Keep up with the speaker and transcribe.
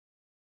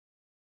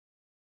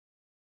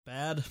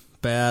Bad,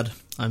 bad.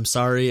 I'm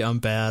sorry, I'm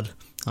bad.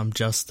 I'm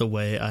just the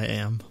way I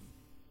am.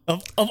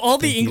 Of all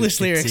the Thank you, English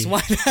lyrics, Itzy.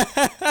 why?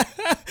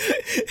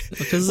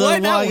 Because Why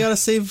well, I not? gotta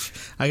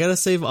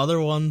save other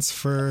ones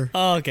for.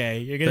 Oh, okay,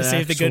 you're gonna The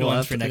save the good actual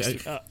ones for epic- next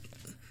week.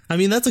 I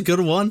mean, that's a good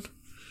one.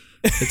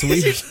 It's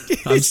weird.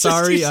 I'm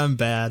sorry, I'm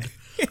bad.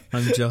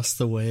 I'm just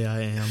the way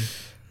I am.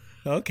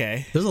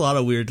 Okay, There's a lot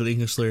of weird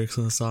English lyrics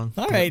in the song.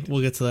 All but right.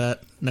 we'll get to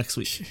that next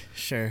week.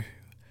 sure.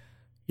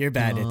 You're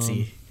bad,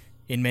 Itzy,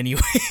 in many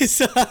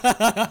ways.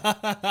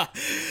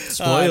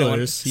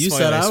 Spoilers. You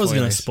said I was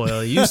gonna spoilers. spoil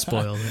it. You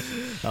spoiled it.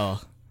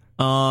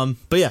 Oh,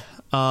 But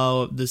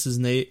yeah, this is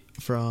Nate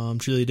from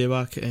Truly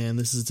Daybach, and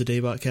this is the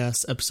Daybach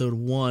Cast, episode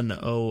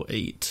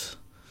 108.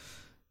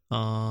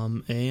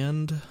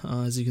 And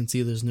as you can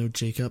see, there's no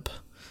Jacob.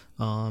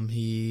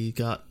 He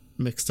got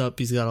mixed up.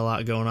 He's got a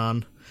lot going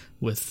on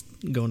with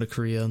going to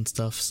Korea and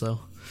stuff. So,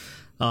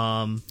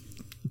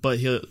 but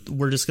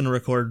we're just gonna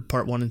record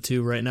part 1 and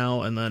 2 right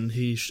now, and then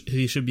he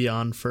should be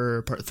on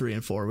for part 3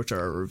 and 4, which are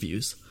our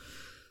reviews.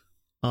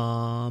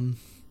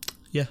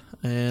 Yeah,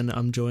 and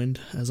I'm joined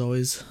as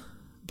always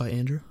by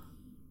Andrew,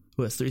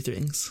 who has 3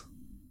 things.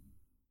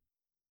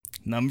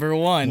 number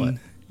one.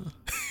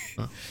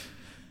 What?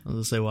 I was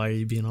gonna say, why are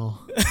you being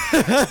all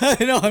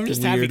No, I'm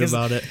just happy weird because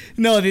about it?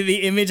 no,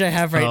 the image I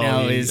have right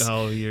now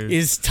you're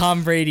is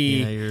Tom Brady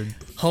you're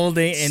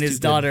holding and his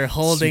stupid daughter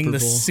holding Super the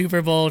Bowl.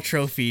 Super Bowl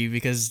trophy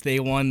because they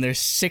won their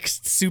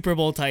 6th Super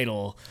Bowl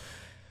title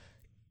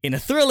in a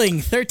thrilling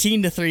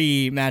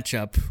 13-3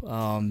 matchup.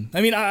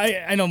 I mean,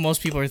 I know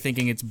most people are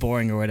thinking it's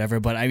boring or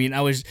whatever, but I mean,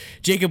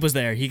 Jacob was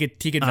there. He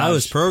could I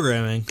was vouch.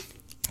 programming.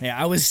 Yeah,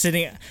 I was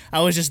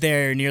just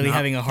there nearly Not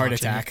having a heart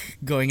watching attack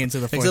going into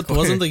the fourth Except quarter.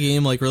 wasn't the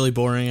game like really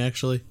boring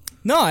actually?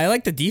 No, I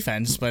like the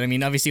defense, but I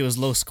mean, obviously it was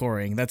low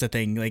scoring. That's a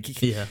thing.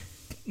 Like Yeah.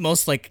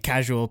 most like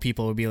casual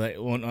people would be like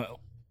won't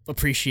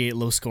appreciate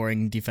low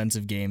scoring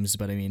defensive games,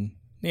 but I mean,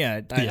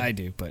 yeah, I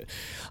do. But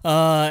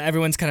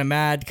everyone's kind of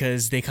mad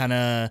because they kind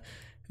of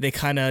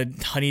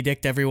honey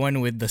dicked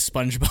everyone with the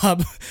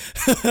SpongeBob.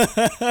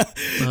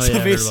 Oh yeah, I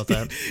heard about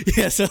that.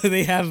 Yeah, so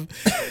they have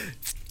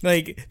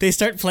like they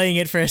start playing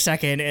it for a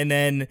second and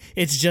then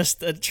it's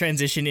just a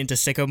transition into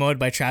sicko mode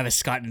by Travis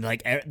Scott, and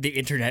like the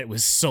internet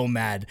was so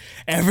mad.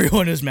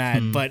 Everyone was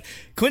mad. But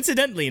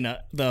coincidentally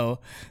though,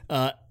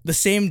 the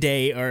same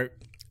day or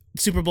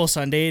Super Bowl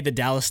Sunday, the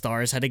Dallas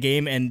Stars had a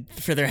game, and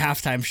for their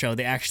halftime show,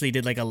 they actually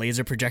did like a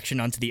laser projection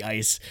onto the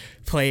ice,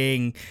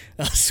 playing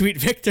 "Sweet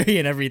Victory"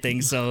 and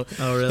everything. So,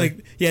 Oh, really?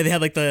 Like, yeah, they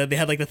had like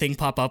the thing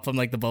pop up from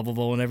like the bubble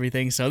bowl and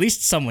everything. So at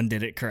least someone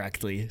did it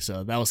correctly.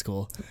 So that was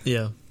cool.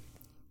 Yeah.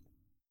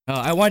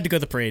 I wanted to go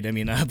to the parade. I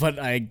mean, but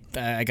I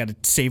got to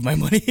save my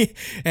money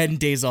and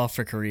days off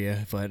for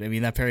Korea. But I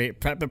mean, that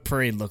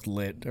parade looked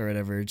lit or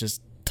whatever.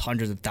 Just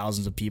hundreds of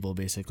thousands of people,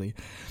 basically.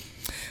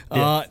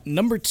 Yeah.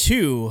 Number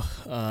 2,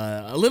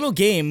 a little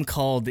game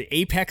called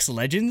Apex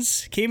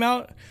Legends came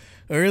out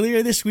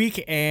earlier this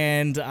week,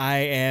 and I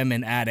am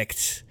an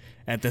addict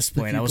at this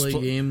point. If you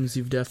play games,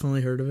 you've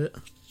definitely heard of it.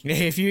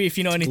 If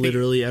you know anything,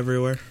 Literally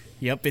everywhere.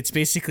 yep, it's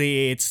the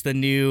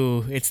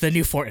new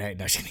Fortnite.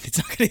 No,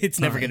 it's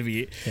never gonna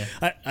be. Yeah.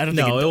 I don't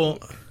think No, it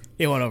won't.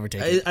 It won't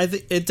overtake it. I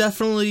think it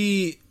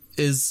definitely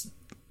is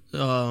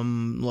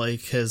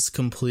like has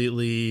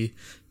completely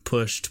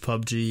pushed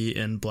PUBG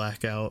and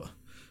Blackout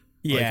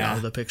out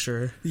of the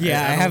picture.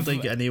 Yeah, I don't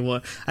think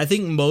anyone. I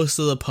think most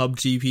of the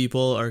PUBG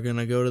people are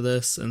gonna go to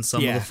this, and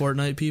some of the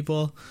Fortnite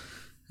people,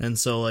 and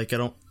so like I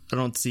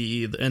don't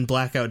see either. And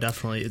Blackout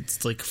definitely,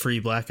 it's like free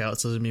Blackout,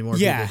 so there's gonna be more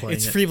people playing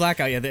it's it. free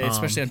Blackout. Yeah,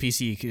 especially on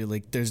PC.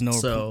 Like, there's no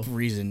So-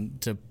 reason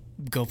to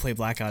go play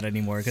Blackout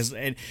anymore because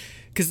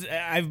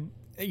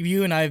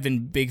you and I have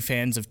been big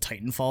fans of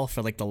Titanfall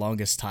for like the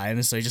longest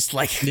time. So I just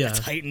like Yeah.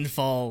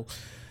 Titanfall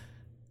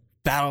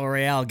battle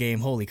royale game.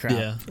 Holy crap!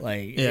 Yeah.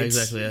 Like Yeah,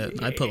 it's- exactly.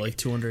 I put like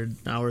 200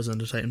 hours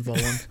into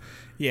Titanfall 1.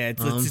 Yeah,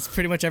 it's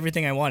pretty much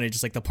everything I wanted.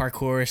 Just like the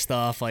parkour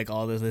stuff, like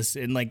all of this,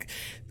 and like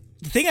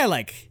the thing I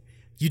like.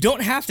 You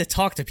don't have to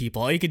talk to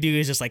people. All you could do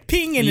is just like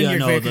ping and then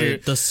your character.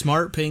 The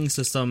smart ping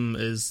system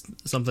is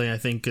something I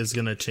think is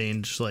gonna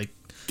change like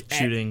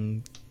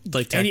shooting,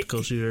 like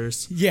tactical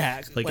shooters.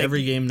 Yeah, Like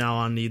every game now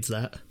on needs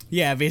that.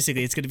 Yeah,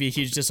 basically, it's going to be a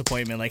huge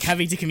disappointment. Like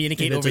having to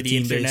communicate If it's over a the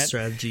team-based internet.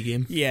 strategy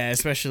game. Yeah,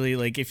 especially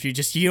like if you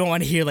don't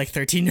want to hear like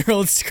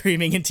 13-year-olds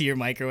screaming into your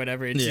mic or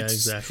whatever.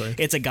 Exactly.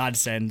 It's a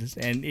godsend,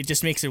 and it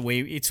just makes it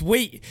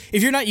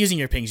if you're not using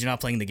your pings, you're not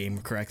playing the game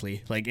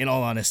correctly. Like in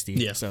all honesty.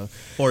 Yeah. So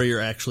Or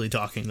you're actually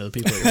talking to the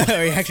people. You're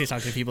or you actually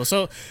talk to people.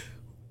 So.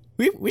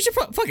 We should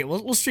fuck it.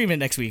 We'll stream it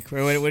next week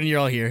or when you're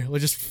all here. We'll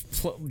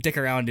just dick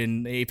around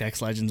in Apex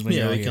Legends when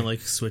you're all we here. can like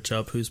switch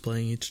up who's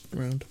playing each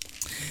round.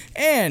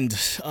 And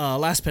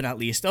last but not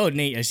least,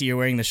 Nate, I see you're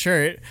wearing the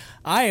shirt.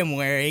 I am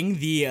wearing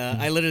the.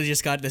 I literally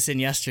just got this in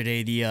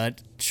yesterday. The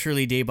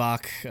Shirley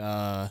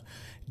Daybach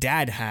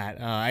dad hat.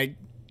 I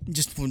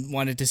just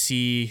wanted to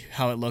see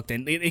how it looked,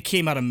 and it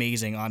came out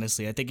amazing.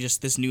 Honestly, I think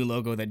just this new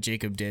logo that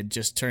Jacob did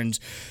just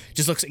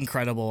looks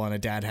incredible on a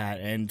dad hat,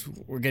 and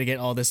we're gonna get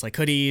all this like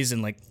hoodies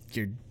and like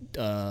your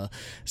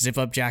zip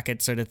up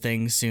jacket sort of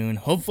thing soon.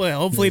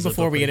 Hopefully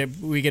before we get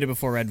it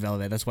before Red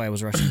Velvet. That's why I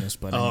was rushing this.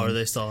 But are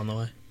they still on the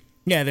way?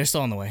 Yeah, they're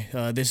still on the way.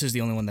 This is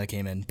the only one that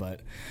came in, but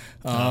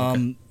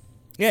Okay.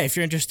 yeah, if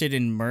you're interested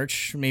in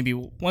merch, maybe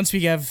once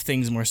we have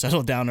things more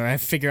settled down, or I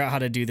figure out how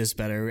to do this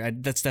better,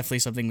 that's definitely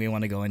something we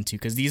want to go into,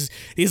 because these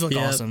look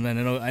awesome, and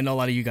I know a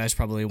lot of you guys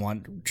probably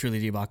want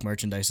Truly Debach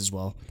merchandise as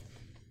well.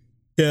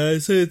 Yeah,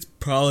 I'd say it's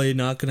probably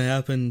not going to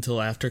happen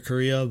until after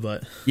Korea,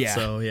 but Yeah.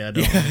 So yeah,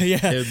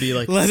 Yeah. It would be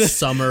like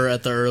summer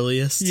at the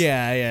earliest.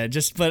 Yeah,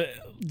 just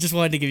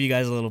wanted to give you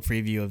guys a little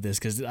preview of this,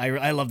 because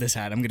I love this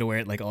hat. I'm gonna wear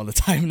it like all the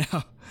time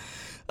now.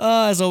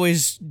 As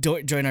always,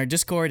 join our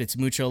Discord. It's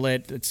mucho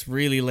lit. It's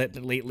really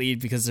lit lately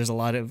because there's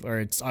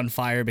it's on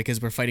fire because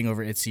we're fighting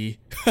over Itzy.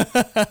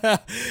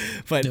 But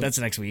that's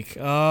next week.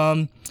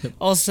 Also,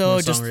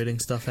 More just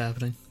songwriting stuff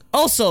happening.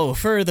 also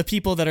for the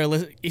people that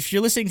are if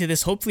you're listening to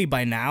this, hopefully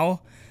by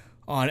now,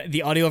 on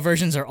the audio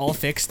versions are all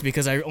fixed,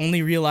 because I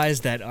only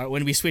realized that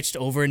when we switched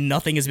over,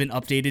 nothing has been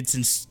updated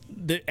since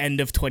the end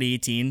of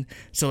 2018.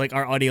 So like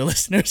our audio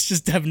listeners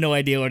just have no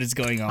idea what is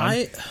going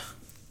on.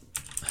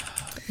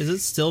 Is it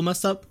still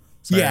messed up?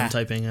 Sorry, Yeah. I'm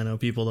typing. I know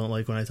people don't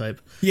like when I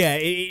type. Yeah,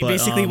 But,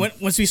 basically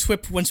once we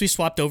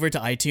swapped over to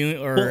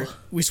iTunes,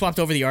 we swapped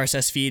over the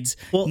RSS feeds,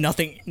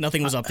 nothing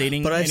was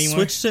updating But I anymore.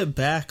 switched it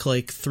back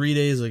like 3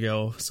 days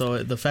ago,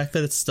 so the fact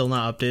that it's still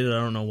not updated,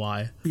 I don't know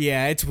why.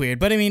 Yeah, it's weird.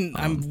 But I mean,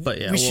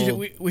 but yeah,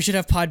 we should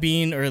have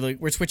Podbean, or like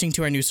we're switching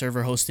to our new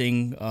server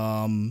hosting.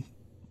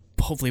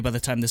 Hopefully by the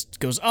time this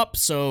goes up.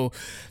 So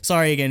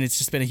sorry again, it's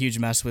just been a huge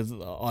mess with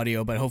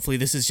audio, but hopefully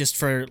this is just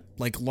for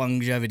like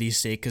longevity's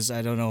sake, because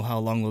I don't know how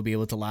long we'll be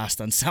able to last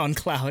on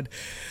SoundCloud.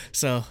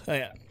 So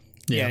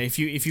yeah, if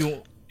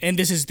you and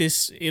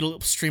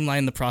it'll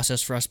streamline the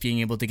process for us being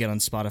able to get on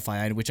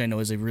Spotify, which I know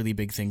is a really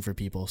big thing for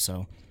people.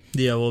 So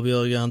yeah, we'll be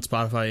able to get on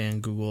Spotify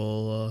and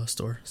Google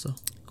Store. So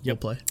Google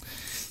Play.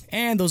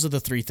 And those are the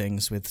three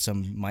things with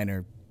some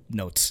minor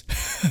notes.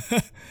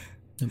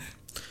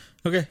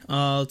 Okay,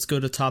 let's go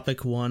to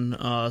topic one.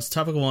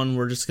 Topic one,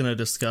 we're just going to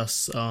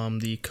discuss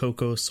the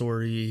Coco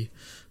Sori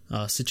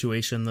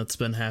situation that's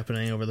been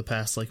happening over the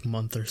past like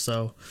month or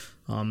so.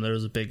 There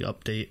was a big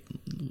update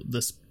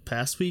this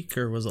past week,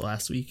 or was it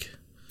last week?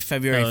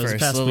 February 1st. It was the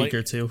past week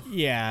or two.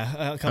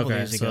 Yeah, a couple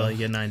days ago. So like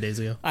 9 days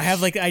ago.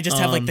 I just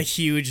have like the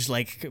huge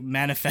like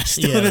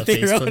manifesto that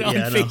they wrote on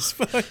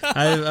Facebook.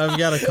 I've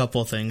got a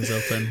couple things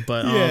open,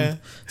 but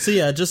so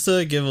yeah, just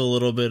to give a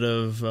little bit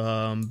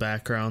of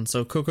background.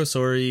 So Coco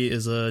Sori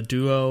is a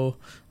duo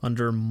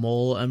under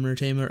Mole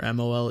Entertainment,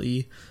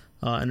 MOLE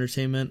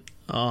Entertainment.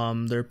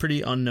 They're a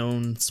pretty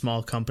unknown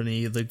small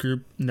company. The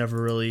group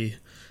never really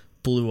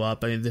blew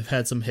up. I mean, they've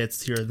had some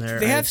hits here and there.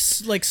 They have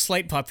like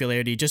slight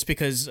popularity just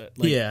because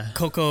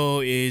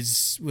Coco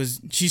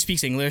she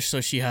speaks English,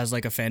 so she has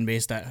like a fan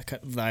base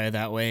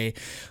that way.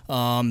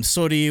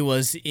 Sori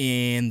was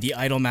in the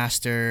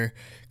Idolmaster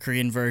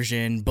Korean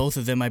version. Both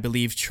of them, I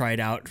believe, tried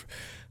out.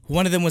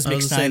 One of them was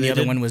Mix 9, the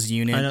other one was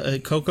Unit. I know,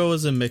 Coco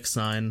was in Mix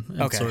 9, and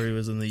Sori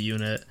was in the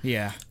Unit.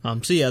 Yeah.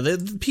 So yeah,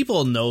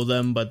 people know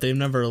them, but they've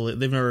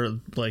never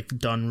like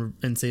done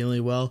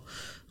insanely well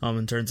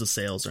in terms of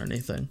sales or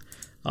anything.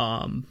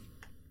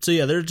 So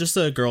yeah, they're just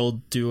a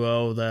girl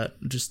duo that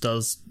just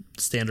does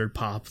standard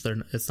pop.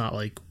 It's not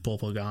like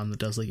Bubblegum that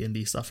does like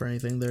indie stuff or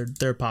anything.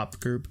 They're a pop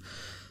group.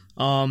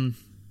 And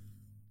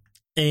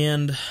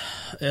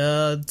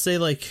I'd say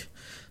like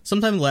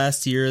sometime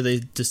last year they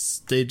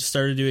just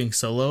started doing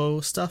solo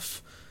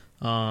stuff.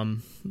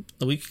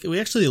 We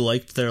actually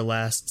liked their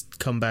last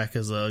comeback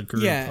as a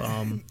group.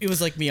 Yeah, it was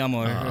like Mi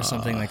Amor or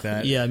something like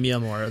that. Yeah, Mi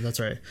Amor, that's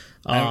right.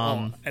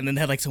 And then they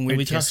had like some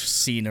weird kiss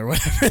scene or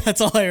whatever.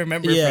 That's all I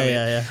remember.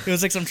 Yeah. It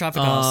was like some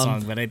tropical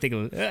song, but I think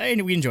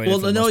we enjoyed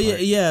it. Well, no,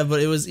 yeah,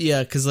 but it was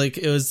because like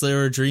they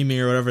were dreaming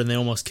or whatever, and they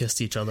almost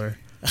kissed each other.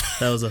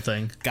 That was a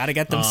thing. Gotta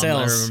get them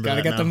sales.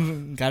 Gotta get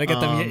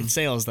them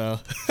sales though.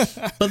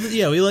 But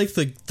yeah, we liked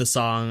the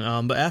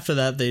song. But after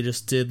that, they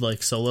just did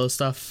like solo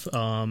stuff.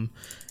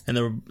 And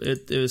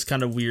it was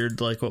kind of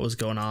weird, like what was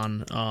going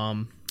on.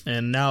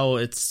 And now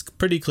it's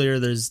pretty clear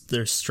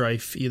there's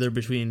strife either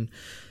between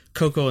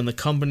Coco and the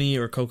company,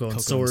 or Coco and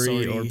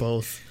Sori, or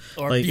both.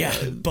 Or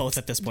both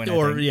at this point.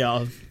 Or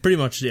pretty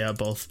much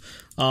both.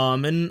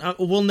 And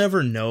we'll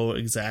never know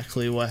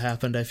exactly what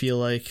happened. I feel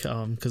like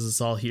because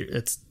it's all here.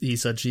 It's he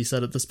said, she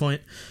said at this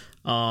point.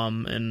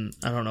 And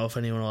I don't know if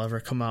anyone will ever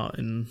come out,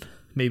 and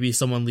maybe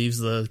someone leaves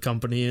the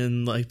company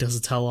and like does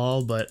a tell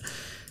all, but.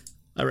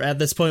 At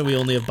this point, we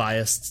only have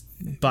biased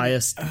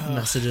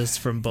messages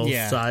from both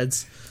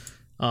sides.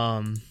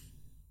 But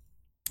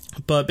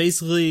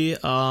basically,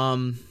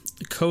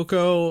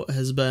 Coco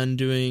has been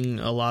doing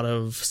a lot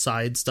of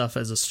side stuff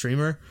as a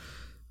streamer.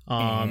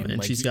 And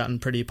like, she's gotten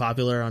pretty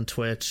popular on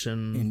Twitch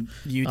and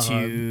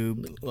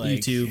YouTube,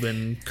 YouTube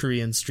and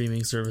Korean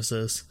streaming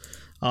services.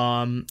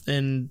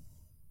 And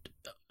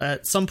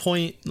at some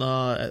point,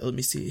 let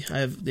me see,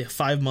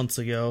 5 months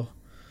ago,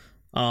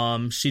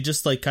 she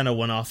just like kind of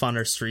went off on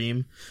her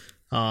stream,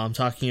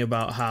 talking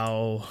about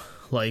how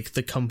like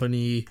the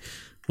company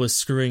was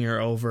screwing her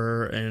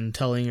over and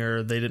telling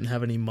her they didn't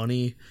have any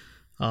money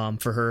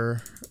for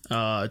her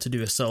to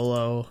do a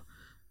solo,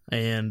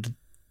 and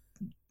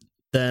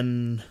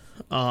then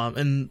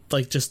and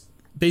like just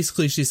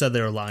basically she said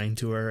they were lying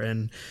to her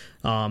and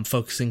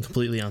focusing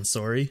completely on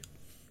Sori.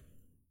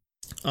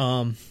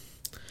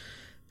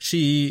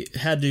 She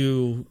had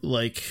to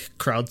like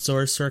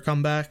crowdsource her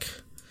comeback,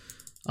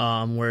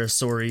 whereas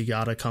Sori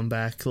got a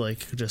comeback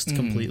like just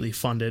completely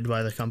funded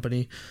by the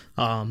company.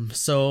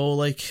 So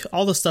like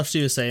all the stuff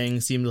she was saying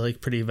seemed like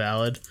pretty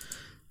valid.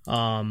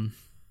 And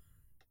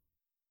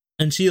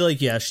she like,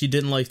 yeah, she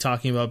didn't like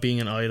talking about being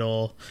an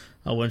idol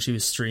when she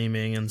was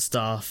streaming and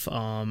stuff.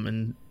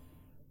 And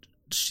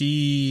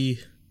she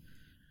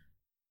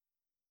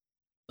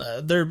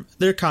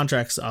their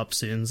contract's up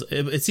soon.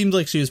 It seemed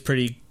like she was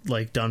pretty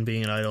like done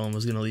being an idol and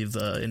was going to leave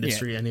the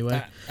industry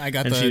anyway. I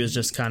got and she was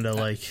just kind of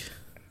like,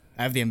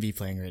 I have the MV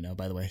playing right now,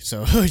 by the way.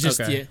 So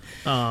just okay.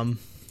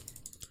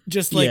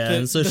 just like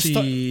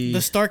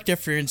the stark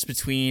difference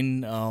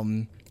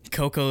between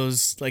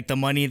Coco's, like the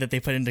money that they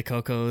put into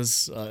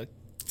Coco's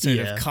sort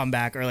of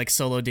comeback or like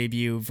solo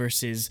debut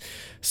versus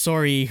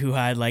Sori, who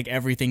had like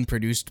everything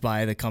produced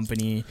by the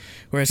company,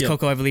 whereas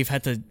Coco, I believe,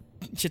 had to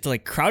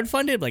like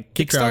crowdfund it, like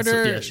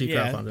Kickstarter. She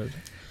crowdfunded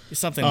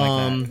something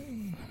like that.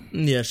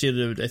 Yeah, she had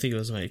to, I think it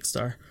was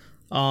Makestar.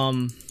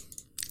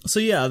 So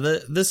yeah,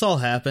 this all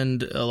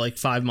happened like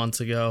 5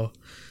 months ago.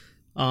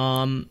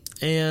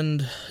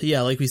 And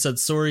yeah, like we said,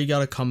 Sori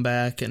got a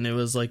comeback, and it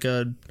was like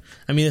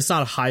it's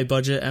not a high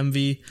budget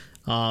MV,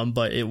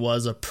 but it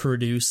was a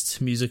produced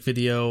music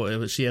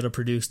video. She had a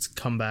produced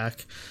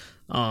comeback.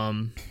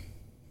 And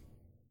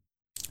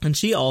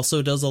she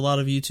also does a lot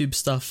of YouTube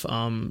stuff.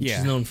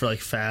 She's known for like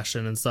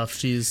fashion and stuff.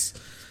 She's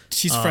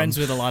friends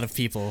with a lot of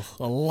people.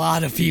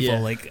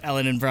 Like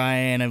Ellen and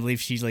Brian. I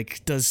believe she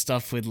like does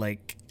stuff with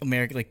like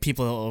American, like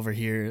people over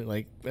here,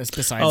 like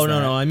besides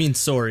no, I mean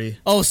Sori.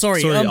 Oh,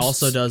 sorry. Sori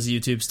also does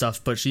YouTube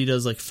stuff, but she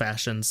does like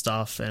fashion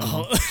stuff, and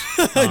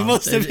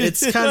most of it's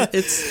just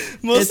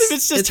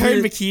her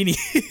in bikini.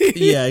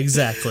 Yeah,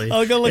 exactly.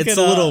 I'll go look it's it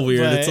a up, little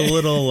weird. but... It's a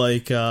little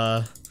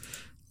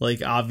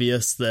like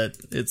obvious that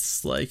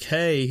it's like,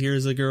 hey,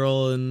 here's a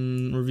girl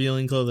in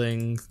revealing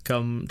clothing,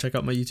 come check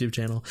out my YouTube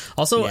channel.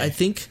 Also, I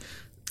think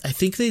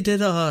they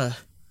did either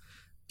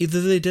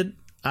they did,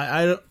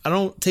 I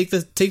don't take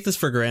this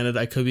for granted,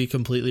 I could be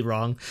completely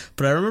wrong,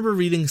 but I remember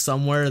reading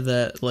somewhere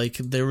that like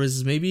there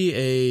was maybe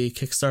a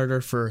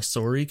Kickstarter for a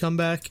Sori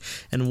comeback,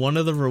 and one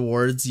of the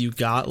rewards you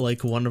got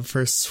like one of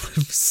her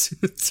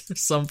swimsuits or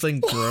something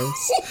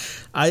gross.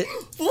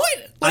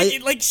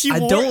 What? She I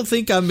wore... don't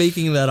think I'm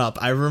making that up.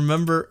 I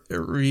remember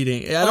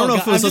reading. I don't know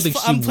if it was something she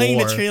wore. I'm playing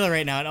the trailer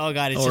right now, and oh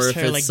god, it's just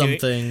her like something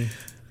doing,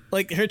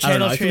 like her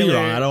channel I trailer. could be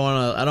wrong. I don't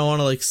want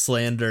to like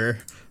slander,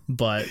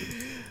 but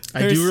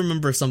I do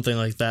remember something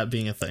like that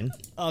being a thing.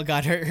 Oh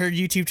god, her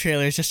YouTube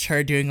trailer is just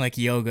her doing like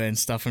yoga and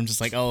stuff. I'm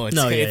just like, oh, it's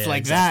like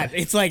exactly.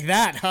 that. It's like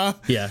that, huh?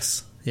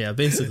 Yes. Yeah,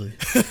 basically.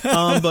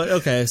 But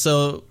okay,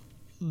 so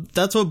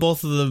that's what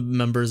both of the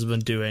members have been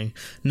doing.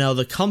 Now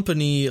the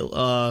company,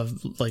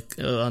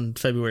 on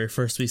February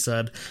 1st, we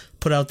said,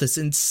 put out this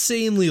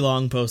insanely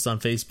long post on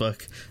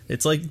Facebook.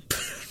 It's like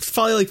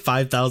probably like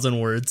 5,000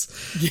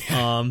 words.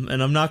 Yeah.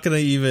 And I'm not going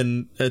to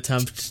even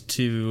attempt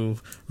to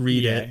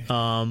read it.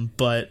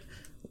 But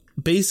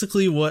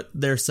basically what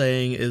they're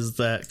saying is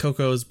that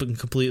Coco has been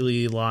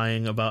completely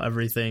lying about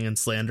everything and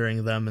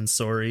slandering them and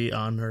Sori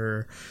on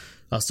her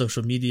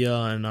social media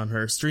and on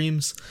her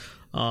streams.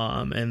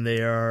 And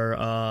they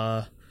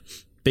are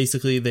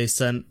basically they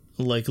sent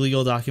like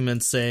legal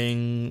documents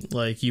saying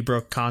like you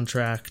broke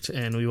contract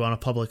and we want a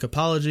public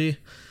apology.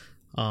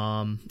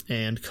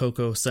 And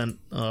Coco sent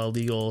a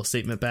legal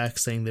statement back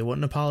saying they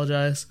wouldn't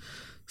apologize.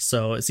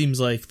 So it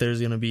seems like there's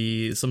going to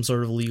be some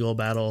sort of legal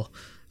battle.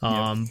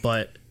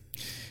 But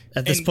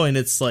at this point,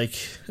 it's like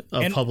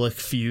a public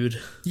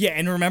feud. Yeah,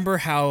 and remember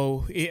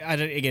how,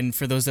 again,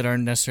 for those that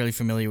aren't necessarily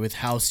familiar with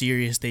how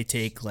serious they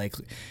take, like,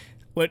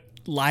 what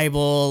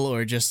libel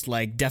or just,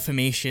 like,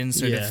 defamation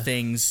sort of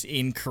things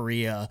in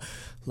Korea.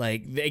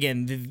 Like,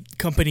 again, the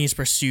companies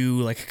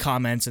pursue, like,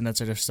 comments and that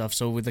sort of stuff.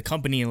 So with a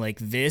company like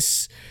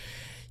this,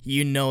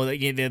 you know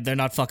that they're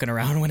not fucking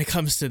around when it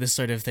comes to this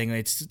sort of thing.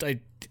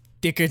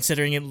 They're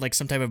considering it, like,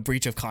 some type of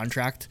breach of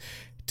contract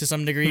to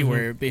some degree,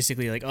 where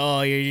basically like,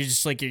 oh, you're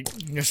just like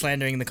you're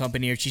slandering the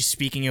company, or she's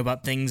speaking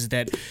about things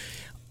that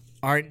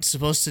aren't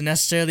supposed to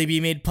necessarily be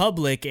made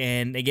public.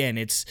 And again,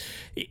 it's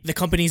the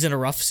company's in a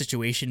rough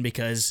situation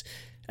because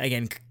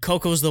again,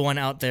 Coco's the one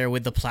out there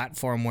with the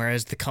platform,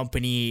 whereas the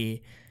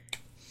company,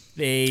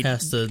 they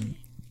has to.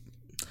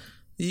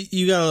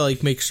 You gotta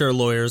like make sure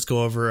lawyers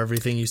go over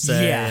everything you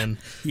say,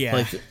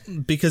 like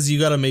because you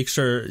gotta make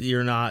sure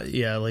you're not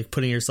like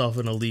putting yourself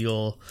in a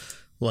legal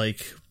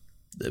like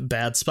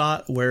bad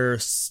spot where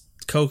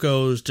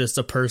Coco's just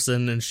a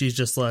person and she's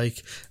just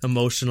like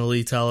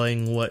emotionally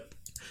telling what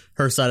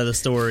her side of the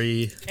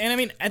story. And I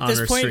mean, at on this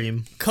her point,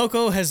 stream.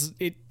 Coco has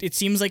it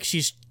seems like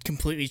she's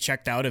completely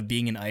checked out of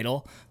being an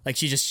idol. Like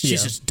she's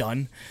just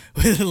done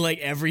with like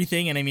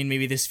everything. And I mean,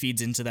 maybe this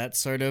feeds into that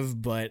sort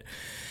of, but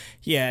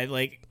yeah,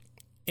 like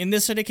in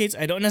this sort of case,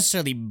 I don't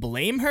necessarily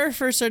blame her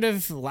for sort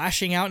of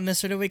lashing out in this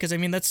sort of way, because I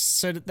mean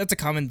that's a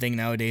common thing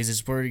nowadays,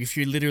 is where if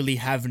you literally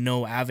have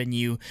no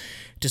avenue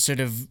to sort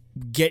of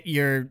get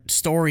your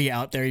story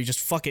out there, you just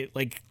fuck it,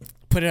 like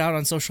put it out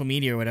on social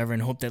media or whatever,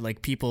 and hope that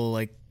like people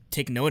like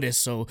take notice.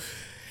 So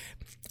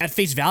at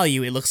face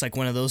value, it looks like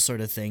one of those sort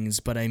of things.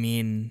 But I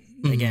mean,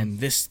 again,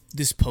 this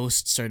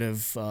post sort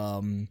of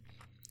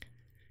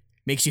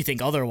makes you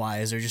think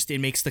otherwise, or just it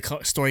makes the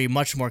story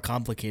much more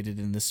complicated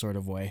in this sort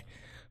of way.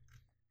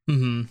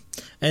 And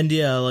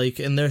yeah, like,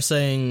 and they're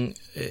saying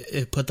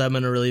it put them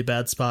in a really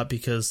bad spot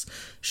because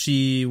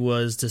she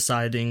was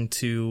deciding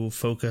to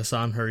focus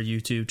on her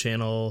YouTube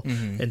channel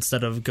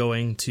instead of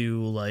going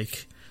to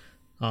like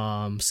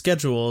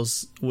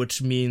schedules,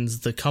 which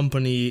means the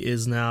company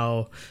is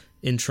now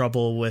in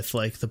trouble with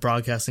like the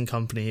broadcasting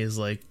companies,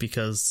 like,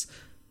 because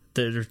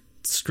they're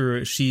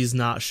she's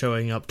not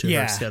showing up to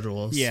her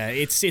schedules. Yeah,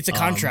 it's a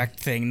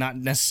contract thing, not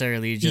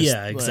necessarily just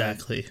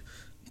exactly.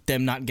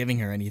 Them not giving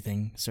her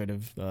anything sort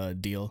of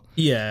deal.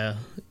 Yeah.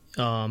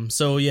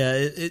 So yeah,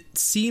 it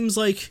seems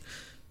like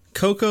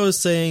Coco is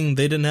saying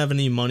they didn't have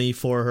any money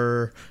for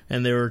her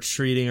and they were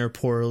treating her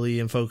poorly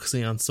and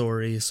focusing on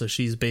story, so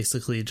she's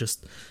basically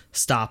just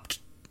stopped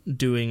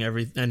doing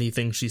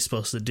anything she's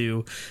supposed to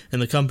do.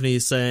 And the company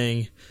is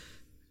saying,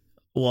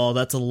 well,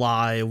 that's a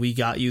lie. We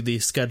got you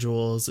these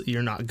schedules.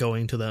 You're not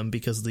going to them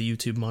because the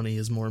YouTube money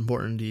is more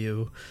important to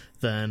you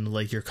than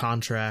like your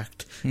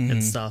contract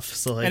and stuff.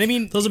 So like, and I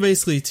mean, those are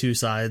basically two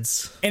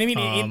sides. And I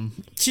mean,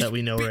 that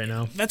we know right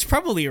now. That's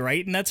probably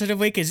right in that sort of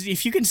way, because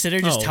if you consider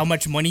just how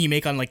much money you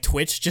make on like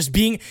Twitch, just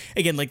being,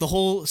 again, like the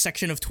whole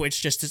section of Twitch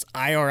just is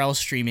IRL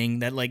streaming,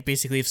 that like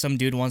basically if some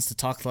dude wants to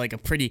talk to like a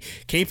pretty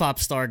K-pop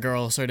star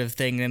girl sort of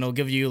thing, then he'll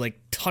give you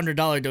like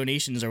 $100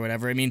 donations or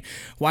whatever. I mean,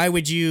 why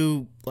would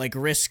you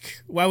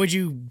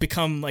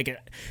become like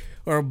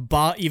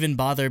even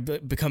bother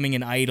becoming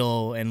an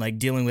idol and like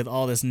dealing with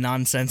all this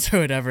nonsense or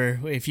whatever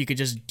if you could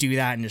just do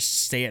that and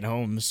just stay at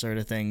home sort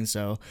of thing?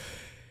 So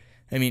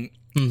I mean,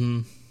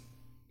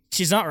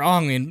 she's not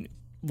wrong in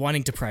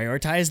wanting to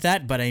prioritize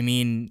that, but I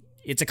mean,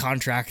 it's a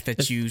contract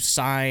that you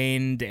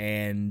signed,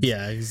 and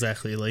yeah,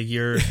 exactly, like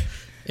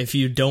if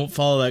you don't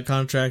follow that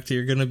contract,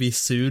 you're gonna be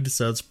sued,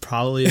 so it's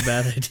probably a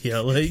bad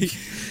idea. Like,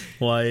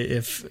 why,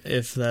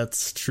 if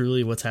that's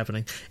truly what's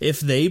happening, if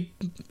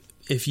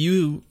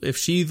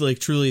she like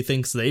truly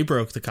thinks they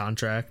broke the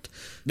contract,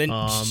 then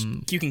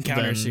you can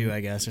countersue, I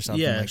guess, or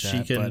something like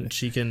that.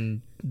 She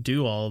can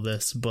do all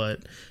this,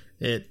 but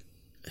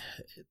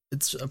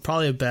it's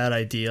probably a bad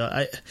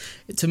idea.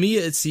 To me,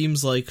 it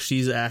seems like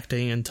she's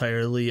acting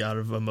entirely out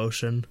of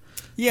emotion.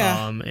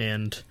 Yeah.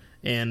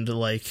 And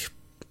like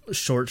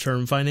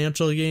short-term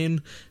financial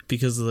gain,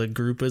 because the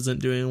group isn't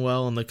doing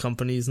well and the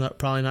company's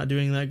probably not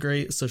doing that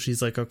great. So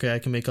she's like, okay, I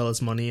can make all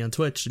this money on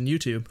Twitch and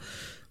YouTube.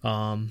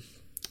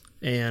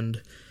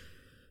 And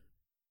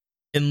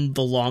in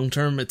the long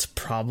term, it's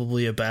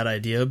probably a bad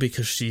idea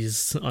because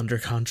she's under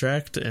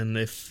contract, and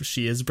if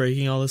she is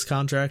breaking all this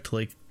contract,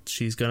 like,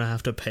 she's gonna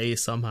have to pay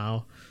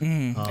somehow.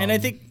 And I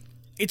think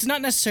it's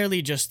not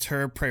necessarily just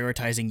her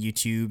prioritizing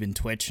YouTube and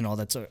Twitch and all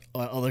that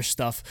other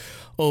stuff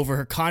over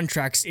her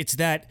contracts. It's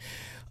that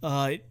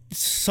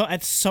so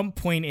at some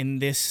point in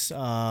this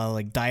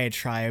like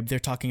diatribe, they're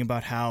talking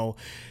about how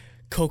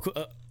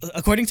Coco,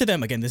 according to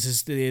them, again, this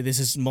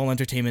is Mole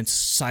Entertainment's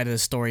side of the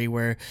story,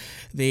 where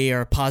they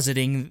are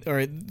positing,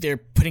 or they're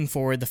putting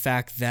forward the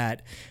fact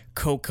that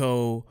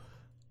Coco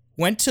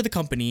went to the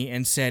company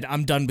and said,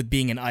 I'm done with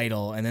being an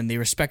idol, and then they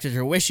respected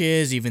her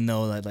wishes, even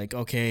though that, like,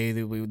 okay,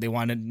 they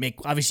want to make,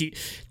 obviously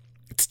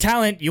it's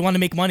talent, you want to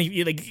make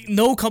money, like,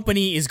 no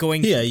company is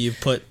going you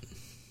put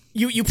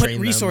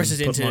resources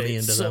into money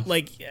it, so them.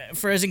 Like,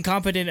 for as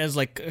incompetent as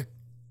like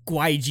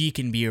YG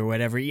can be or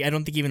whatever, I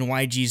don't think even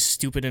YG's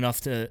stupid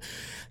enough to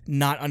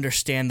not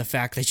understand the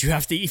fact that you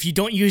have to, if you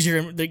don't use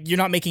you're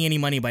not making any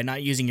money by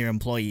not using your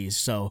employees.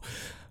 So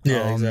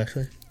yeah,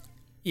 exactly.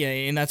 Yeah,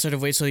 in that sort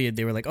of way. So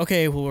they were like,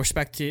 okay, we'll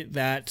respect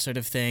that sort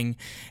of thing.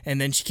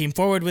 And then she came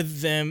forward with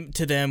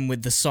them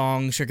with the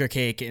song Sugar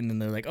Cake, and then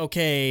they're like,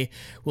 okay,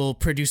 we'll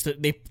produce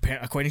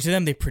according to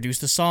them, they produced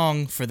the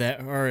song for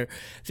that, or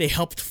they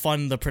helped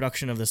fund the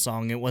production of the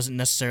song. It wasn't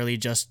necessarily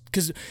just,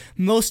 because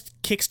most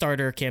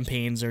Kickstarter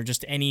campaigns or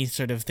just any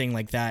sort of thing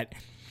like that,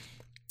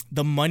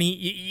 the money,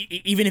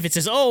 even if it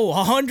says,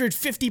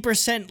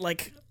 150%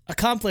 like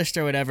accomplished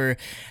or whatever,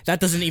 that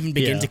doesn't even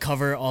begin to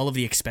cover all of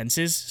the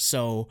expenses.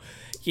 So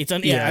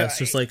it's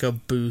just like a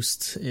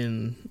boost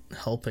in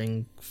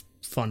helping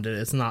fund it.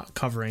 It's not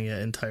covering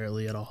it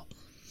entirely at all.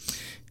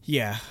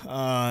 Yeah.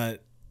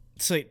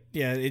 So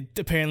yeah,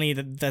 apparently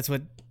that's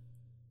what.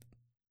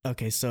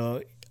 Okay,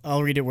 so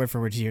I'll read it word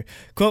for word here.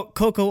 Quote,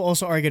 Coco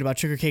also argued about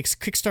Sugar Cake's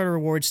Kickstarter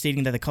reward,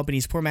 stating that the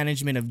company's poor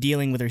management of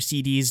dealing with her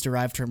CDs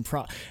derived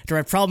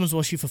problems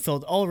while she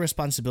fulfilled all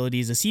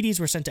responsibilities. The CDs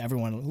were sent to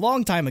everyone a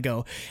long time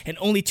ago, and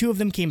only 2 of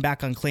them came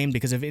back unclaimed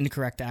because of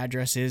incorrect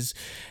addresses.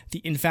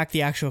 In fact,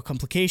 the actual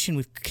complication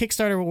with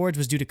Kickstarter rewards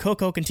was due to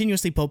Coco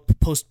continuously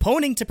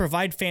postponing to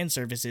provide fan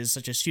services,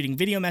 such as shooting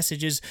video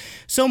messages,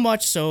 so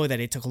much so that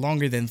it took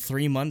longer than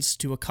 3 months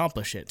to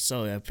accomplish it.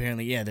 So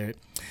apparently, yeah,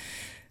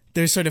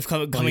 they're sort of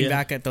coming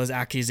back at those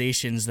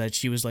accusations that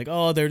she was like,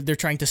 oh, they're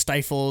trying to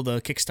stifle the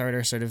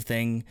Kickstarter sort of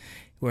thing.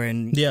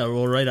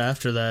 Well, right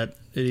after that,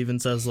 it even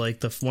says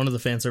like one of the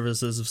fan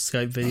services of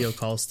Skype video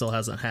calls still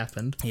hasn't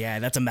happened. Yeah,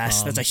 that's a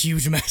mess. That's a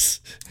huge mess.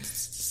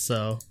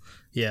 So,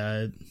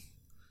 yeah,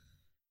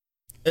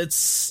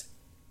 it's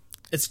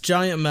a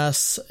giant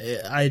mess.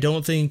 I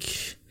don't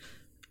think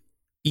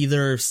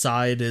either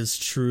side is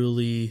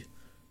truly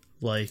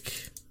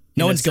like.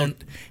 No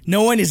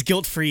one is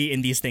guilt-free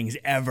in these things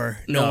ever.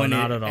 No one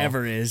not at all.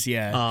 Ever is,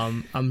 yeah.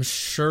 I'm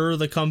sure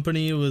the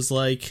company was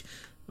like,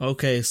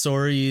 okay,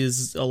 Sori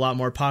is a lot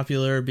more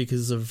popular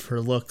because of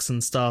her looks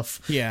and stuff.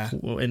 Yeah.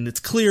 And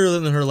it's clear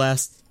in her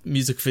last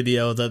music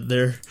video that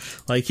they're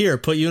like, here,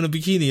 put you in a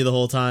bikini the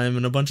whole time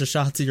and a bunch of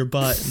shots of your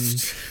butt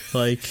and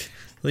like,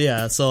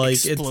 yeah, so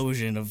like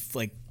explosion of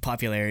like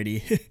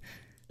popularity.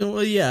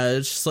 Well, yeah,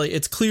 it's just like,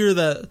 it's clear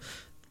that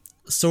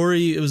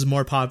Sori was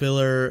more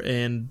popular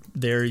and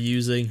they're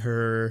using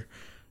her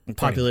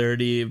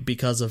popularity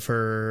because of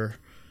her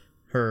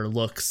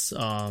looks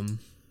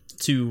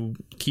to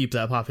keep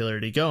that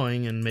popularity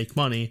going and make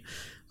money.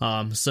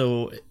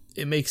 So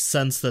it makes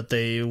sense that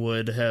they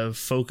would have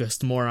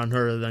focused more on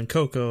her than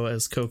Coco,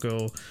 as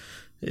Coco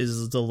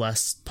is the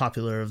less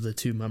popular of the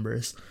 2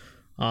 members.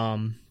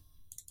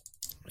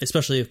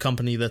 Especially a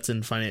company that's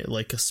in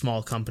like a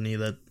small company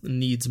that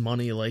needs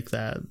money like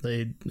that.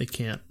 They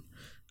can't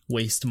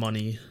waste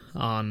money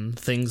on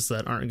things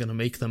that aren't going to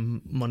make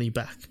them money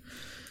back.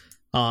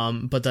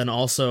 But then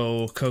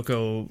also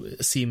Coco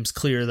seems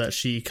clear that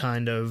she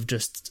kind of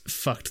just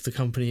fucked the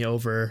company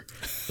over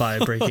by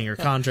breaking her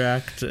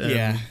contract. And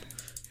yeah.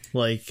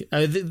 Like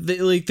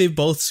they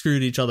both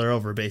screwed each other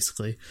over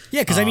basically.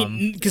 Yeah, because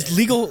because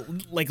legal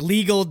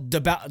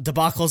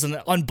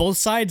debacles on both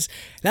sides,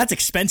 that's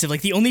expensive.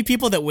 Like the only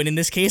people that win in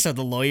this case are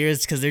the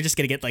lawyers, because they're just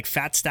gonna get like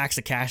fat stacks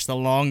of cash. The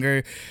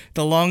longer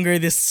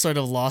this sort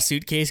of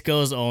lawsuit case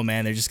goes, oh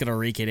man, they're just gonna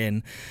rake it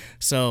in.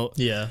 So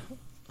yeah,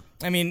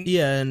 I mean,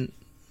 yeah, and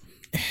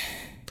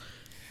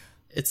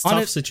it's a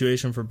tough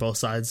situation for both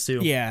sides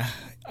too. Yeah,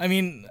 I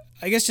mean,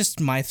 I guess just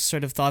my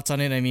sort of thoughts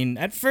on it. I mean,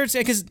 at first,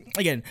 because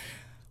again,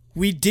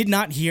 we did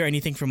not hear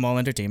anything from Mall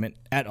Entertainment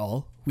at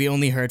all. We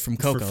only heard from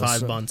Coco. For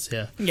 5 months,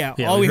 yeah. Yeah,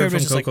 all we heard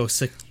was from Coco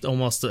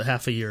almost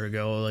half a year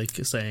ago, like,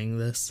 saying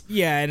this.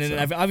 Yeah, and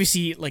then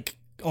obviously, like,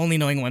 only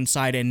knowing one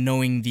side and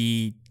knowing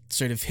the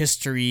sort of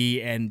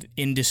history and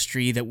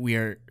industry that we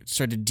are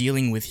sort of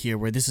dealing with here,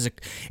 where this is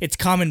it's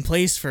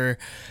commonplace for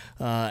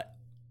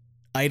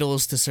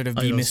idols to sort of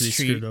be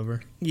mistreated.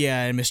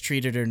 Yeah, and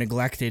mistreated or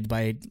neglected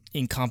by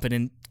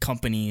incompetent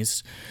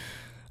companies.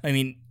 I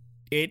mean,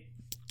 it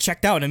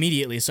checked out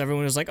immediately, so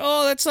everyone was like,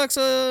 oh, that sucks.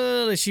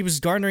 She was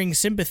garnering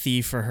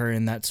sympathy for her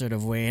in that sort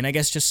of way, and I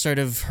guess just sort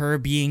of her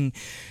being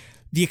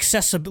the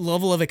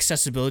level of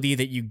accessibility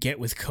that you get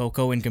with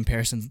Coco in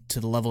comparison to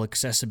the level of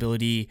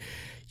accessibility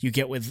you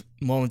get with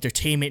Mall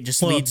Entertainment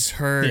just leads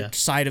her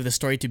side of the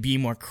story to be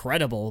more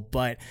credible.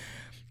 But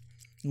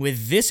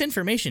with this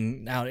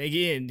information out,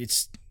 again,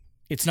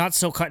 it's not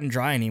so cut and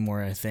dry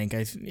anymore. I think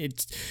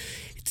it's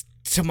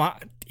to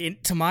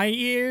my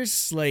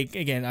ears, like,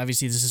 again,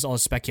 obviously this is all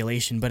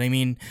speculation, but I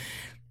mean,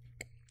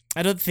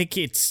 I don't think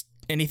it's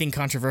anything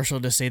controversial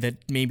to say that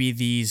maybe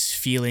these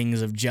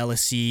feelings of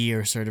jealousy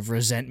or sort of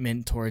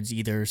resentment towards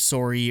either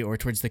Sori or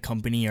towards the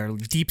company are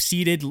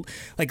deep-seated,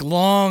 like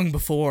long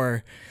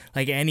before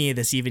like any of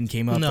this even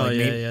came up. No, like,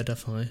 yeah,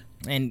 definitely.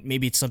 And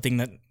maybe it's something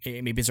that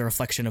maybe it's a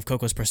reflection of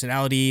Coco's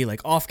personality,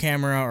 like off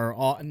camera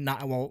or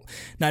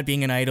not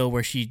being an idol,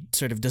 where she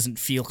sort of doesn't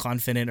feel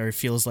confident or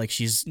feels like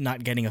she's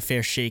not getting a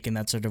fair shake in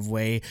that sort of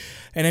way.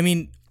 And I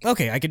mean,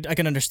 okay, I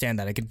can understand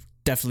that. I could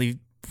definitely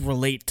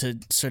relate to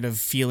sort of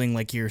feeling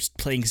like you're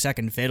playing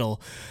second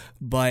fiddle,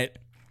 but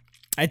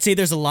I'd say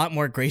there's a lot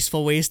more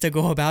graceful ways to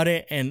go about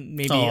it, and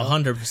maybe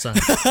 100%.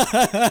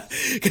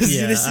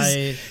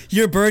 Because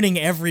you're burning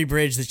every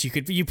bridge that you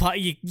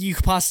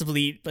could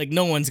possibly, like,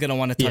 no one's gonna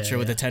want to touch her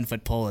with a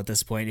 10-foot pole at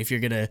this point if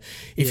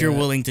you're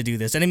willing to do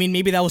this. And I mean,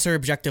 maybe that was her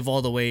objective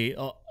all the way,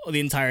 the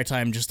entire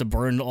time, just to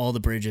burn all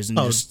the bridges and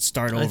just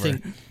start over.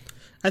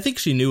 I think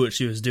she knew what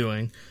she was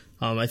doing.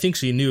 I think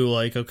she knew,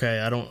 like, okay,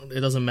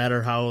 it doesn't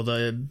matter how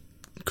the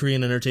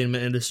Korean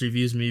entertainment industry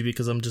views me,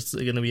 because I'm just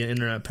going to be an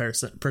internet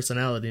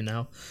personality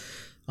now.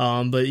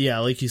 But yeah,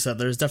 like you said,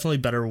 there's definitely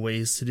better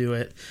ways to do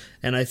it.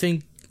 And I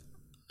think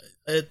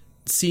it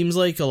seems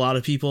like a lot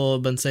of people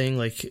have been saying,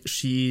 like,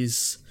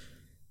 she's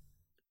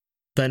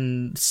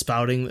been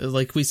spouting,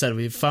 like we said,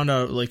 we found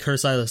out, like, her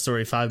side of the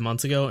story 5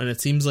 months ago, and it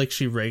seems like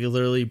she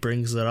regularly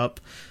brings it up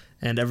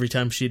and every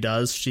time she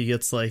does, she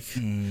gets like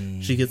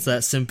she gets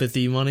that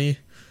sympathy money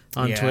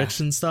on Twitch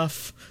and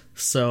stuff.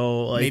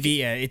 So like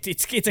maybe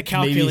it's a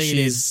calculated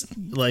maybe she's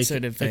like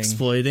sort of thing.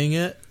 exploiting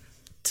it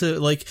to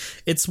like,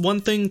 it's one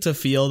thing to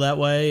feel that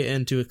way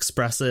and to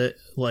express it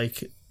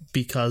like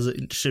because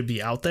it should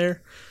be out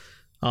there,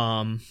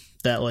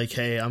 that like,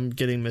 hey, I'm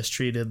getting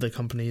mistreated, the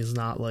company is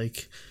not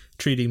like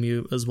treating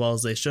me as well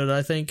as they should,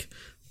 I think.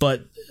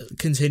 But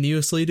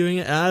continuously doing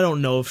it, and I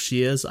don't know if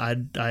she is. I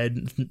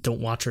don't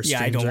watch her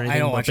streams or anything. I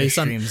don't watch her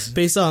streams.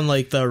 Based on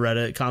like the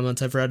Reddit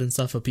comments I've read and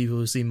stuff of people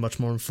who seem much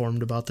more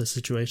informed about this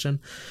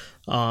situation,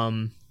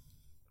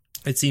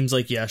 it seems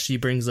like she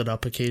brings it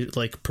up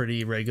like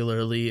pretty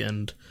regularly,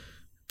 and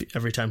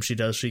every time she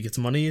does, she gets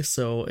money.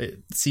 So it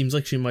seems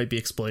like she might be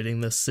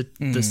exploiting this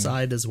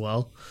side as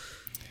well.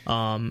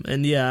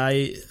 And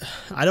I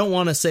don't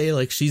want to say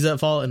like she's at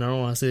fault, and I don't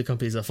want to say the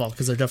company's at fault,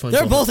 because they're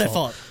both at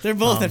fault. They're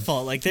both at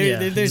fault. Like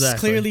there's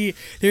exactly.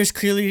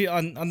 clearly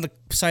on the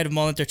side of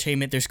Mall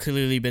Entertainment, there's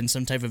clearly been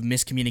some type of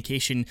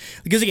miscommunication,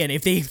 because again,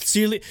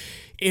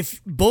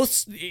 if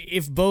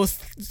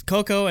both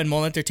Coco and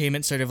Mall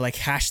Entertainment sort of like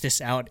hash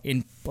this out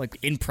in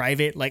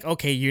private, like,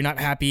 okay, you're not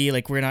happy,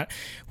 like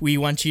we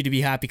want you to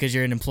be happy because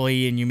you're an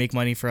employee and you make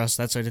money for us,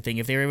 that sort of thing.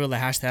 If they were able to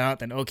hash that out,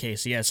 then okay.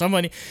 So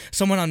someone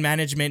on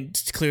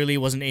management clearly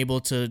wasn't able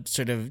to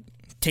sort of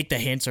take the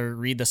hints or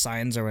read the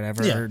signs or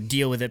whatever, or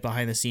deal with it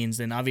behind the scenes.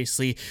 Then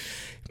obviously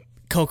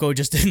Coco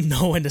just didn't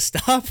know when to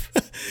stop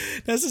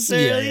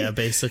necessarily. Yeah,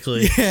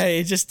 basically. Yeah,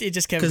 it just kept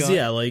going.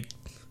 Because like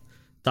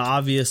the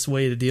obvious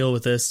way to deal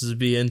with this is to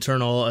be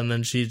internal, and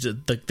then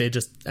they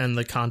just end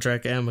the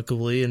contract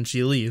amicably and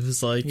she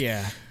leaves. Like,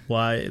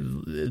 why?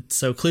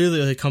 So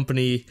clearly the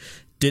company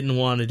didn't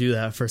want to do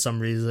that for some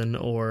reason,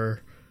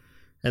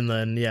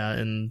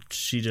 and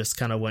she just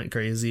kind of went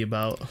crazy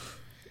about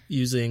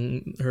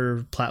using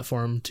her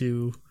platform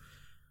to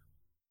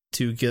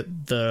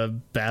get the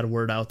bad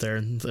word out there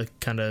and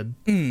kind of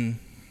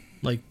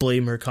like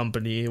blame her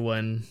company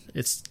when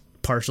it's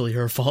partially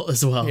her fault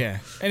as well. Yeah,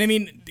 and I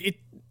mean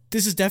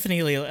this is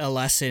definitely a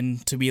lesson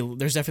to be.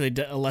 There's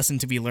definitely a lesson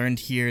to be learned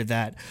here,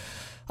 that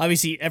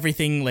obviously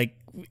everything like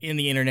in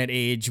the internet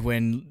age,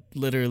 when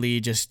literally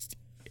just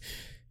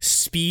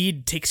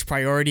speed takes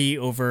priority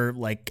over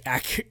like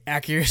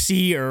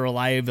accuracy or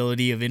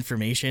reliability of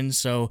information.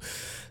 So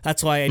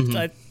that's why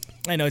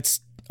I know it's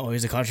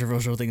always a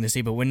controversial thing to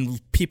say, but when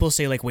people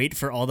say like wait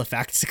for all the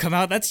facts to come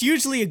out, that's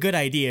usually a good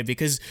idea,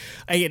 because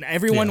again,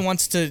 everyone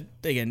wants to,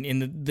 again,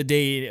 in the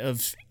day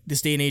of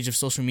this day and age of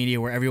social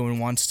media where everyone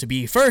wants to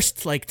be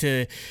first, like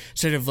to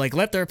sort of like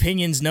let their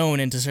opinions known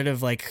and to sort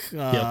of like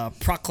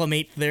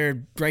proclamate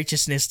their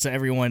righteousness to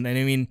everyone. And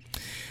I mean,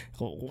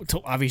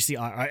 obviously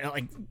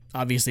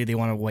they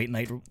want to white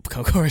knight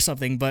Coco or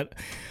something, but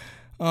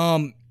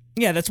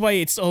that's why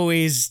it's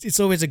always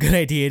a good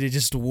idea to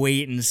just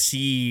wait and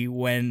see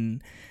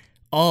when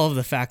all of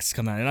the facts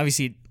come out. And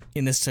obviously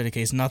in this sort of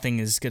case, nothing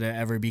is going to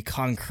ever be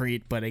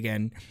concrete, but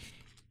again,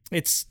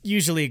 it's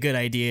usually a good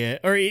idea,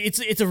 or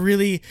it's a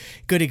really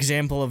good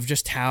example of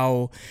just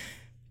how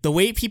the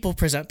way people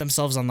present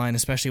themselves online,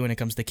 especially when it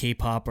comes to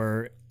K-pop,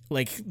 or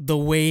like the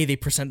way they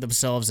present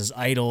themselves as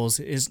idols,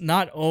 is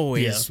not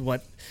always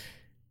what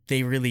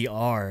they really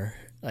are.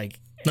 Like,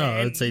 no,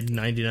 I'd say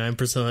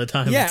 99% of the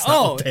time. Yeah. It's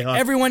not what they are.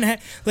 Everyone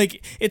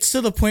like it's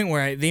to the point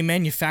where they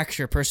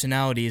manufacture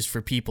personalities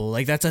for people.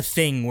 Like that's a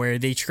thing where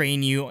they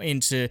train you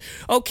into,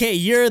 okay,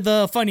 you're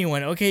the funny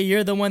one. Okay,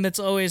 you're the one that's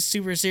always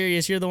super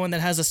serious. You're the one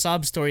that has a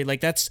sob story.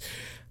 Like that's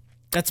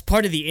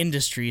part of the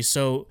industry.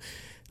 So,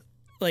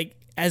 like,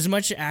 as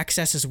much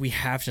access as we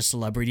have to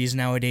celebrities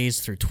nowadays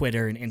through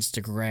Twitter and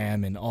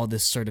Instagram and all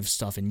this sort of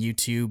stuff and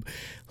YouTube,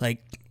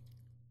 like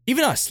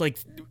even us, like.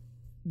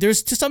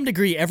 There's, to some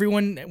degree,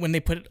 everyone, when they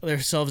put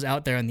themselves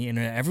out there on the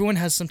internet, everyone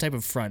has some type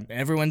of front.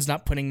 Everyone's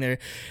not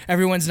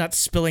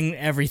spilling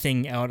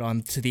everything out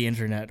onto the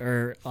internet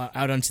or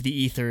out onto the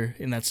ether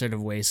in that sort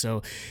of way.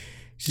 So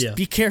just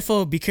be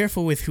careful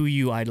with who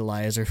you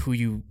idolize or who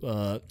you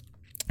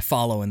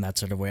follow in that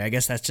sort of way. I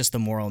guess that's just the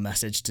moral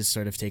message to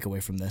sort of take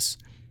away from this.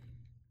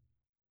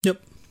 Yep.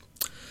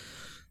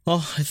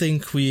 Well, I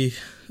think we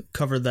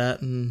covered that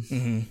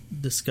and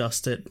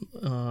discussed it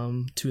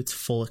to its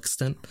full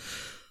extent.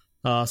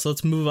 So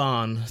let's move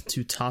on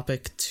to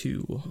topic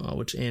 2,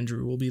 which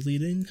Andrew will be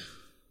leading.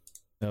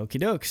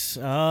 Okie dokes.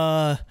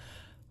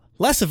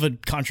 Less of a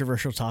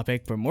controversial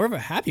topic, but more of a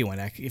happy one,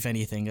 if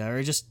anything,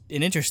 or just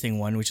an interesting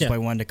one, which is why I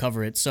wanted to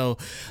cover it. So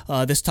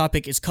this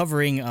topic is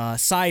covering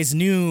Psy's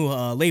new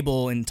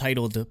label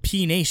entitled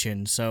P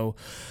Nation. So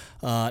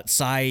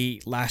Psy,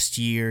 last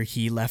year,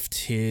 he left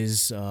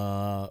his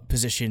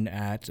position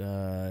at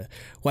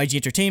YG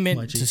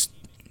Entertainment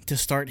to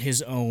start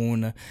his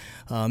own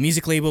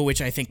music label,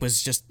 which I think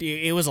was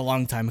it was a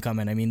long time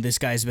coming. I mean, this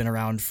guy's been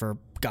around for,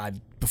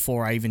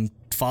 before I even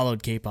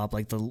followed K-pop,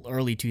 like the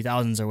early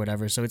 2000s or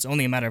whatever. So it's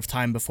only a matter of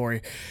time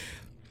before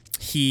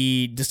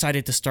he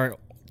decided to start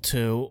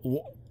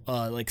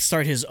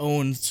his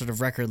own sort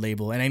of record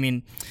label. And I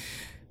mean,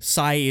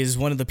 Psy is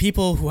one of the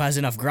people who has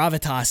enough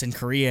gravitas in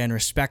Korea and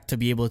respect to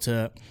be able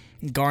to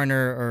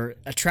garner or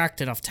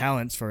attract enough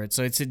talents for it.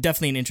 So it's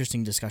definitely an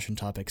interesting discussion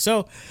topic.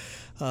 So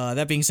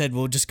that being said,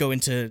 we'll just go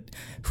into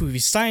who we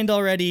signed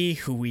already,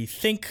 who we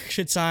think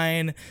should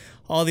sign,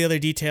 all the other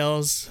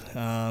details.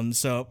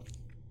 So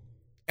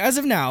as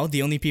of now,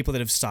 the only people that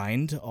have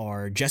signed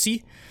are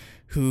Jessie,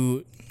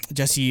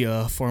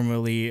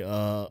 formerly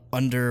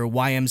under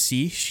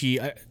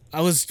YMC. I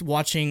was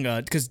watching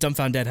because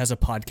Dumbfound Dead has a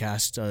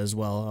podcast as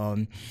well,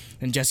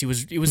 and Jessie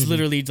was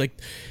literally like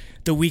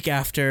the week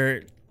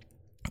after.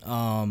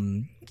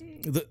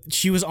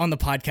 She was on the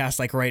podcast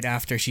like right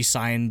after she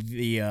signed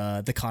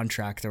the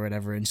contract or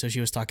whatever, and so she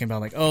was talking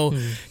about like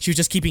she was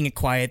just keeping it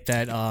quiet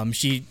that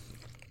she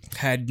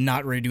had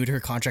not renewed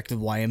her contract with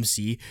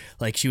YMC.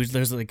 Like she was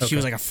she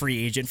was like a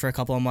free agent for a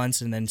couple of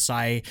months, and then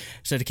Psy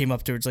sort of came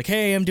up to her, it's like,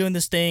 hey, I'm doing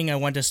this thing, I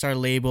want to start a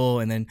label,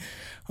 and then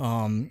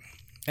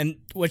and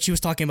what she was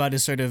talking about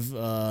is sort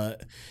of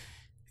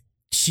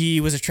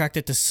she was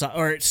attracted to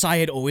Psy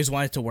had always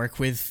wanted to work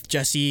with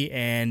Jessie,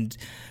 and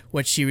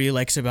what she really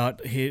likes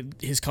about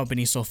his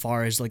company so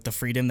far is like the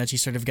freedom that she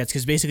sort of gets,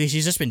 because basically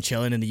she's just been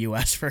chilling in the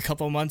US for a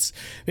couple of months,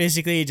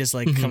 basically just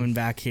like coming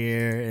back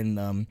here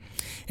and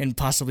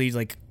possibly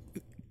like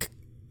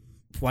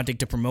wanting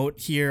to promote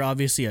here.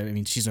 Obviously, I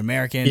mean, she's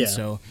American,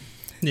 so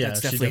that's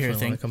definitely her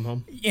thing. Come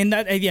home. And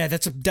that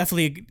that's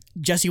definitely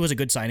Jessie was a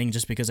good signing,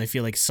 just because I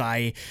feel like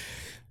Psy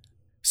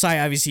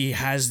obviously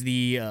has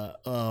the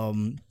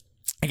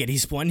again,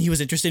 he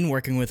was interested in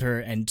working with her,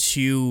 and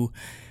two,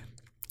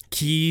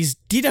 he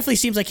definitely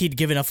seems like he'd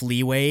give enough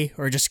leeway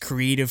or just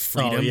creative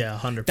freedom. Oh yeah,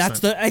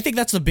 100%. I think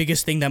that's the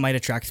biggest thing that might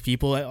attract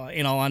people.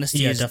 In all honesty,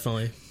 yeah,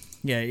 definitely.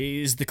 Yeah,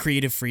 is the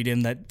creative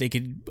freedom that they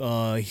could.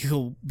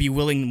 He'll be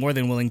more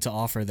than willing to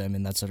offer them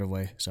in that sort of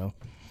way. So.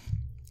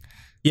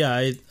 Yeah,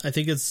 I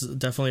think it's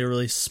definitely a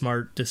really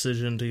smart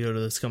decision to go to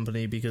this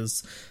company,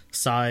 because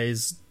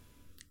Psy's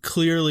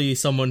clearly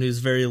someone who's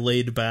very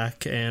laid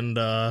back and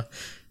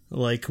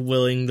like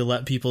willing to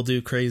let people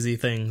do crazy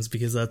things,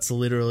 because that's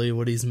literally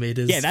what he's made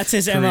his that's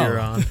his career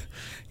MO.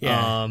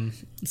 on.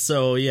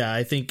 So yeah,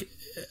 I think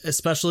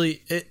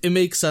especially it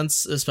makes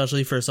sense,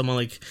 especially for someone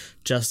like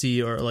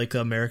Jessie or like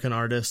American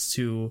artists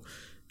who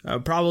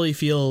probably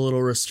feel a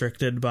little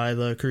restricted by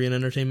the Korean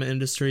entertainment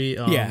industry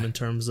in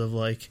terms of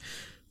like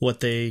what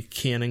they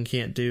can and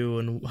can't do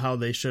and how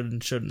they should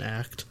and shouldn't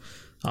act.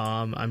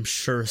 I'm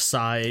sure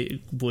Psy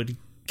would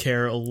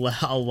care a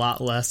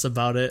lot less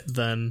about it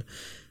than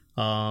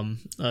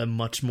a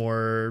much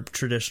more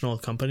traditional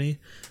company.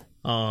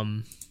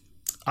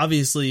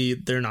 Obviously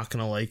they're not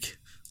gonna like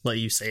let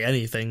you say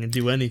anything and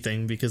do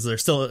anything, because they're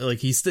still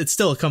like it's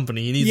still a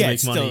company. He needs to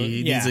make money.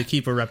 He needs to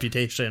keep a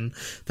reputation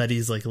that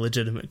he's like a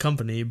legitimate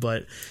company.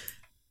 But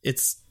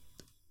it's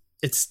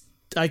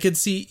I could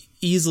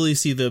easily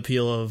see the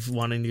appeal of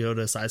wanting to go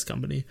to a size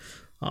company.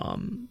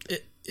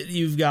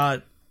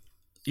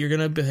 You're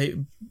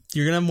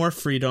gonna have more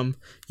freedom.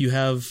 You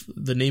have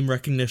the name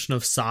recognition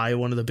of Psy,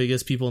 one of the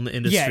biggest people in the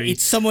industry. Yeah,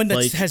 it's someone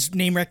that has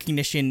name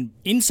recognition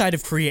inside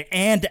of Korea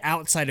and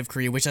outside of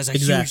Korea, which is a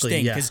huge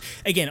thing. Because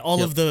again, all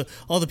the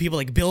people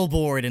like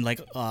Billboard and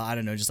like I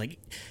don't know, just like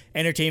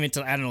entertainment.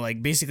 I don't know,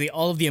 like basically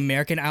all of the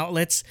American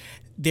outlets.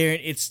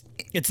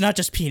 It's not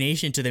just P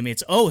Nation to them.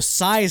 It's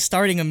Psy is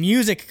starting a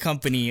music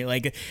company.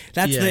 Like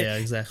that's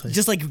exactly.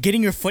 Just like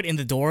getting your foot in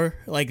the door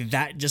like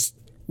that. Just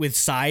with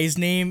Psy's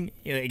name,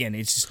 again,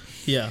 it's just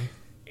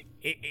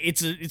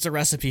it's a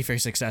recipe for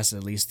success,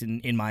 at least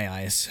in my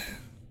eyes.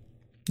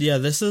 Yeah,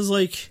 this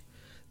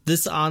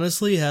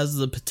honestly has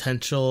the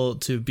potential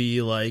to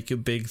be like a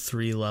big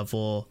 3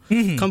 level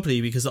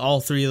company, because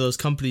all 3 of those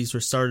companies were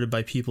started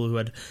by people who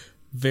had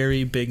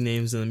very big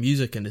names in the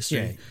music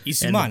industry. Yeah,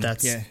 Isuman.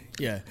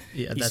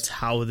 That's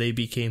how they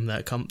became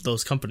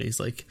those companies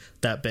like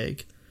that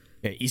big.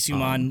 Yeah,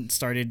 Isuman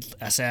started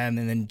SM,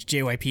 and then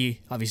JYP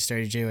obviously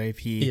started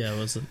JYP. Yeah, it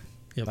was.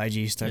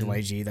 YG started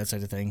YG, that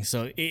sort of thing.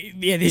 So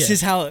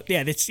is how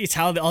it's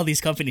how all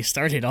these companies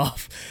started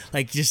off.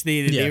 Like just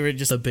they were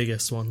just the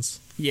biggest ones.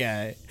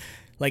 Yeah,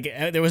 like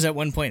there was at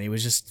one point it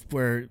was just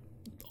where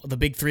the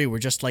big 3 were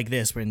just like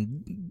this,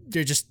 when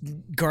they're just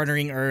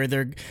garnering or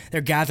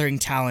they're gathering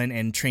talent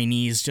and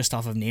trainees just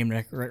off of name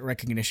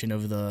recognition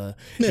of the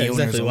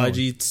exactly. Owners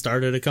YG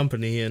started a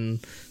company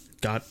and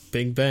got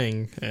big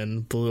bang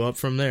and blew up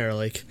from there.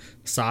 Like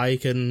Psy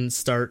can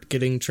start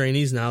getting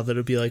trainees now that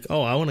would be like,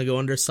 I want to go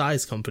under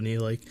Psy's company.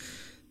 Like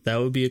that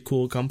would be a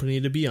cool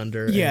company to be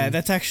under. Yeah, and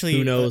that's actually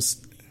who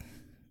knows.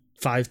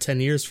 5-10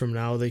 years from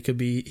now, they could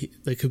be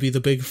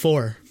the big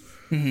 4.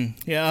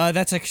 Mm-hmm. Yeah,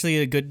 that's actually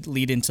a good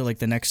lead into like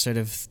the next sort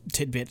of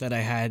tidbit that I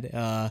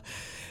had,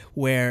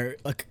 where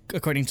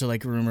according to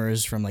like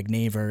rumors from like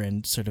Naver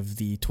and sort of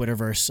the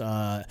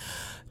Twitterverse,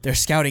 they're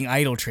scouting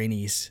idol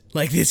trainees.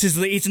 Like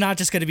it's not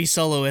just going to be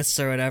soloists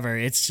or whatever.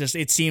 It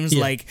seems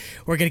like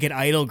we're going to get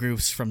idol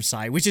groups from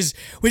Psy, which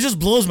just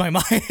blows my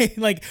mind.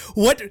 Like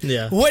what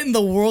in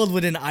the world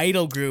would an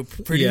idol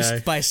group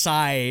produced by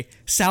Psy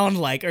sound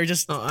like, or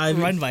just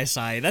run by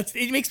Psy?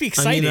 It makes me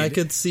excited. I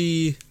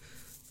mean,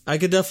 I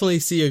could definitely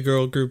see a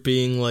girl group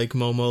being like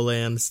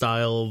Momoland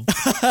style,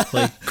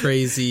 like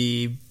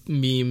crazy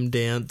meme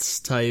dance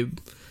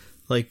type,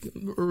 like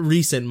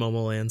recent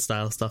Momoland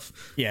style stuff.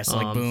 Yeah, so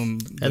like boom,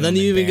 and then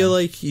you even bam. get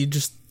like you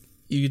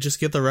just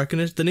get the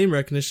recognition, the name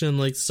recognition, and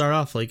like start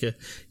off like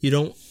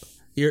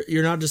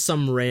you're not just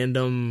some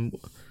random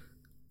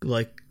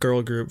like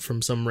girl group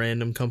from some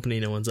random company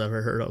no one's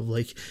ever heard of.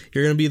 Like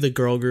you're gonna be the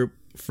girl group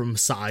from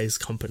Psy's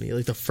company,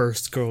 like the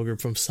first girl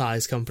group from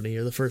Psy's company,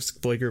 or the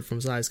first boy group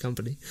from Psy's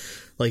company.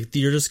 Like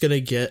you're just gonna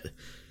get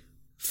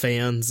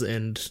fans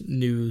and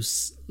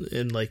news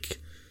and like,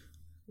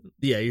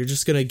 yeah, you're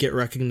just gonna get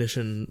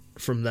recognition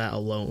from that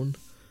alone.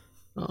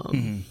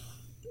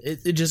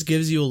 It just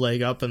gives you a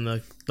leg up in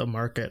the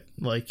market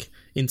like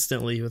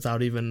instantly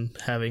without even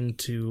having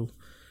to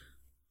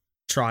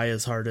try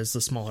as hard as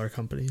the smaller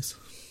companies.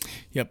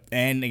 Yep,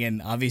 and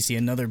again, obviously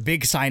another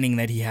big signing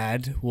that he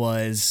had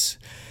was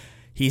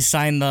he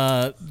signed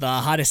the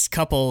hottest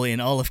couple in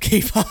all of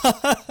K-pop.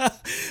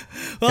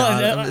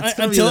 It's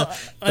gonna be the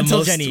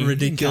most Jenny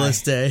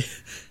ridiculous day.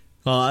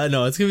 I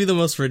know it's gonna be the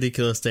most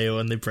ridiculous day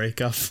when they break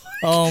up.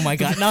 Oh my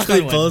god! Knock they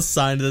on wood. both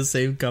signed to the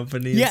same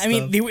company. Yeah, I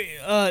mean, they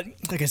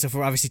like I said,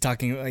 we're obviously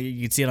talking.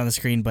 You can see it on the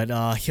screen, but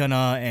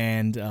Hyuna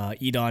and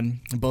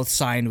Edon both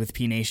signed with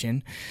P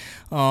Nation.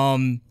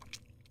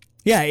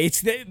 Yeah,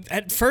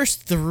 at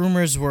first the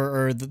rumors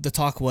were, or the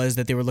talk was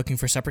that they were looking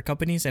for separate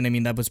companies, and I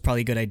mean that was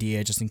probably a good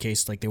idea just in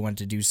case like they wanted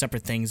to do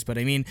separate things. But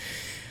I mean,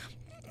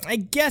 I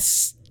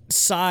guess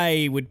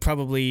Psy would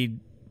probably.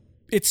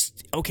 It's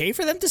okay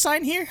for them to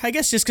sign here, I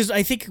guess, just because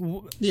I think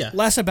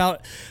less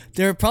about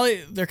their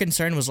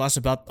concern was less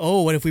about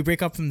what if we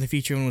break up from the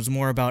future, and was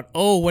more about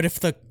what if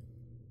the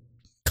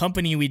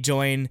company we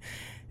join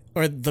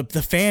or the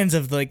fans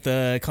of like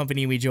the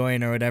company we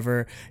join or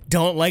whatever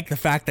don't like the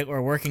fact that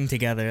we're working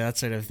together, that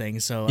sort of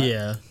thing. So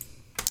yeah.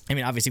 I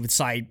mean, obviously, with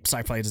Psy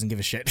probably doesn't give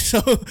a shit.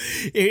 So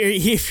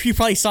he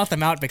probably sought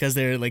them out because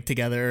they're like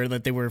together, or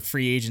that they were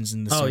free agents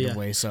in this sort of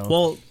way. So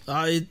well,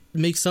 it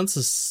makes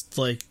sense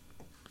to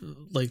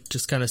like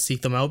just kind of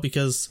seek them out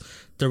because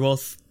they're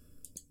both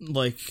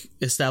like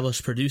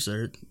established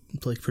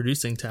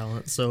producing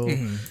talent. So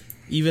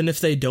even if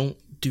they don't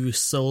do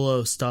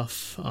solo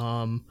stuff,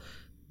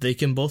 they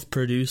can both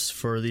produce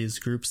for these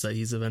groups that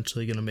he's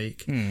eventually going to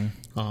make.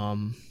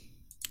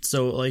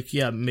 So like,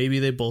 yeah, maybe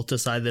they both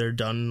decide they're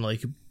done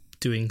like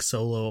doing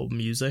solo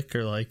music,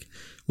 or like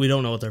we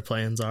don't know what their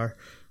plans are.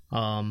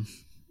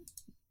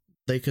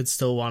 They could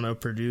still want to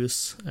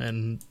produce,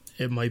 and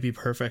it might be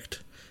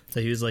perfect. So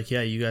he was like,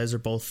 yeah, you guys are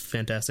both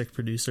fantastic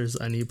producers.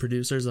 I need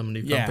producers. I'm a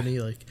new company.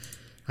 Like,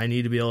 I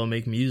need to be able to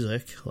make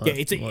music.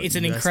 It's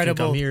an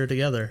incredible come here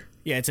together.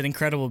 Yeah, it's an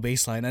incredible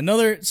bass line.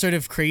 Another sort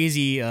of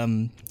crazy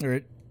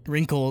or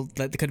wrinkle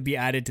that could be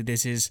added to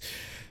this is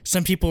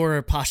some people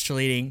were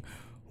postulating,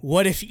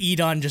 what if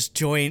Edon just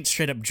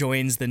straight up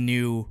joins the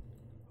new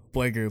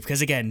boy group?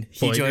 Because again,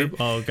 he joined.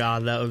 Oh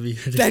god, that would be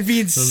ridiculous. That'd be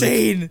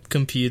insane.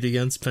 Compete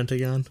against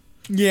Pentagon.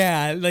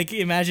 Yeah, like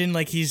imagine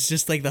like he's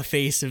just like the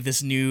face of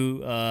this new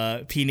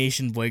P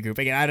Nation boy group.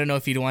 Again, I don't know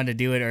if he'd want to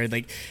do it or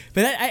like,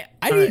 but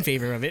I'd be in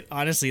favor of it,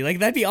 honestly. Like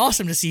that'd be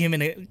awesome to see him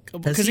in a.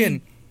 Because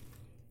again,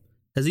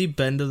 has he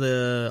been to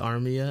the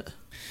army yet?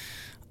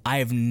 I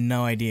have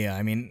no idea.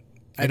 I mean,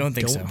 I don't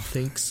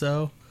think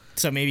so.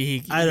 So maybe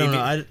he. I don't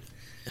know.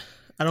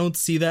 I don't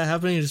see that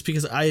happening just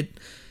because I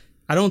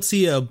don't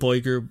see a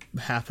boy group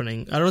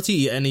happening. I don't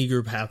see any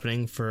group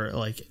happening for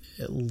like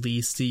at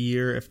least a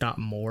year, if not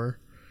more.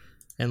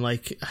 And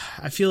like,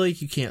 I feel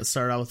like you can't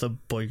start out with a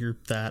boy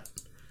group that,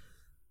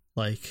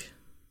 like,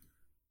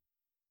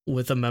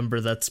 with a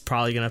member that's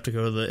probably gonna have to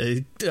go to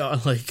the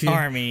like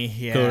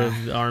army, go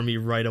to the army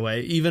right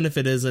away, even if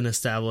it is an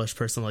established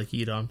person like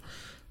Edon.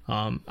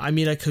 I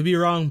mean, I could be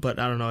wrong, but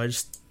I don't know.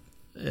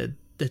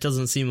 It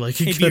doesn't seem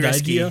like a good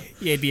idea.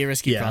 Yeah, it'd be a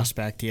risky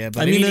prospect. Yeah,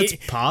 but I mean, it's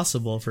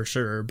possible for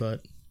sure,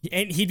 but.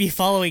 And he'd be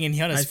following in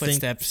Hyuna's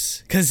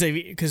footsteps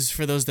because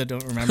for those that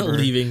don't remember,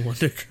 leaving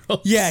Wonder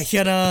Girls. Yeah,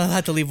 Hyuna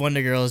had to leave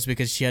Wonder Girls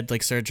because she had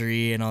like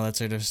surgery and all that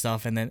sort of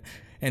stuff, and then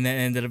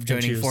ended up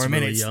joining 4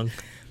 Minutes. Really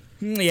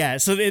young. Yeah,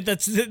 so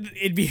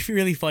it'd be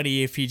really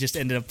funny if he just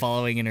ended up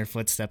following in her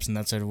footsteps in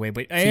that sort of way.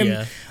 But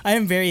I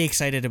am very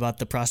excited about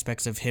the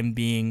prospects of him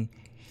being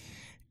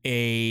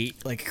a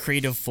like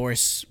creative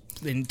force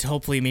and to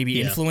hopefully maybe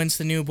influence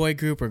the new boy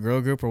group or girl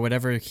group or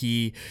whatever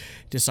he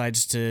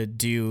decides to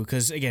do.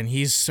 Because again,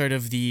 he's sort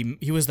of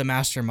he was the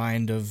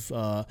mastermind of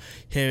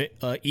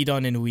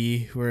Edon and We,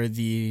 who are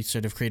the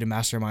sort of creative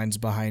masterminds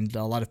behind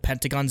a lot of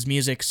Pentagon's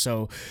music.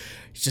 So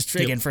just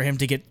again, for him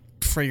to get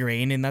free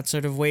reign in that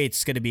sort of way,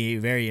 it's going to be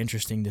very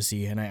interesting to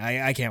see, and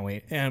I can't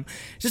wait.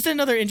 Just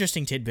another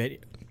interesting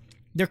tidbit: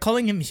 they're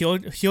calling him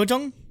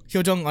Hyojong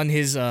on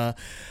his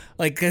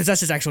because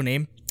that's his actual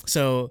name.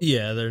 So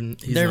yeah,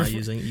 he's not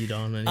using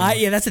Edon anymore.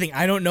 Yeah, that's the thing.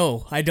 I don't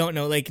know.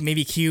 Like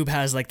maybe Cube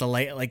has like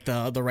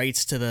the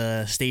rights to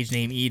the stage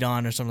name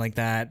Edon or something like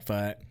that.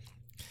 But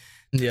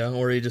yeah,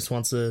 or he just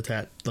wants to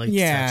detach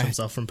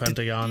himself from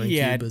Pentagon and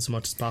Cube as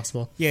much as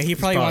possible. Yeah, he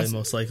probably wants,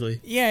 most likely.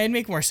 Yeah, it'd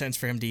make more sense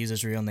for him to use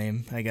his real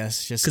name, I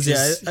guess. Just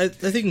because I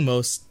think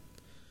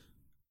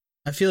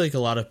I feel like a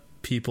lot of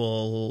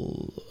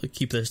people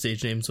keep their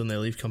stage names when they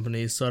leave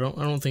companies, so I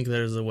don't think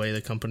there's a way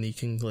the company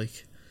can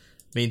like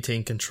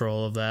maintain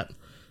control of that.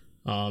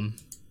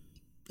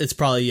 It's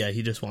probably,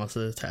 he just wants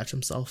to detach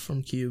himself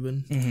from Cube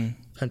and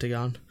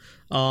Pentagon.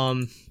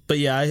 But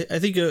yeah, I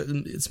think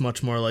it's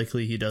much more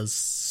likely he does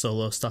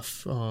solo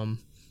stuff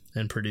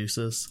and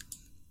produces.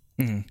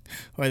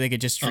 Or they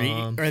could just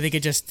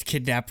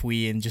kidnap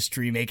Wii and just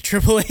remake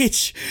Triple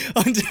H.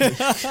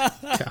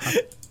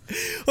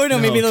 Or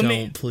maybe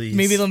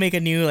they'll make a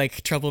new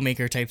like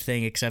Troublemaker type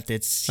thing, except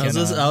it's I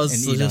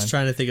was just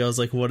trying to think. I was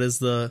like,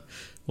 what's a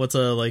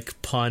like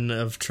pun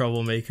of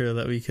Troublemaker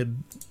that we could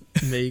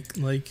make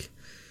like.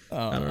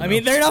 I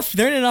mean, they're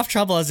in enough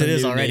trouble as it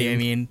is already.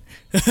 Name.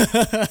 I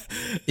mean,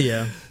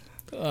 yeah.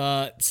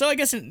 So I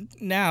guess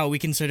now we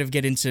can sort of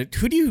get into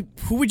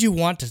who would you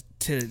want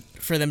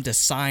for them to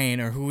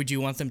sign, or who would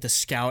you want them to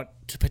scout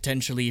to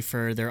potentially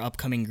for their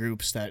upcoming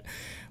groups that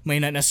may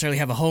not necessarily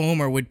have a home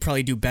or would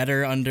probably do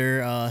better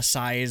under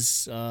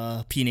Psy's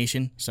P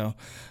Nation. So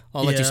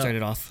I'll let you start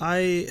it off.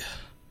 I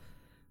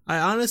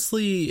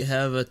honestly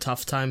have a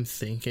tough time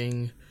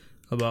thinking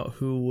about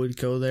who would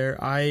go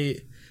there.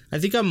 I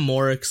think I'm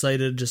more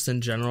excited just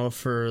in general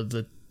for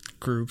the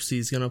groups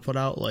he's going to put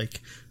out,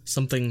 like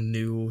something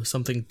new,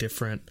 something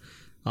different.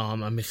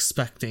 I'm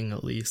expecting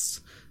at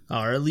least,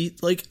 or at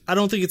least like, I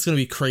don't think it's going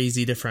to be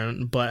crazy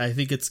different, but I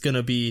think it's going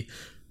to be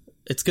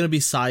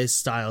Psy's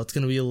style. It's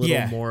going to be a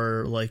little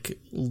more like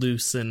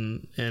loose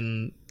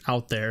and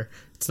out there.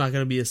 It's not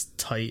going to be as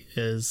tight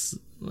as,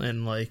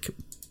 and like,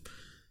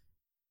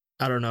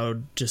 I don't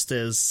know, just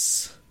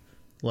as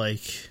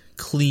like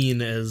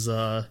clean as,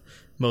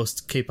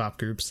 most K-pop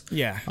groups.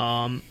 Yeah.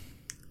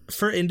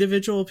 For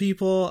individual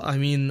people, I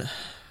mean,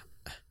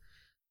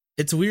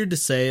 it's weird to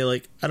say.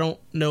 Like, I don't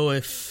know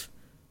if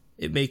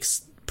it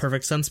makes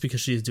perfect sense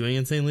because she's doing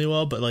insanely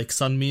well, but like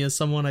Sunmi is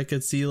someone I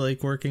could see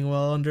like working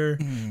well under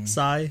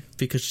Psy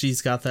because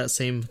she's got that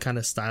same kind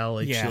of style.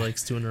 Like she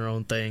likes doing her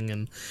own thing,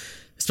 and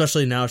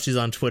especially now she's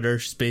on Twitter.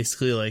 She's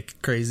basically like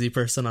crazy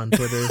person on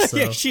Twitter. So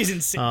yeah, she's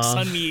insane.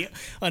 Sunmi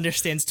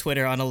understands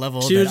Twitter on a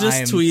level she that was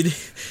just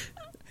tweeting.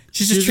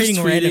 She's just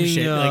tweeting random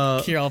shit.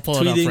 Like, here, I'll pull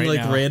it up right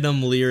like now.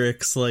 Random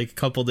lyrics like a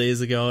couple days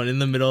ago, and in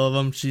the middle of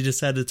them, she just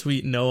had to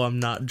tweet, "No,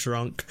 I'm not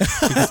drunk."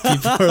 Because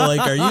people are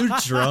like, "Are you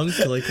drunk?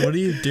 Like, what are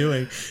you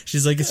doing?"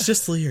 She's like, "It's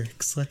just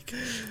lyrics." Like,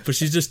 but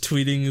she's just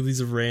tweeting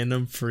these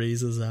random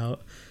phrases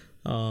out.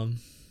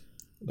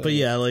 But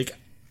yeah, like,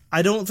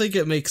 I don't think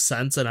it makes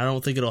sense, and I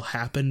don't think it'll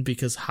happen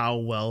because how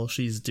well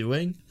she's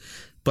doing.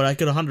 But I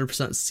could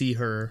 100% see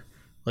her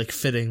like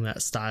fitting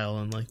that style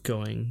and like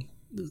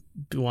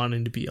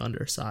wanting to be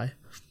under Psy.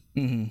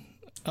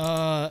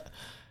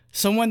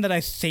 Someone that I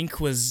think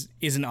is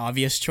an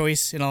obvious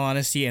choice in all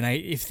honesty, and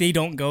if they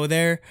don't go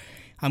there,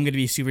 I'm gonna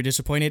be super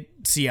disappointed.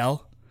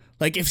 CL,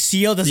 like if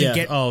CL doesn't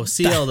get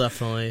CL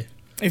definitely.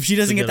 If she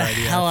doesn't get the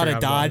hell out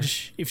of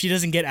Dodge, if she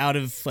doesn't get out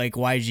of like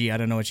YG, I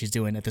don't know what she's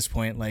doing at this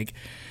point. Like,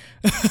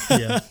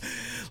 yeah,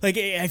 like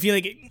I feel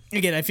like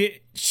again,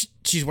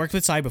 she's worked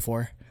with Psy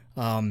before.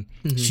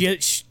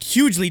 She's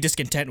hugely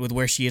discontent with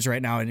where she is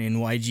right now in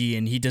YG,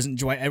 and he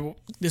doesn't. At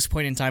this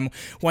point in time,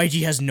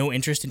 YG has no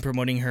interest in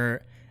promoting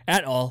her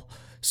at all.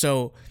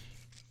 So,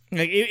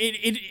 like,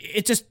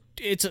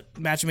 it's a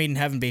match made in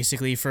heaven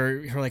basically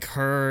for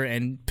her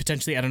and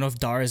potentially, I don't know if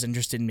Dar is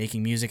interested in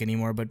making music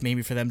anymore, but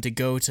maybe for them to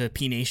go to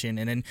P Nation,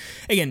 and then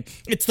again,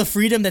 it's the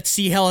freedom that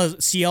CL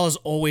has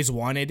always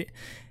wanted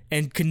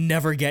and could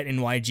never get in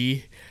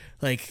YG,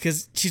 like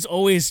because she's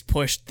always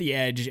pushed the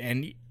edge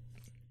and.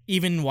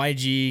 Even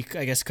YG,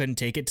 I guess, couldn't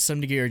take it to some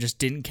degree or just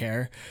didn't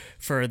care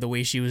for the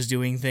way she was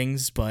doing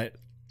things. But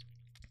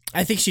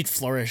I think she'd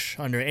flourish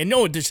under it. And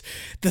no, the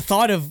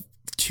thought of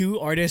two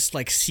artists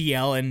like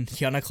CL and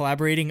Hyuna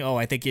collaborating,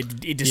 I think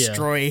it'd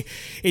destroy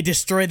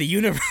the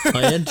universe.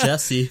 And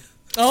Jessie.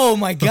 Oh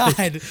my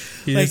god!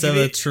 You just have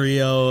a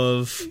trio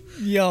of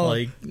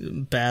like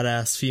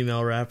badass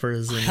female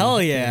rappers.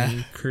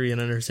 In Korean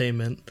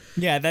entertainment.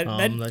 Yeah, that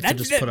could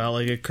just put out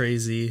like a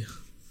crazy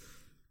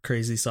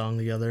song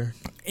together.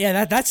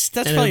 Yeah, that's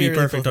and probably it'd be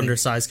perfect under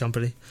Psy's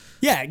company.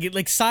 Yeah,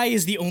 like Psy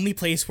is the only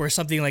place where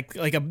something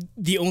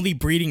the only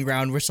breeding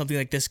ground where something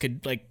like this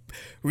could like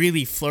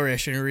really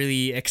flourish and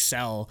really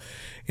excel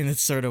in this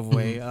sort of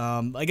way.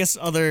 I guess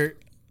other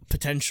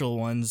potential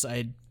ones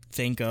I'd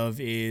think of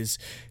is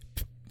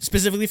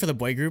specifically for the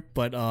boy group,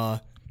 but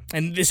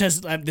and this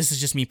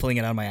is just me pulling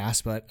it out of my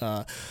ass, but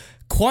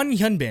Kwon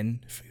Hyunbin,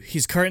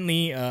 he's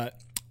currently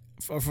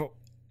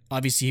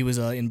obviously, he was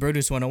in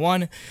Produce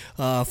 101,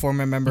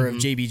 former member of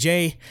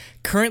JBJ,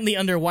 currently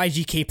under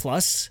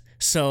YGK+.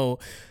 So,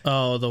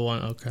 the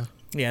one, okay.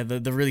 Yeah,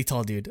 the really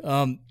tall dude.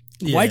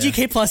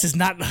 YGK+ is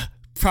not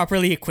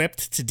properly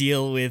equipped to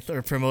deal with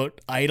or promote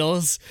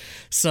idols,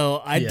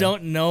 so I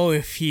don't know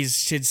if he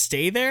should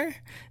stay there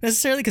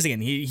necessarily, because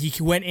again, he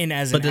went in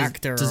as an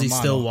actor. Does he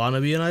still want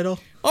to be an idol?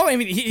 Oh, I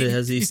mean,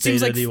 has he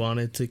stated he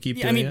wanted to keep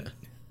doing it?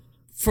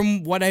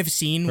 From what I've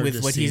seen or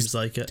with what he's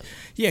like it,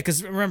 yeah,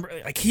 because remember,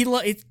 like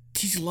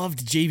He's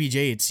loved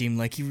JBJ. It seemed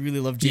like he really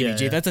loved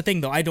JBJ. Yeah. That's the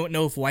thing, though. I don't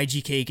know if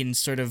YGK can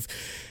sort of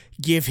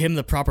give him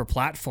the proper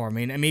platform.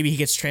 And maybe he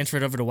gets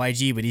transferred over to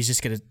YG, but he's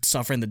just gonna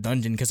suffer in the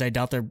dungeon because I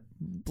doubt they're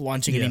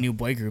launching any new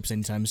boy groups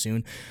anytime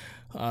soon.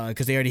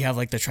 Because they already have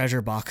like the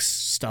treasure box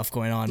stuff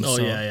going on. Oh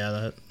so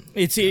yeah.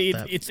 It's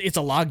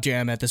a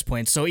logjam at this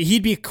point. So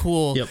he'd be a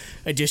cool Yep.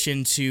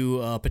 addition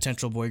to a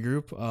potential boy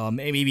group.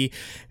 Maybe.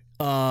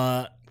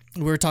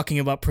 We were talking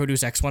about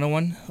Produce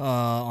X101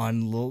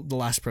 on the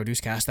last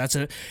Produce cast. That's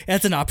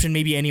an option.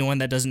 Maybe anyone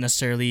that doesn't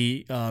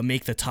necessarily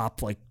make the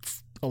top like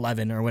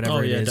 11 or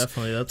whatever it is.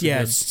 Definitely. That's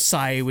good...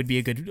 Psy would be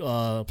a good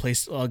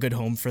place, a good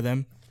home for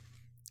them.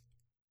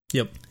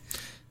 Yep.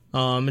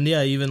 And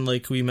yeah, even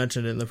like we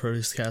mentioned in the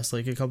Produce cast,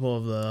 like a couple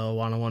of the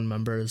 101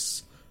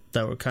 members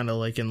that were kind of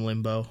like in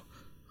limbo,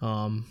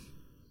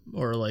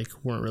 or like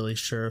weren't really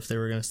sure if they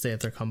were going to stay at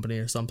their company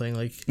or something.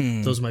 Like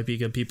those might be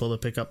good people to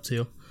pick up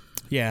too.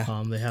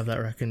 Yeah. They have that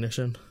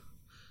recognition.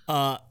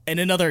 And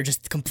another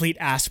just complete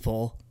ass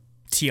pull,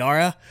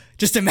 Tiara.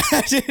 Just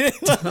imagine.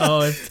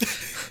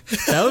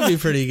 That would be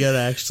pretty good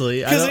actually.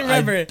 Because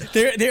remember,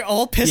 they're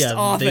all pissed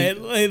off.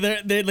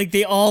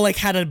 They all like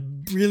had a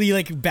really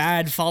like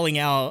bad falling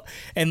out,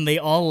 and they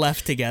all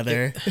left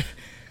together.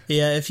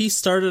 Yeah, if he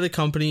started a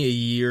company a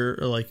year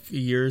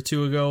or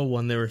two ago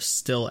when they were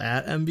still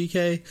at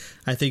MBK,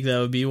 I think that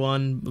would be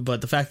one.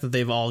 But the fact that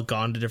they've all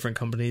gone to different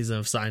companies and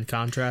have signed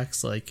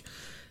contracts, like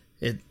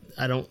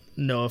I don't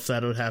know if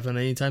that would happen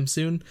anytime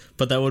soon,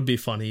 but that would be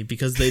funny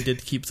because they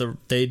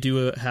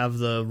do have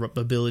the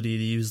ability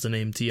to use the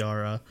name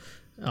Tiara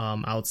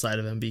outside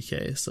of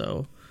MBK.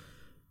 So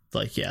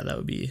like, yeah, that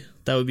would be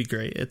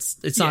great.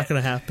 It's not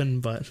going to happen,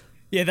 but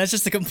yeah, that's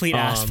just a complete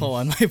ass pull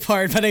on my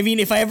part. But I mean,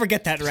 if I ever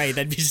get that right,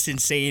 that'd be just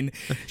insane.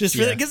 Just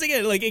because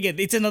again,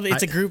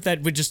 it's a group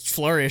that would just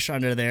flourish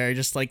under there.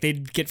 Just like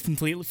they'd get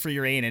complete free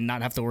reign and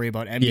not have to worry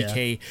about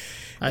MBK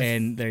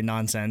and their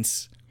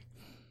nonsense.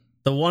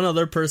 The one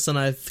other person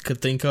I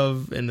could think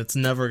of, and it's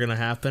never gonna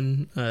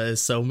happen,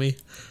 is Somi.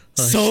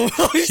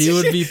 She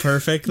would be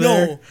perfect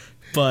there.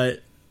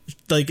 But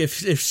like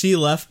if she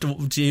left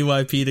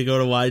JYP to go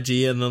to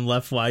YG and then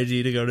left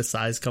YG to go to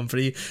Psy's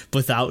company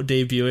without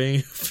debuting,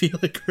 I feel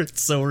like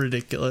it's so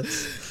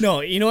ridiculous.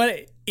 No, you know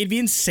what? It'd be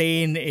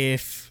insane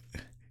if.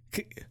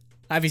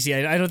 Obviously,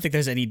 I don't think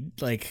there's any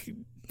like.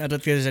 I don't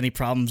think there's any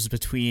problems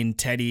between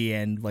Teddy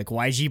and like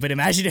YG, but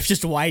imagine if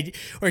just YG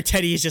or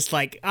Teddy is just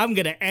like, I'm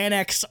gonna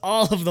annex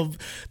all of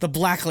the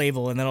Black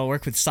Label and then I'll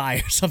work with Psy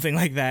or something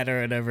like that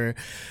or whatever.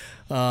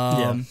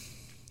 Well,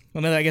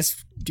 then I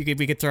guess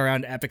we could throw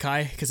around Epic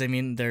High because I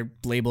mean they're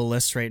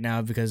label-less right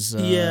now because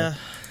High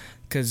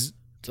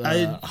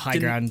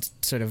Ground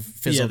sort of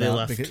fizzled out.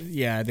 Left.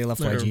 They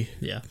left YG.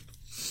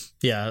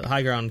 Yeah,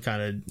 High Ground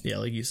kind of,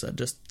 like you said,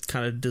 just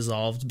kind of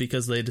dissolved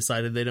because they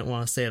decided they didn't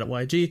want to stay at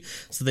YG,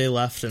 so they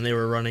left and they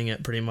were running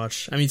it pretty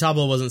much. I mean,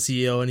 Tablo wasn't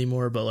CEO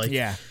anymore, but like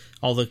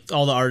all the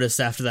artists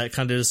after that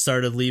kind of just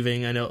started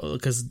leaving. I know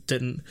because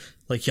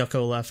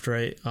Hyuko left,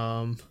 right?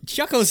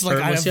 Hyuko's like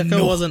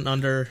wasn't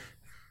under.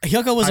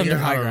 Hyuko was under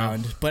High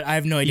Ground, but I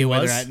have no idea where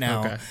they're at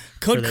now. Okay.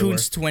 Code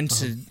Kunst went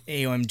to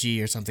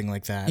AOMG or something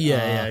like that.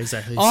 Yeah,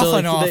 exactly. Off so,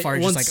 and off are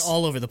just like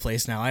all over the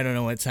place now. I don't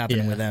know what's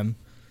happening with them.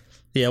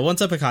 Yeah,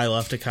 once Epic High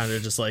left, it kind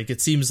of just like,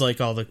 it seems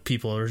like all the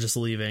people are just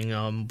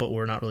leaving, but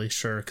we're not really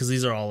sure because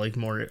these are all like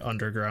more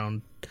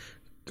underground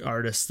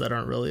artists that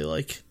aren't really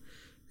like,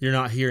 you're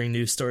not hearing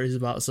news stories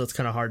about, so it's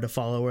kind of hard to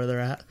follow where they're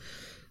at.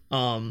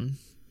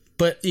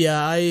 But yeah,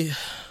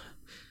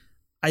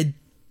 I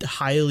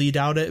highly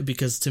doubt it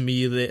because to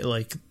me, they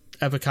like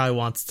Epic High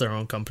wants their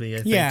own company.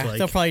 I think like,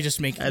 they'll probably just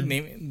make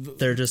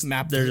they're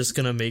just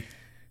gonna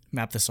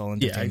map the Soul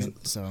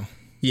Entertainment. So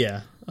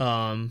yeah,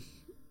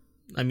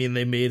 I mean,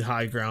 they made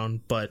High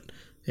Ground, but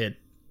it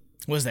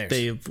was theirs.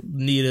 They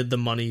needed the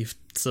money,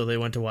 so they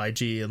went to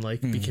YG and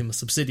like became a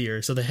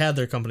subsidiary. So they had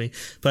their company,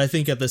 but I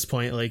think at this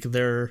point, like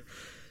they're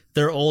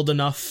old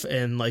enough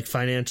and like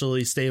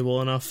financially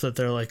stable enough that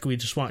they're like, we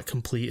just want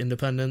complete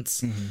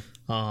independence.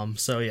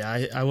 So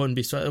yeah, I wouldn't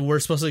be. We're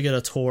supposed to get a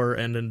tour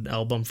and an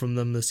album from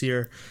them this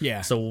year.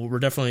 Yeah. So we're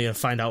definitely gonna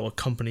find out what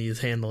company is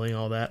handling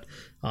all that.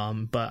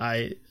 But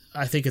I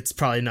think it's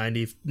probably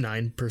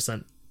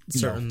 99%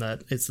 certain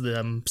that it's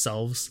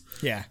themselves.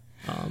 Yeah.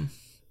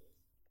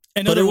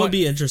 But it would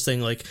be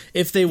interesting, like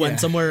if they went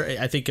somewhere.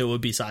 I think it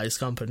would be Psy's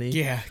company.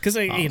 Yeah, because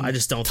I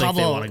just don't think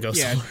they want to go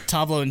somewhere.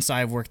 Tablo and Psy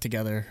have worked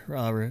together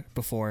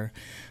before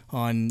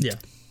on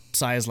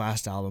Psy's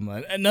last album.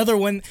 Another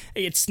one,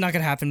 it's not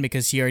gonna happen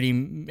because he already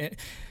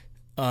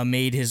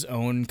made his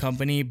own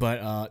company.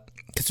 But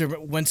because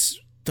once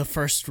the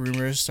first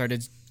rumors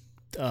started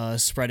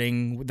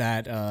spreading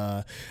that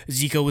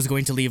Zico was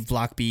going to leave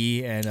Block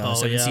B and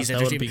Seven Seas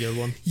that would be a good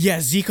one. Yeah,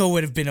 Zico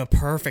would have been a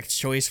perfect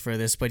choice for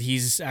this, but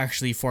he's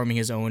actually forming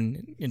his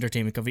own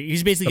entertainment company.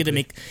 He's basically gonna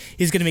make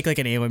like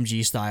an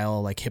AOMG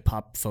style, like hip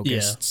hop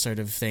focused sort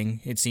of thing.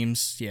 It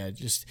seems,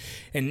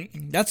 and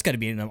that's got to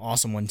be an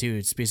awesome one too.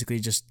 It's basically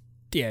just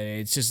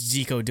it's just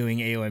Zico doing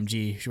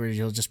AOMG, where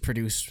he'll just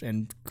produce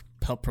and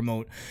help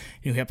promote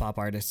new hip hop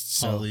artists.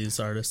 So. All these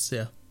artists,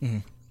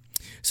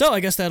 So I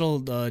guess that'll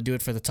do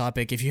it for the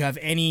topic. If you have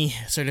any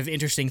sort of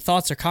interesting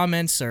thoughts or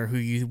comments, or who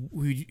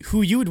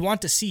you would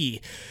want to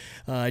see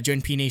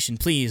join P Nation,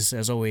 please,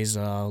 as always,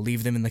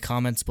 leave them in the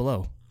comments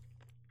below.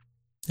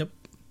 Yep.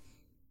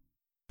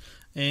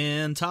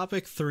 And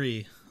topic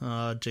 3,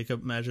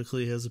 Jacob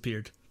magically has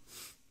appeared.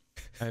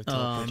 I have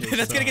teleportation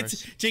That's gonna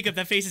powers. get Jacob.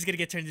 That face is gonna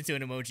get turned into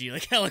an emoji,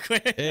 like hella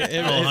quick.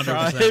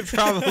 It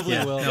probably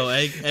will. No,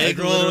 egg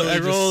roll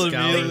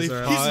immediately.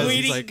 scours He's pause.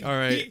 waiting. He's like, all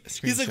right,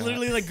 He's like screenshot.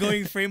 literally like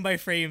going frame by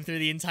frame through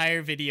the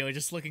entire video,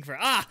 just looking for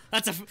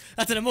that's an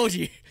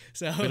emoji.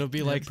 So It'll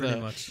be like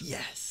pretty much.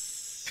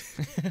 yes.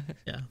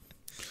 Yeah.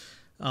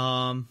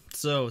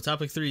 So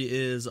topic 3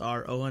 is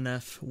our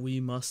ONF We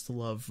Must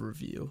Love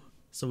review.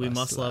 So we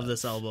must love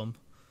this album.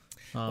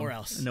 Or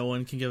else. No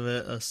one can give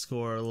it a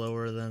score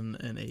lower than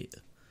an 8.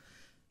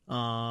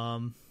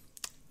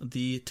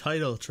 The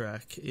title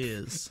track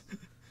is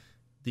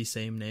the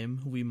same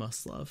name, We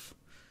Must Love.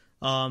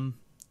 I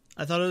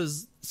thought it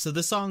was, so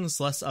this song's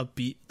less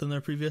upbeat than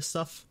their previous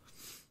stuff.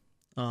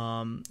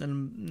 And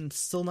I'm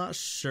still not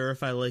sure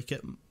if I like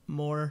it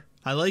more.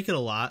 I like it a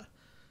lot,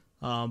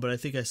 but I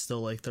think I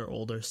still like their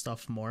older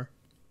stuff more.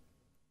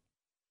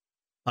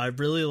 I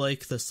really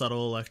like the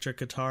subtle electric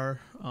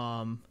guitar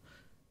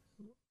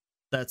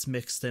that's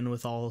mixed in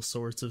with all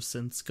sorts of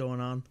synths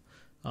going on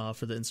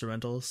for the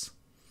instrumentals.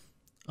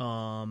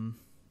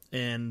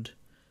 And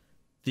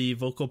the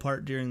vocal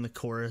part during the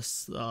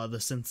chorus, the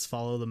synths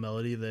follow the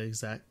melody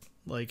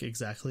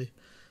exactly.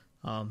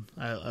 I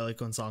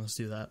like when songs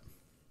do that.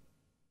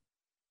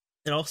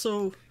 And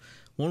also,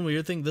 one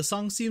weird thing, this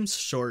song seems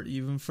short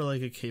even for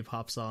like a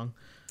K-pop song.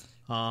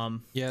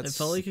 Yeah, it's it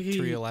felt like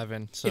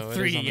 3:11, so It's it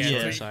three, is on the yeah.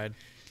 shorter side.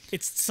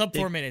 it's sub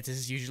 4 minutes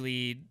is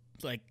usually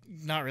like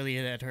not really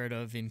that heard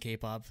of in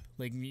K-pop.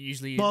 Like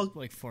usually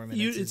like 4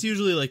 minutes. It's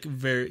usually like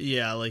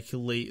like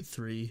late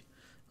 3.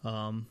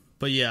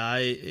 But yeah,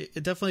 it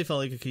definitely felt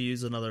like it could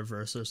use another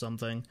verse or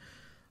something.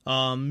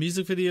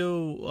 Music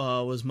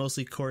video was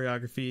mostly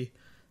choreography.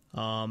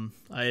 I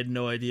had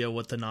no idea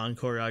what the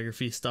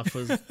non-choreography stuff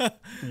was,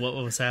 what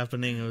was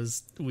happening. It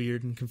was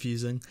weird and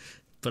confusing,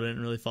 but I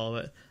didn't really follow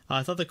it.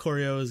 I thought the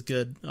choreo was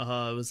good. It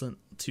wasn't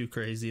too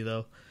crazy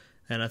though,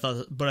 and I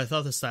thought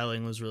the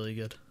styling was really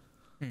good.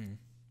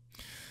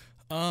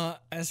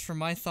 As for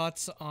my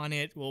thoughts on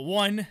it, well,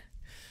 one,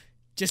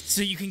 just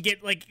so you can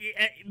get like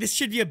this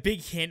should be a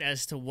big hint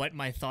as to what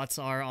my thoughts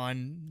are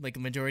on like a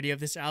majority of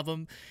this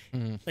album.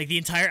 Like the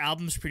entire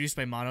album's produced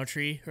by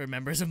Monotree or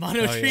members of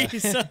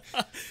Monotree. So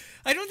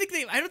I don't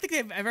think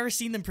I've ever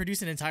seen them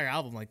produce an entire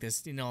album like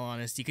this, in all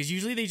honesty, because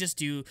usually they'll just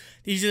do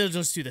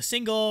the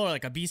single or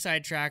like a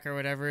B-side track or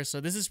whatever.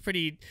 So this is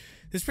pretty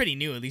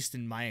new, at least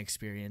in my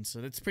experience.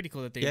 So that's pretty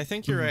cool that they. Yeah, I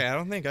think you're right. I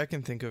don't think I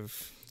can think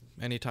of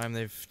any time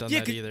they've done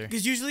that either.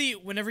 Because usually,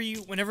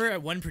 whenever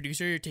one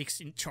producer takes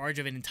in charge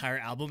of an entire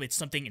album, it's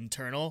something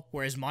internal.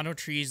 Whereas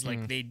Monotree's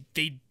like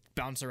they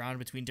bounce around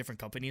between different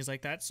companies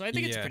like that. So I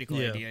think it's a pretty cool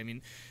idea. I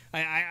mean,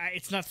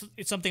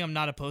 it's something I'm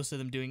not opposed to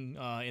them doing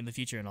in the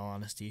future. In all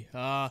honesty,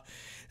 that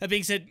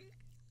being said,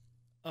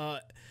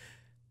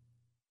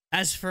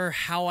 as for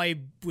how I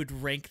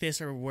would rank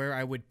this or where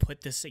I would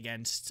put this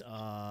against,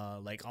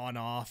 like on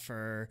off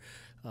or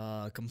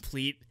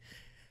complete.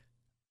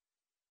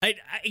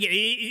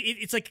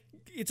 It's like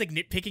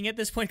nitpicking at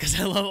this point because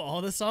I love all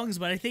the songs,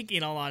 but I think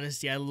in all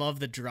honesty, I love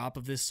the drop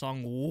of this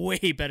song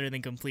way better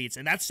than Complete's,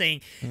 and that's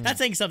saying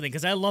something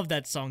because I love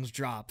that song's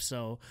drop.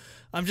 So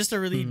I'm just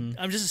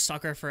a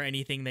sucker for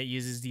anything that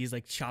uses these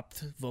like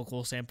chopped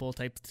vocal sample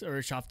type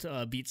or chopped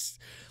beats,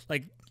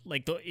 like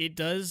it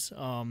does.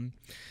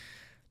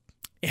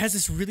 It has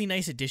this really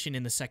nice addition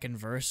in the second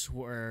verse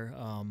where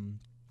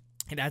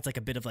it adds like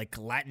a bit of like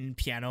Latin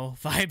piano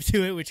vibe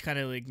to it, which kind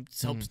of like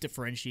helps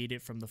differentiate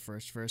it from the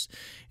first verse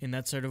in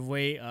that sort of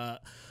way.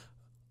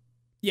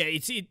 Yeah,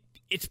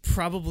 it's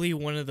probably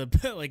one of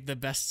the like the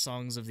best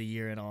songs of the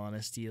year, in all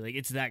honesty. Like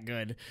it's that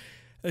good,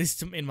 at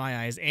least in my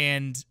eyes.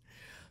 And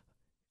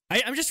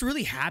I'm just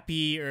really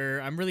happy,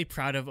 or I'm really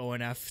proud of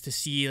ONF to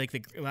see like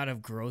the amount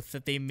of growth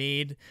that they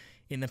made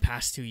in the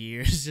past 2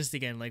 years. Just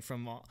again, like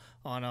from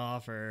on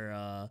off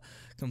or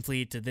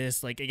complete to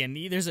this. Like again,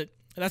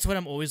 that's what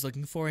I'm always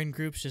looking for in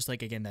groups. Just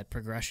like again, that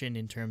progression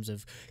in terms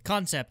of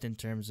concept, in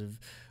terms of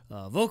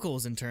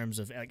vocals, in terms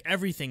of like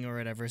everything or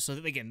whatever. So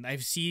that, again, I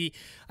see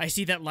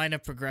that line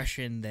of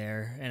progression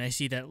there, and I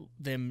see that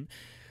them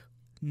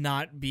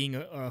not being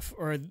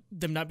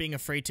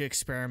afraid to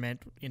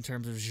experiment in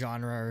terms of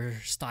genre or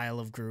style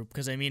of group.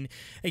 Because I mean,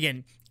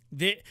 again,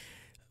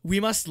 We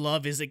Must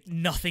Love is like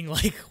nothing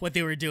like what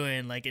they were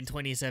doing like in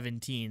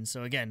 2017.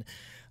 So again,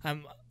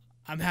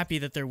 I'm happy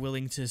that they're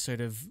willing to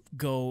sort of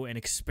go and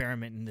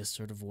experiment in this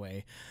sort of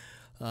way.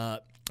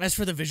 As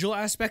for the visual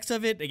aspects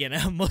of it, again,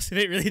 most of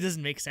it really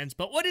doesn't make sense.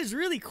 But what is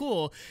really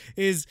cool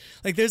is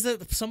like there's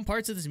some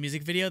parts of this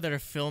music video that are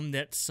filmed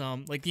at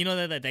some like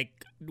that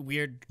like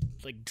weird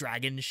like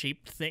dragon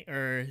shaped thing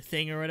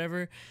or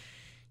whatever.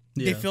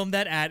 Yeah. They filmed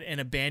that at an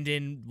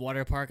abandoned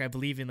water park, I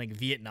believe, in like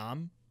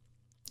Vietnam.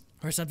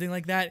 or something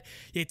like that.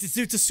 Yeah, it's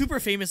a super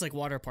famous like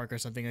water park or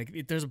something.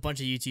 Like there's a bunch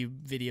of YouTube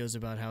videos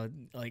about how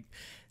like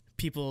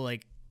people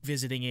like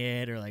visiting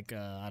it or like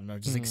I don't know,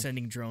 just like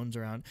sending drones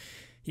around.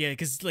 Yeah,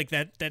 because like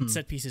that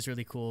set piece is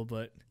really cool.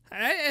 But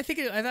I think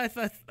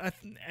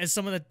as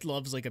someone that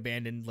loves like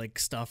abandoned like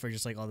stuff or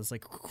just like all this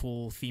like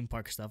cool theme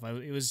park stuff,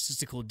 it was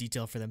just a cool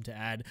detail for them to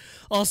add.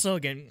 Also,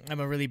 again, I'm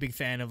a really big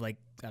fan of like,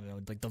 I don't know,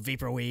 like the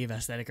vaporwave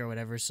aesthetic or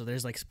whatever. So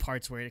there's like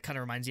parts where it kind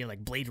of reminds me of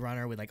like Blade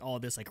Runner with like all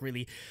this like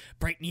really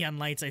bright neon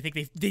lights. I think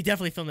they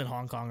definitely filmed in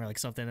Hong Kong or like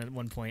something at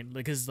one point,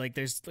 because like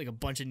there's like a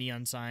bunch of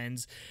neon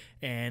signs,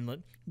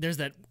 and there's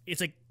that, it's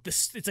like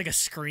this, it's like a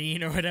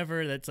screen or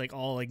whatever that's like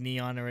all like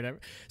neon or whatever.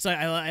 So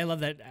I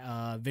love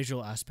that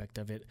visual aspect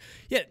of it.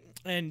 Yeah,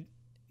 and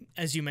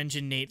as you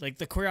mentioned, Nate, like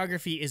the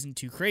choreography isn't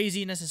too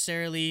crazy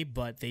necessarily,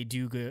 but they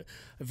do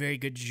a very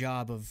good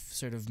job of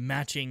sort of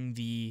matching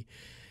the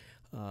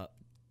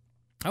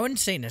I wouldn't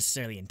say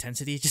necessarily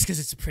intensity, just because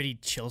it's a pretty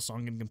chill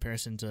song in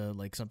comparison to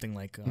like something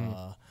like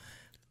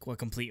what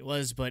Complete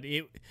was, but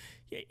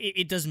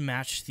it does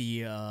match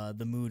the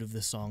mood of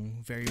the song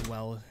very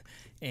well,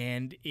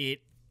 and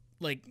it,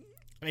 like,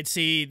 I'd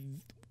say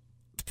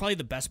probably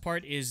the best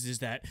part is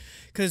that,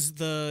 because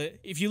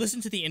if you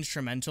listen to the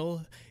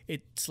instrumental,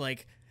 it's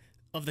like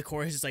of the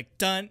chorus, it's like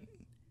dun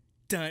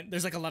dun.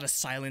 There's like a lot of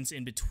silence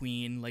in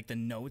between like the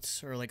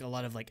notes, or like a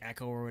lot of like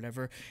echo or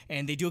whatever,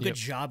 and they do a good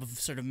job of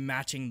sort of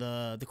matching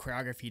the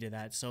choreography to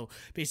that. So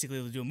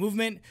basically, they'll do a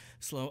movement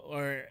slow,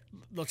 or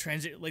they'll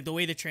transit, like the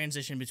way the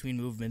transition between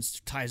movements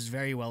ties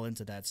very well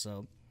into that.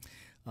 So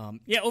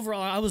yeah,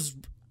 overall, I was.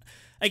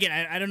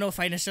 Again, I don't know if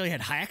I necessarily had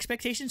high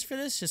expectations for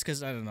this, just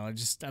because I don't know.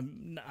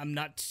 I'm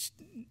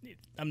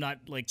not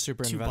like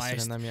super too invested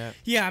biased in them yet.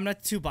 Yeah, I'm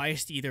not too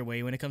biased either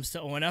way when it comes to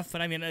ONF.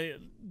 But I mean,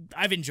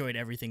 I've enjoyed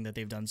everything that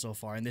they've done so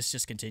far, and this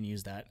just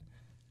continues that.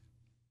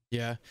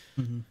 Yeah.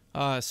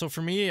 So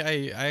for me,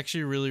 I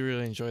actually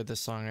really enjoyed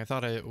this song. I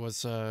thought it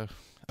was a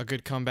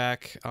good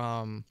comeback.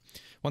 One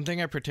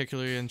thing I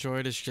particularly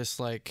enjoyed is just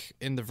like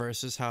in the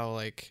verses how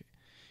like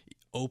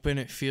open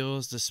it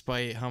feels,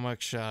 despite how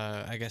much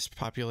I guess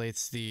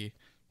populates the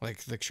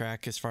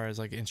track as far as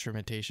like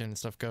instrumentation and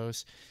stuff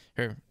goes,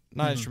 or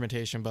not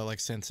instrumentation but like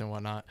synths and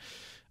whatnot.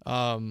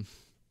 Yeah,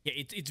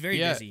 it's very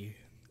busy,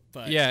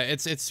 but yeah,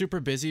 it's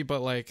super busy,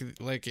 but like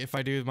if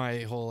I do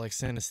my whole like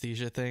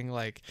synesthesia thing,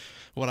 like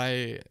what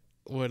I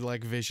would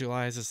like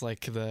visualize is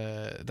like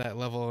that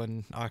level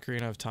in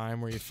Ocarina of Time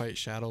where you fight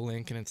Shadow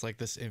Link and it's like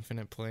this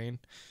infinite plane.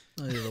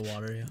 Oh, yeah, the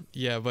water,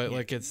 yeah. But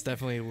like it's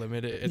definitely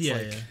limited.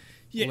 It's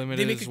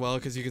limited as well,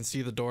 because you can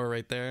see the door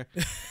right there,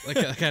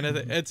 like kind of.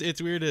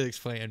 It's weird to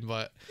explain,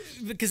 but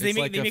because they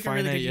make a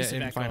really good use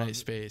of infinite echo.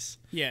 space.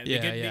 Yeah,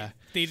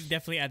 they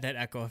definitely add that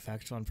echo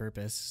effect on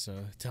purpose,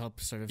 so to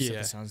help sort of set the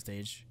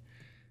soundstage.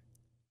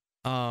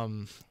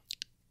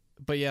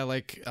 But yeah,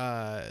 like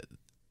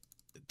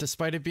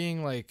despite it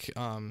being like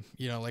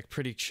like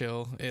pretty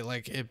chill,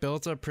 it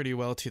built up pretty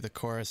well to the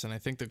chorus, and I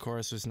think the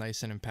chorus was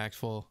nice and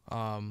impactful.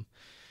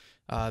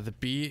 The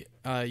beat,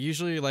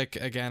 usually, like,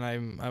 again,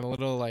 I'm a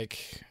little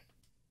like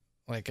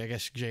I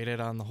guess jaded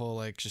on the whole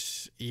like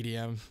just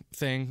EDM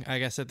thing, I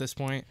guess, at this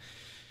point.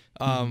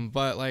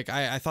 But like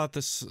I thought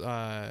this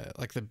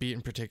like the beat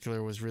in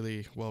particular was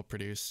really well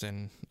produced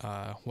and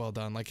well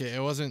done. Like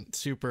it wasn't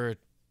super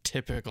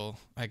typical,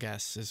 I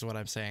guess, is what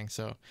I'm saying.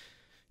 So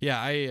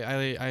yeah,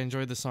 I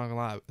enjoyed the song a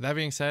lot. That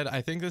being said,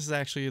 I think this is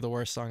actually the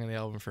worst song on the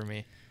album for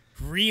me.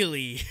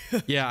 Really?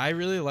 Yeah, I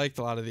really liked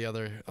a lot of the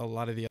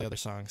other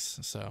songs.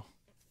 So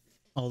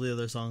all the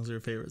other songs are your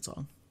favorite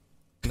song?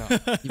 No,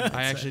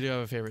 I actually do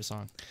have a favorite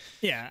song.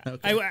 Yeah,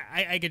 okay.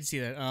 I could see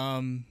that.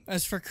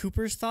 As for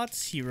Cooper's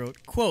thoughts, he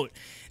wrote, quote,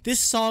 "This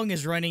song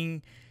is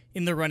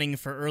in the running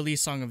for early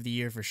song of the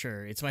year for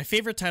sure. It's my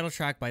favorite title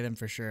track by them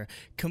for sure.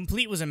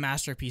 Complete was a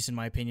masterpiece in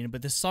my opinion,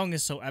 but this song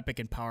is so epic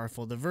and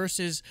powerful. The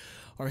verses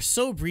are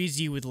so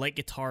breezy with light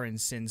guitar and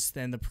synths,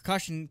 then the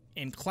percussion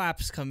and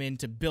claps come in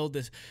to build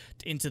this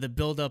into the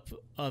build-up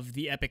of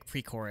the epic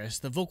pre-chorus.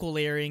 The vocal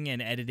layering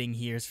and editing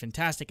here is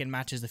fantastic and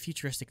matches the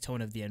futuristic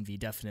tone of the MV,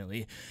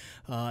 definitely.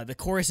 The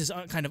chorus is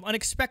kind of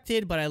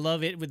unexpected, but I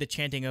love it with the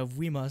chanting of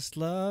 "We must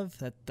love,"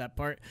 that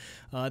part.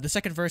 The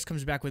second verse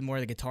comes back with more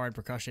of the guitar and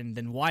percussion.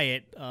 Then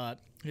Wyatt,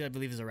 who I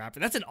believe is a rapper.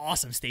 That's an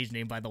awesome stage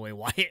name, by the way,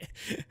 Wyatt.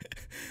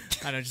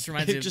 I don't know, it just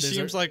reminds me. It just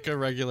seems like a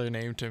regular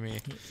name to me.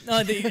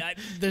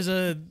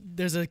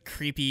 There's a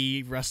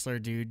creepy wrestler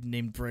dude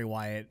named Bray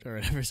Wyatt or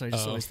whatever, so I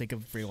just always think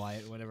of Bray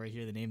Wyatt whenever I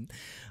hear the name.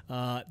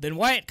 Then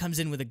Wyatt comes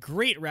in with a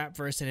great rap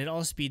verse, and it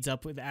all speeds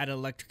up with added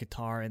electric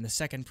guitar and the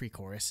second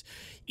pre-chorus.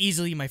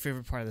 Easily my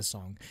favorite part of the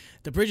song.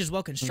 The bridge is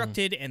well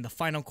constructed, and the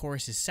final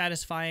chorus is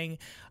satisfying.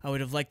 I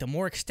would have liked a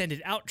more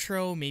extended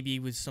outro, maybe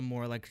with some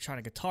more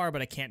electronic guitar,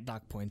 but I can't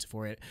dock points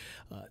for it.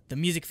 The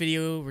music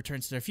video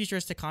returns to their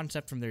futuristic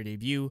concept from their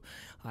debut.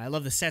 I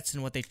love the sets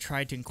and what they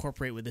tried to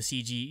incorporate with the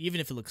CG, even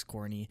if it looks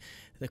corny.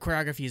 The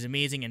choreography is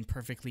amazing and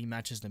perfectly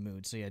matches the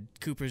mood. So yeah,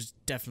 Cooper's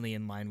definitely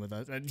in line with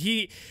us.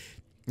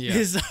 Yeah.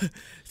 His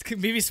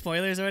maybe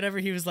spoilers or whatever.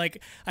 He was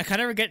like, I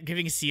kind of regret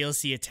giving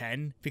CLC a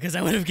 10 because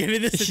I would have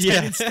given this a 10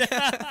 Yeah.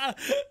 instead.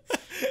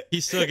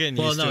 He's still getting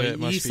used to it.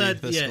 Must he said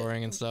be the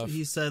scoring and stuff.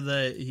 He said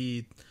that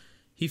he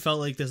felt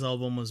like this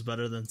album was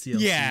better than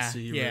CLC. Yeah, so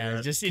he yeah,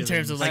 regret just in giving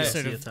terms of like CLC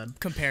sort a of 10.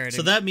 comparative.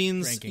 So that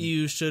means ranking.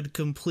 you should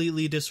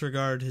completely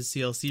disregard his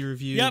CLC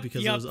review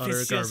because it was utter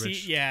his CLC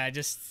garbage. Yeah,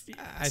 just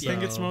I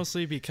think it's So-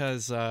 mostly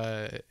because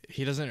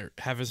he doesn't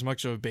have as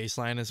much of a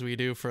baseline as we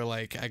do for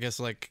like, I guess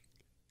like,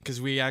 because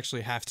we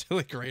actually have to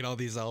like rate all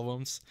these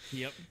albums.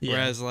 yep. Yeah.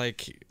 Whereas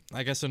like,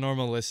 I guess a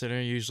normal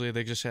listener, usually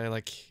they just say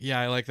like, yeah,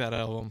 I like that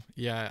album.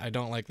 Yeah, I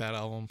don't like that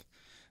album.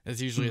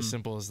 It's usually as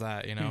simple as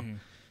that, you know? Mhm.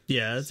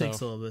 Yeah, it So-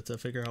 takes a little bit to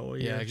figure out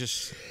what Yeah, your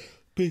just,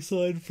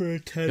 baseline for a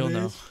 10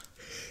 you'll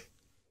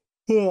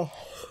know.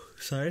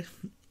 Sorry.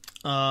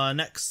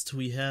 Next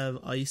we have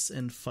Ice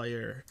and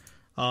Fire.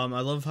 I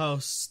love how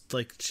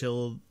like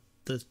chill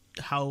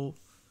how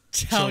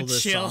chill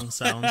this song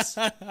sounds.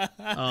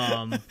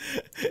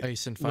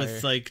 Ice and Fire.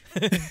 With like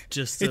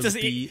just It a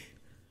doesn't- beat.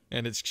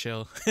 and it's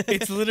chill.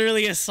 It's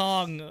literally a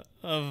song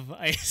of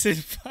Ice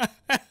and Fire.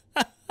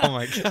 Oh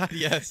my god,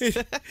 yes.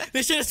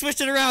 They should have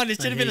switched it around.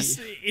 It should have been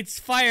it's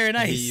Fire and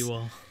I hate Ice. you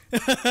all.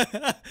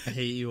 I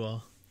hate you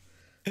all.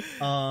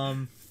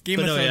 Game But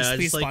of no, Thrones, yeah, I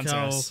please just like sponsor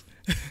how us.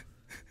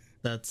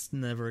 that's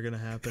never gonna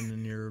happen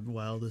in your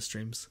wildest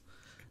dreams.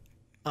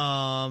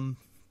 Yeah,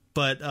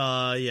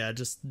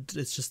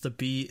 it's just a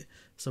beat,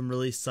 some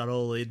really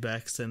subtle laid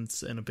back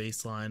synths and a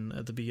bass line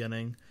at the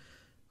beginning.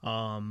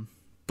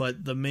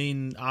 But the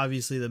main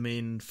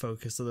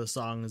focus of the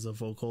song is the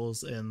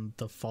vocals, and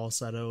the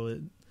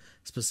falsetto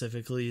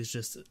specifically is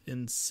just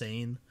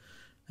insane,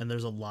 and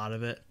there's a lot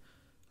of it.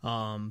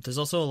 There's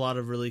also a lot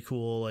of really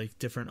cool like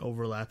different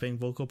overlapping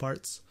vocal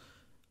parts.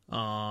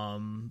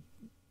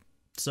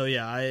 So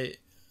yeah,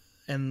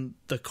 and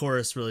the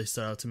chorus really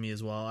stood out to me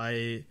as well.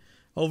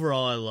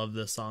 Overall I love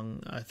this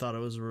song. I thought it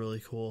was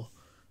really cool,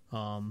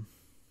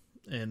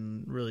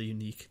 and really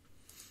unique.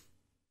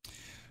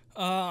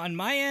 On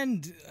my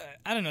end,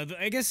 I don't know.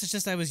 I guess it's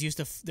just I was used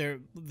to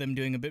them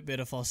doing a bit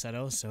of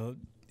falsetto, so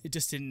it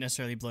just didn't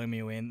necessarily blow me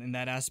away in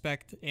that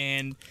aspect.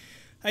 And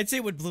I'd say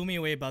what blew me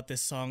away about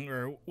this song,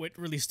 or what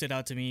really stood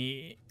out to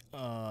me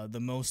the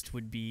most,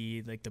 would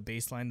be like the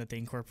bass line that they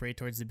incorporate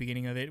towards the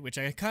beginning of it, which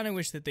I kind of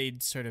wish that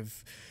they'd sort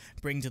of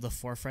bring to the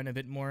forefront a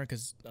bit more,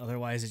 because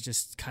otherwise it's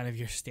just kind of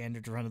your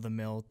standard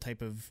run-of-the-mill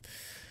type of...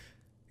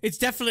 It's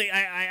definitely,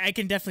 I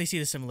can definitely see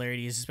the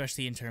similarities,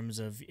 especially in terms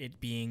of it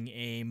being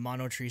a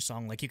Mono Tree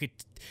song. Like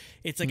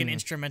it's like an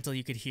instrumental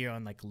you could hear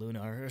on like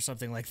Luna or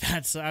something like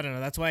that. So I don't know.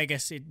 That's why I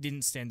guess it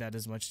didn't stand out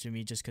as much to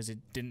me, just because it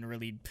didn't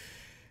really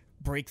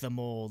break the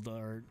mold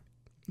or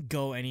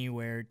go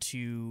anywhere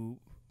too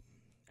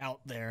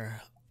out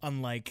there,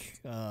 unlike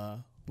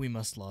We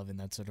Must Love in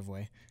that sort of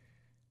way.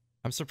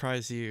 I'm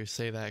surprised you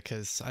say that,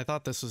 because I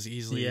thought this was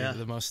easily Yeah.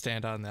 the most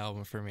standout in the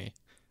album for me.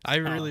 I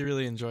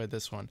really enjoyed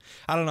this one.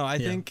 I don't know. I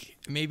think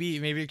maybe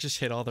it just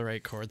hit all the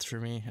right chords for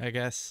me, I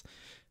guess.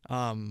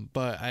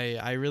 But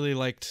I really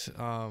liked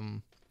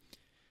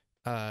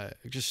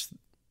just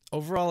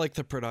overall, like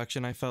the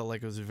production. I felt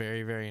like it was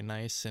very, very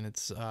nice, and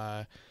it's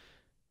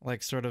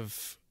like sort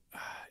of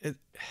it.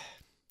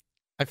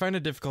 I find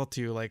it difficult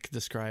to like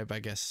describe, I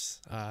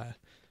guess,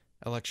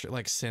 electric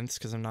like synths,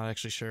 because I'm not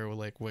actually sure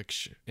like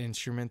which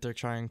instrument they're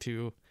trying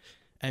to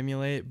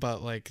emulate,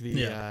 but like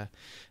the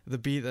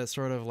beat that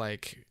sort of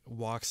like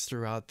walks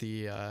throughout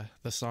the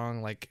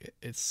song, like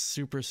it's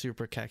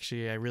super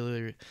catchy. I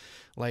really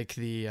like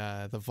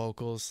the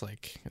vocals.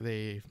 Like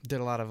they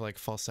did a lot of like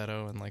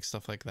falsetto and like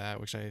stuff like that,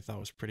 which I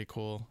thought was pretty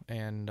cool.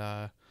 And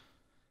I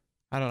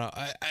don't know,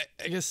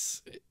 I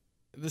guess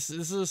this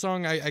is a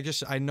song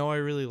I know I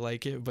really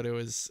like it, but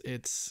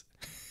it's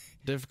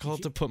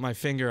difficult to put my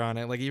finger on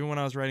it. Like even when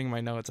I was writing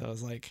my notes,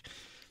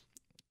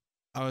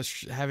 I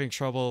was having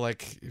trouble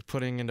like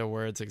putting into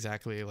words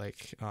exactly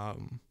like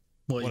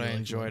what I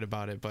enjoyed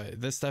about it, but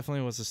this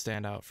definitely was a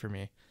standout for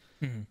me.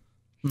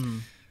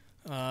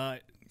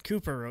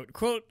 Cooper wrote,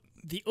 quote,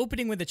 "The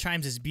opening with the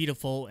chimes is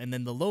beautiful, and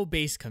then the low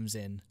bass comes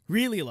in.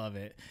 Really love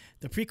it.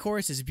 The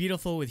pre-chorus is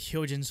beautiful with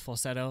Hyojin's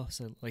falsetto."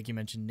 So, like you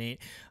mentioned, Nate,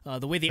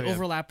 the way they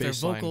overlap their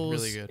bass line, vocals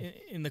really good.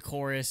 in the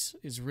chorus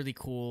is really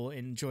cool.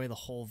 Enjoy the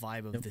whole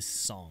vibe of this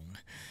song.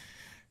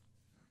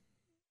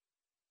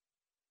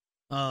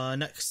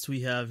 Next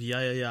we have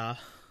Yeah Yeah Yeah.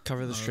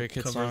 Cover the Stray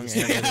Kids Cover song. the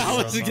Stray And Kids I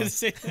song. was gonna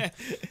say that.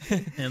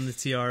 And the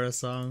Tiara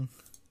song.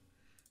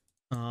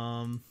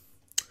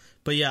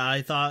 But yeah,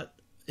 I thought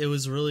it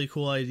was a really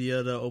cool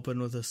idea to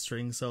open with a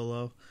string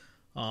solo.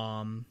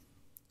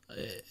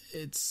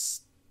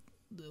 It's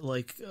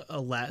like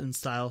a Latin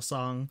style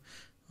song,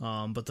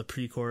 but the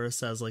pre-chorus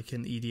has like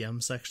an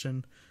EDM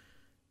section.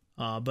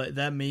 But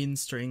that main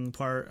string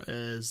part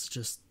is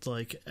just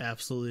like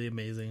absolutely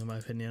amazing in my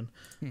opinion.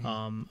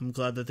 I'm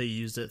glad that they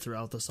used it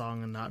throughout the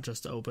song and not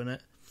just to open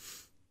it.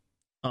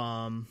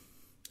 And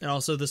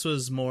also this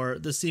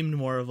seemed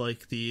more of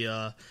like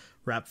the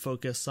rap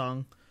focused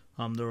song.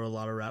 There were a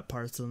lot of rap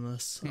parts in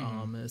this.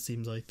 It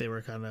seems like they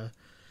were kind of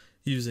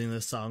using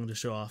this song to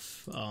show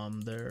off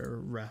their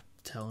rap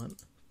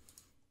talent.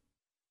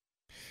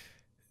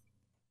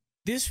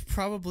 This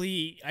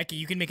probably,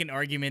 you can make an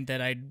argument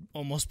that I'd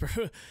almost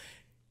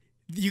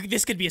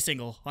this could be a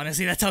single.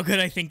 Honestly, that's how good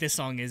I think this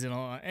song is, and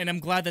I'm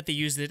glad that they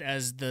used it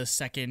as the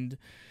second.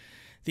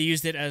 They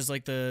used it as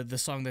like the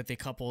song that they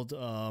coupled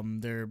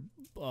their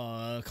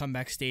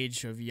comeback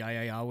stage of Ya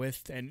Ya Ya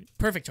with, and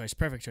perfect choice.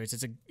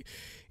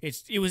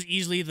 It was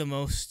easily the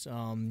most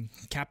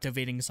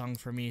captivating song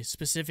for me,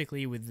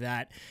 specifically with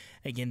that.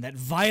 Again, that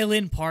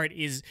violin part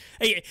is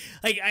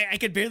I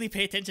could barely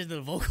pay attention to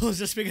the vocals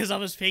just because I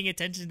was paying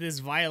attention to this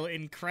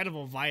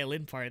incredible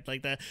violin part,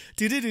 like the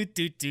do do do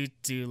do do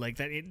do, like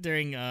that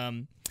during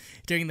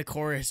the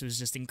chorus was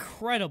just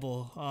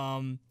incredible.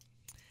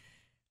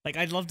 Like,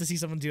 I'd love to see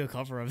someone do a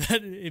cover of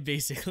that,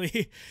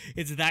 basically.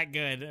 It's that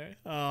good.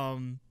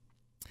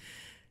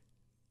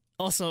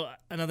 Also,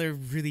 another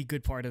really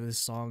good part of this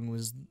song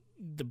was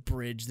the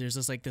bridge. There's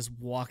this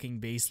walking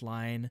bass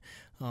line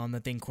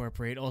that they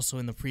incorporate. Also,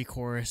 in the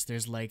pre-chorus,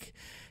 there's, like,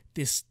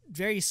 this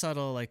very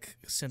subtle, like,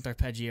 synth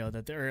arpeggio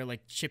or,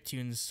 like,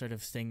 chiptunes sort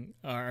of thing,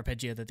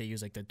 arpeggio that they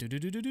use, like the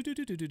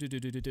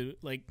do-do-do-do-do-do-do-do-do-do-do,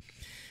 like,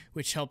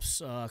 which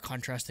helps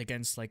contrast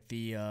against like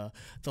the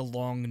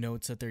long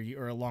notes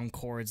or long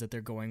chords that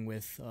they're going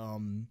with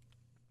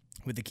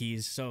the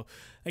keys. So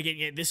again,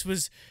 yeah,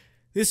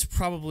 this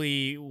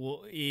probably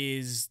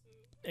is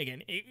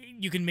again.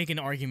 You can make an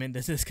argument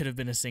that this could have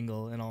been a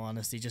single. In all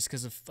honesty, just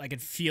because I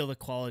could feel the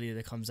quality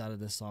that comes out of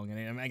this song,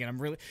 and again,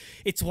 I'm really.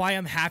 It's why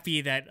I'm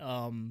happy that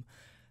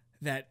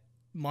that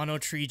Mono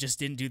Tree just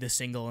didn't do the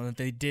single and that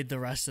they did the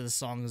rest of the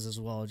songs as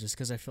well. Just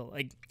because I feel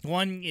like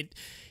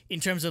in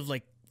terms of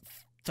like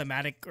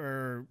thematic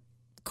or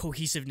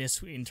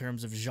cohesiveness in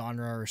terms of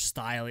genre or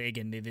style,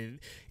 again,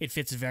 it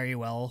fits very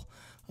well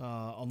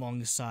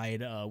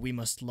alongside We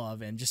Must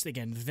Love, and just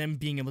again them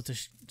being able to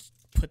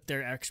put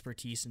their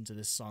expertise into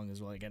this song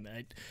as well. Again,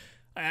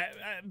 I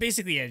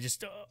basically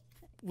just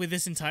with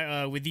this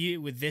entire with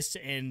this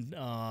and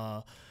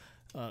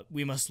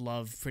We Must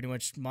Love, pretty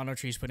much Mono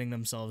Tree's putting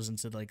themselves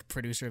into like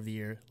producer of the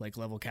year like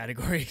level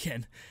category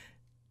again.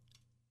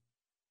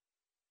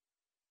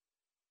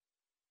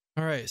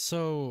 All right,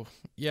 so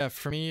yeah,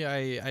 for me,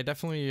 I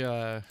definitely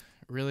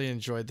really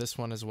enjoyed this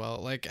one as well.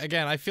 Like,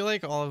 again, I feel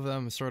like all of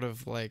them sort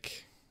of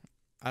like,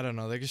 I don't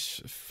know, they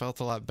just felt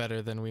a lot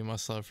better than We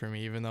Must Love for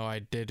me, even though I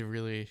did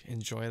really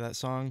enjoy that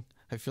song.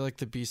 I feel like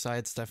the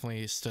B-sides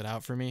definitely stood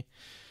out for me.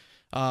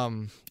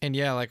 And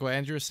yeah, like what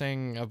Andrew was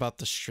saying about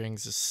the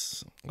strings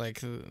is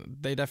like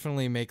they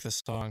definitely make the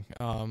song.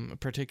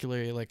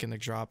 Particularly like in the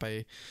drop,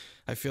 I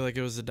feel like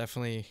it was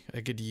definitely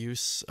a good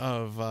use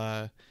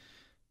of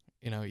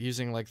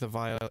using like the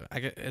violin.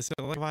 Is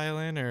it like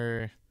violin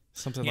or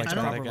something like that?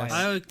 I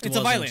guess It's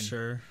a violin.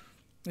 Sure.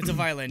 It's a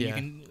violin. Yeah.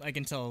 I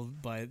can tell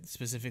by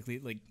specifically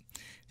like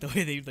the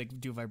way they like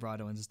do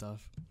vibrato and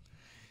stuff.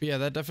 But yeah,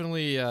 that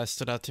definitely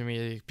stood out to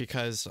me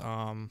because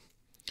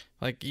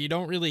like you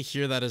don't really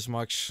hear that as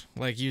much,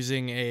 like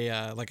using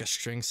a like a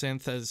string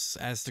synth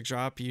as the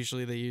drop.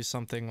 Usually they use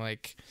something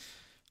like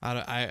I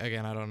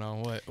don't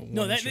know what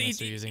instruments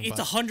they're using. It's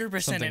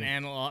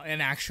 100%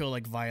 an actual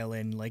like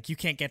violin. Like you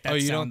can't get that. Oh,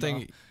 you sound don't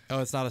think?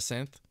 Oh, it's not a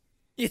synth.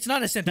 It's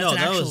not a synth. No, That's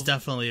that actual, was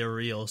definitely a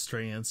real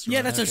string instrument.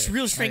 Yeah, that's Okay. a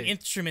real string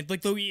instrument.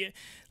 Like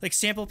like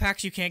sample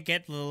packs, you can't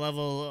get the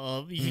level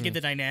of. You can get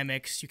the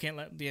dynamics. You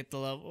can't get the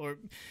level, or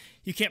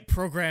you can't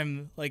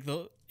program like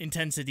the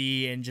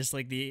intensity and just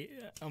like the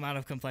amount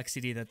of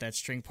complexity that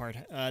string part,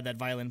 that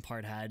violin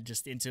part had,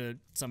 just into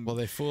some. Well,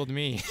 they fooled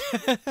me.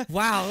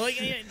 Wow,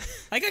 like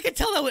I could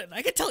tell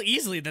I could tell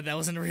easily that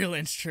wasn't a real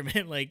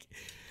instrument. Like.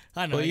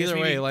 I don't know. Well, I guess either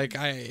maybe- way, like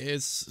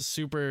it's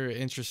super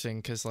interesting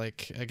because,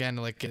 like, again,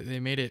 like they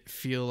made it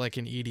feel like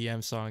an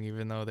EDM song,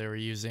 even though they were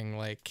using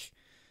like,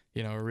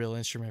 a real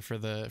instrument for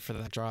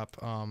that drop.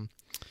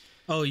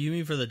 Oh, you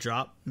mean for the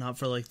drop, not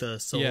for like the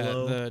solo?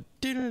 Yeah,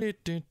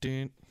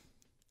 the.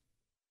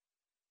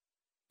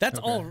 That's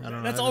Okay, all. I don't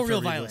know. That's I all have to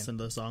real violin. re-listen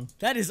to the song.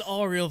 That is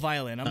all real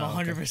violin. I'm Oh,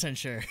 okay. 100%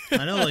 sure.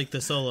 I know, like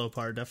the solo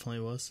part definitely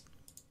was.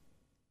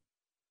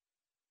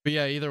 But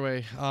yeah, either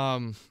way,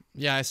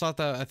 yeah, I thought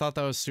that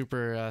was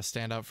super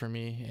standout for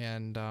me,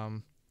 and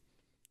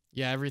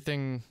yeah,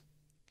 everything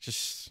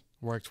just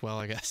worked well,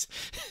 I guess.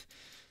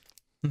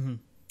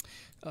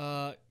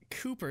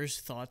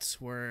 Cooper's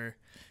thoughts were,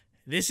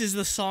 "This is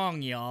the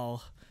song,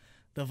 y'all.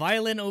 The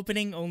violin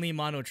opening only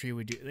Mono Tree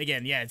would do."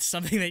 Again, yeah, it's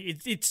something that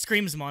it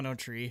screams Mono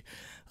Tree.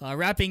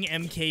 Rapping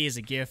MK is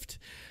a gift.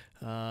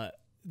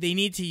 They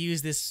need to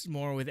use this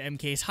more with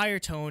MK's higher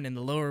tone and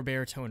the lower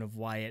baritone of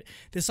Wyatt.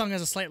 This song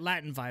has a slight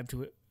Latin vibe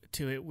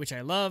to it, which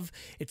I love.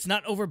 It's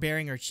not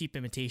overbearing or cheap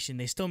imitation.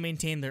 They still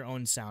maintain their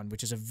own sound,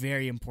 which is a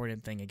very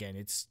important thing. Again,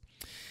 it's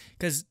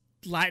because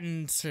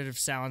Latin sort of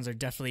sounds are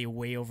definitely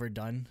way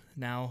overdone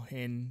now,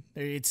 and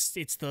it's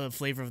the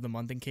flavor of the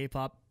month in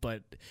K-pop.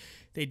 But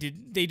they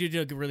did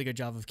a really good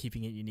job of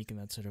keeping it unique in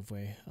that sort of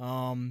way.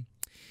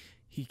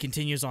 he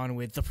continues on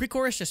with the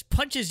pre-chorus just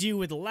punches you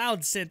with a loud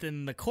synth,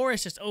 and the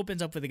chorus just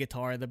opens up with a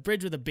guitar. The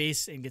bridge with the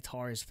bass and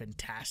guitar is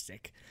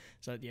fantastic.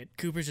 So yeah,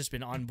 Cooper's just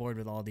been on board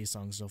with all these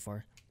songs so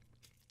far.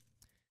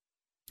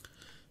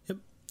 Yep.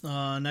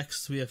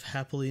 Next we have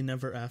Happily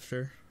Never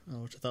After,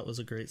 which I thought was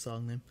a great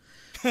song name.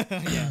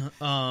 Yeah.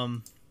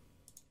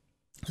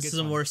 This is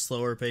a more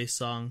slower paced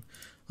song.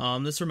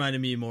 This reminded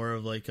me more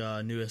of like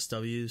new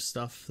SW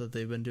stuff that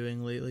they've been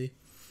doing lately.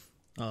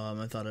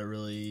 I thought it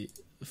really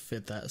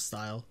fit that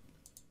style.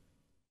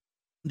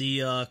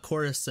 The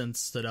chorus synth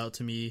stood out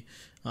to me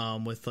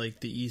with like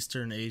the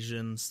Eastern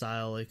Asian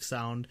style like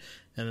sound,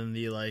 and then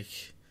the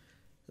like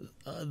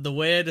the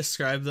way I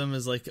describe them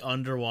is like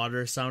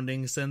underwater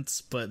sounding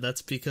synths, but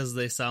that's because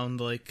they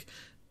sound like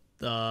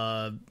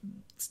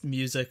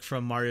music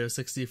from Mario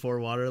 64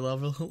 water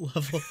levels.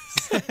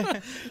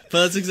 But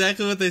that's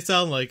exactly what they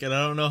sound like, and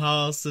I don't know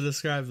how else to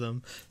describe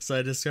them, so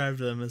I described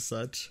them as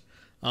such.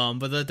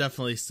 But that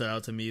definitely stood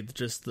out to me,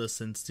 just the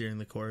synths during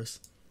the chorus.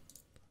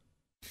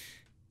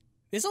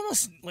 It's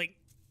almost like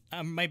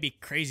I might be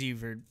crazy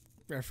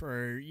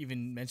for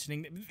even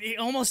mentioning. It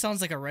almost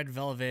sounds like a Red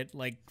Velvet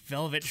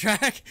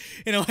track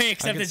in a way,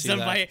 except it's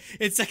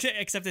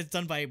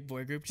done by a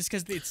boy group. Just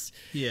because it's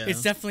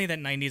definitely that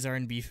 '90s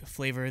R&B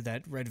flavor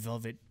that Red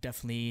Velvet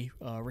definitely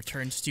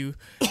returns to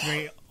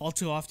all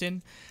too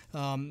often.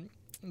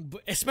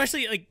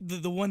 Especially like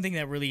the one thing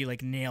that really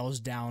like nails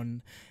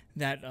down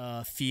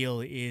that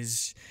feel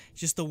is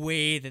just the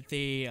way that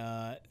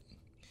they.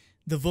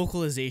 The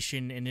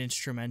vocalization and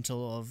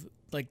instrumental of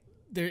like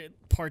their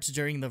parts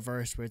during the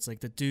verse where it's like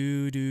the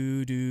do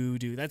do do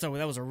do. That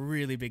was a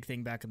really big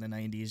thing back in the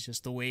 90s.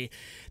 Just the way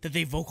that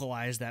they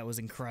vocalized that was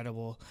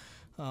incredible.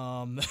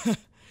 Yeah,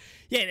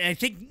 and I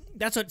think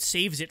that's what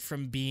saves it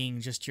from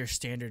being just your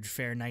standard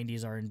fair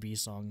 90s R&B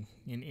song.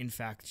 In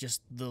fact,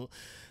 just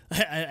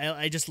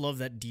I just love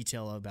that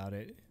detail about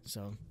it.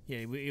 So yeah,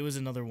 it was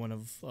another one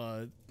of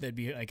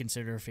I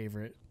consider a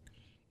favorite.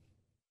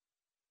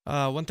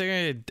 One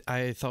thing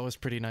I thought was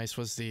pretty nice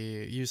was the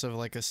use of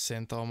like a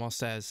synth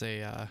almost as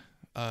a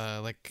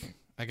like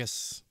I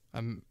guess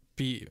a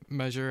beat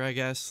measure, I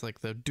guess,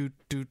 like the doot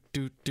doot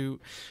doot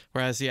doot,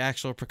 whereas the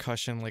actual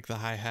percussion, like the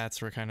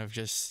hi-hats, were kind of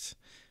just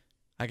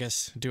I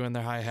guess doing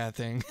their hi-hat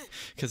thing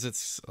because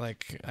it's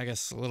like I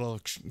guess little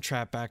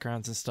trap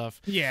backgrounds and stuff.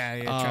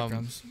 Yeah, trap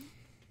drums.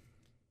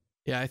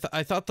 Yeah,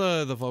 I thought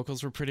the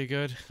vocals were pretty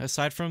good,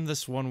 aside from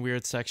this one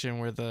weird section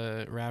where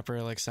the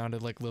rapper like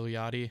sounded like Lil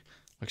Yachty,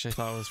 which I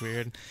thought was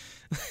weird.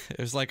 It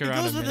was like around a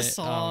minute. It goes with the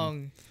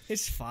song.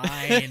 It's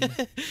fine.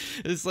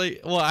 It's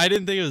like, well, I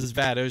didn't think it was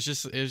bad. It was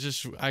just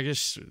I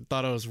just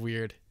thought it was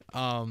weird.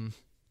 But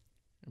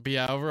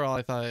yeah, overall,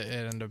 I thought it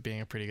ended up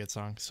being a pretty good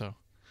song. So.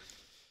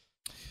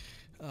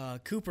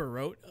 Cooper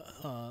wrote,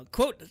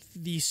 quote,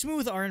 "The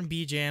smooth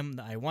R&B jam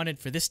that I wanted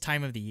for this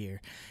time of the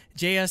year.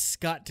 JS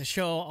got to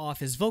show off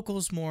his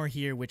vocals more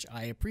here, which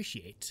I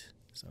appreciate."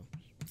 So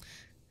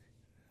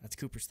that's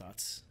Cooper's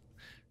thoughts.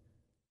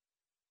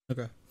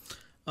 Okay.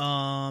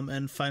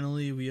 And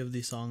finally we have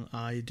the song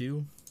I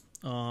Do.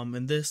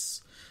 And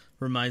this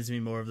reminds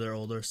me more of their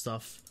older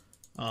stuff.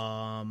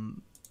 I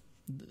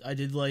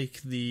did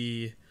like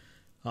the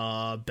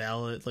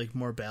ballad, like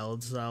more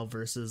ballad style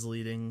versus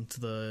leading to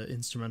the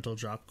instrumental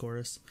drop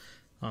chorus.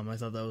 I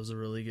thought that was a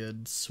really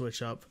good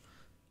switch up.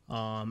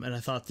 And I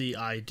thought the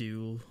I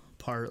Do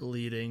part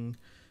leading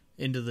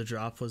into the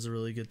drop was a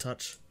really good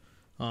touch.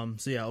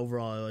 So yeah,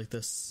 overall I like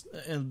this,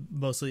 and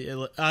mostly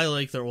I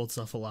like their old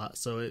stuff a lot,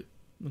 so it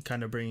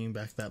kind of bringing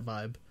back that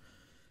vibe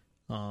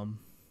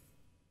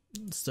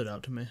stood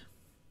out to me.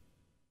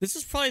 This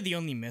is probably the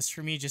only miss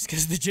for me, just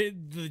because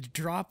the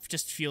drop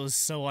just feels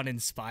so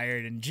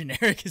uninspired and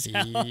generic as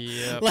hell.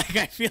 Yep. Like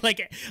I feel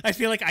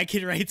like I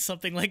could write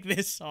something like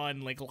this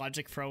on like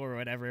Logic Pro or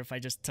whatever if I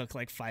just took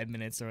like 5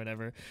 minutes or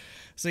whatever.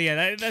 So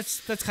yeah,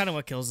 that's kind of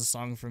what kills the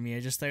song for me.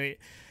 I just like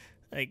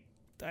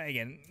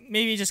again,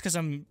 maybe just because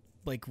I'm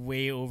like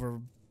way over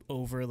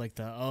like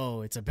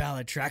it's a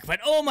ballad track,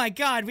 but oh my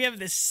god, we have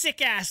this sick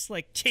ass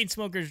like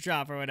Chainsmokers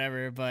drop or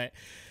whatever. But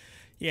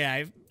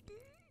yeah,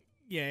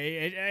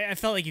 I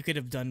felt like you could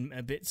have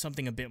done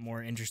something a bit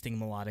more interesting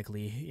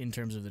melodically in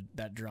terms of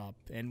that drop,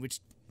 and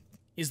which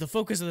is the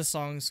focus of the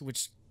songs,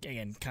 which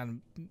again kind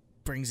of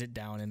brings it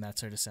down in that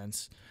sort of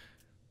sense.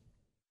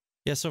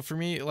 Yeah, so for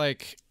me,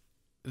 like,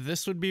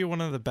 this would be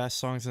one of the best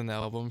songs in the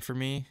album for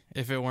me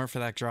if it weren't for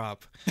that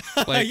drop.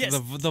 Like yes.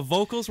 the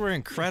vocals were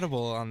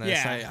incredible on this.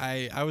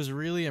 Yeah. I was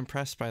really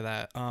impressed by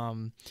that.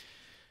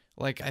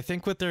 Like I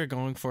think what they're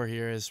going for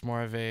here is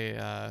more of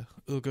a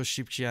Ugo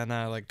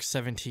Shipchiana like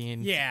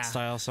 17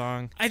 style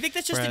song. I think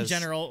that's just in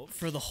general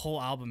for the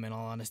whole album, in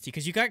all honesty,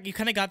 because you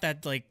kind of got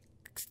that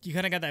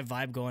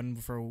vibe going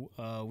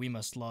for We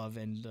Must Love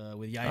and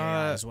with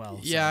Yaya as well.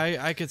 So. Yeah,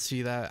 I could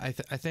see that. I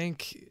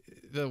think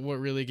that what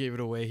really gave it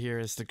away here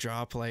is the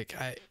drop. Like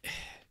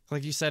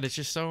you said, it's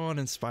just so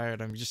uninspired.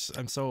 I'm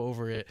so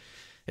over it.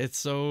 It's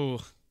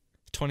so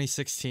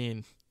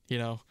 2016, you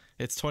know.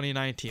 It's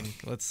 2019.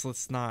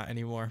 Let's not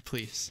anymore,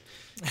 please.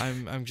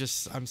 I'm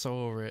so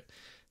over it.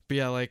 But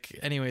yeah, like,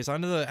 anyways,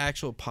 on to the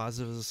actual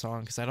positives of the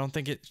song, because I don't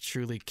think it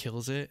truly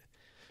kills it.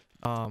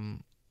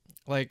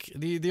 Like,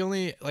 the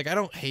only, like, I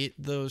don't hate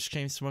those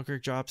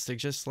Chainsmoker drops. They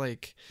just,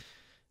 like,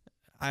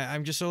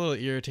 I'm just a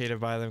little irritated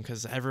by them,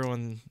 because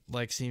everyone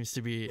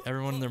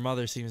and their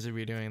mother seems to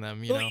be doing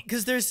them, you know?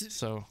 Because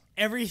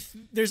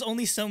there's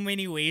only so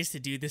many ways to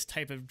do this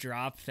type of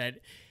drop that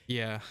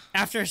yeah,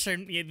 after a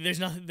certain,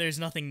 there's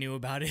nothing new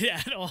about it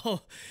at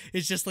all.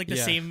 It's just like the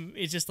same.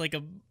 It's just like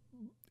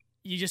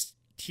you just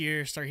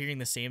start hearing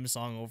the same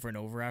song over and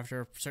over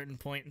after a certain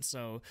point. And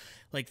so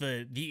like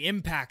the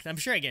impact, I'm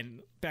sure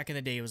again back in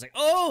the day it was like,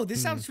 oh,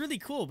 this sounds really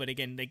cool, but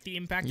again, like the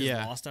impact is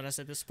lost on us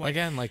at this point.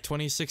 Again, like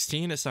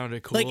 2016 it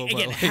sounded cool, like but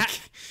again,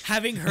 like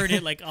having heard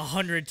it like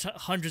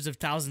hundreds of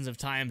thousands of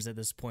times at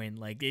this point,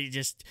 like it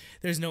just,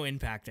 there's no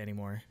impact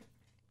anymore.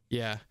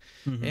 yeah.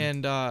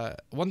 And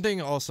one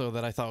thing also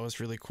that I thought was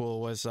really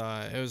cool was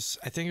I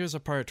think it was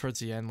a part towards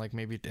the end, like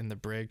maybe in the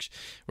bridge,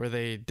 where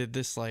they did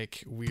this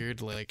like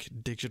weird like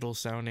digital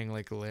sounding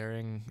like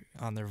layering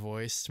on their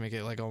voice to make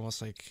it like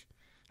almost like,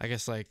 I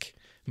guess, like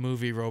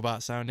movie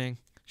robot sounding,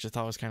 which I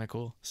thought was kind of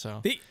cool.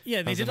 So they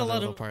did a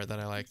lot of part that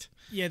I liked.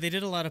 Yeah, they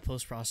did a lot of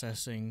post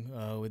processing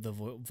with the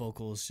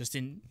vocals, just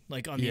in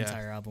like on the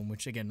entire album,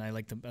 which again I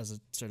like them as a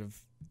sort of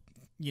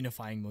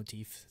unifying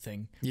motif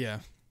thing.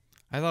 Yeah,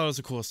 I thought it was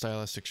a cool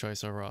stylistic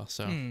choice overall.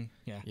 So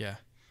yeah.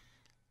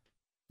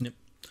 Yep.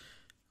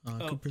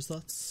 Cooper's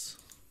thoughts.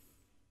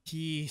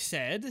 He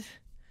said,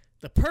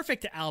 "The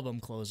perfect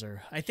album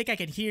closer. I think I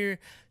can hear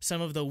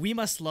some of the We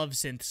Must Love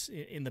synths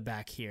in the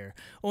back here.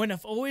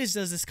 ONF always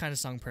does this kind of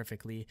song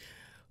perfectly.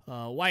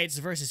 Wyatt's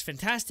verse is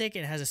fantastic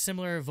and has a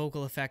similar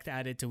vocal effect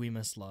added to We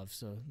Must Love."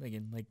 So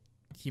again, like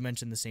he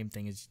mentioned the same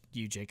thing as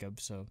you,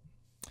 Jacob. So,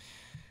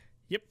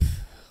 yep.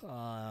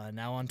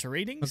 Now on to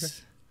ratings. Okay.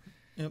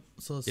 Yep.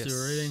 So let's do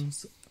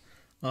ratings.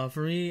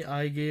 For me,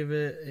 I gave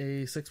it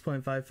a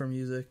 6.5 for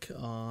music.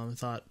 I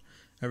thought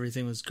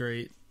everything was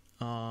great.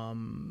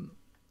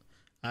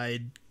 I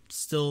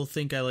still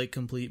think I like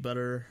Complete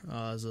better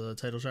as a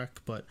title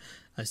track, but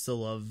I still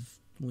love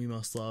We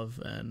Must Love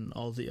and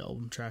all the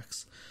album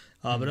tracks.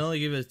 But I only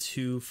gave it a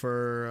 2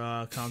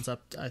 for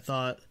concept. I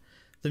thought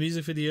the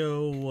music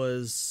video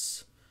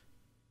was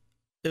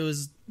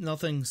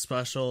nothing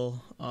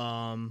special.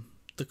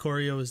 The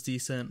choreo was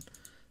decent,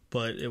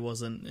 but it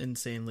wasn't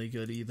insanely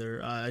good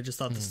either. I just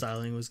thought the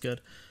styling was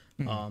good.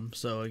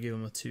 So I gave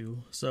him a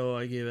 2. So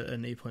I gave it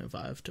an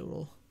 8.5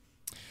 total.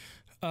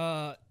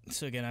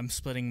 So again, I'm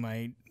splitting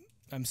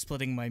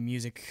my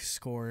music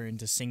score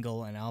into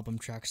single and album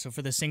tracks. So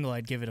for the single,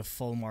 I'd give it a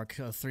full mark,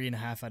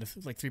 3.5 out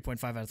of like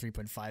 3.5 out of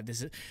 3.5.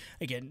 This is,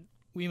 again,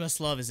 We Must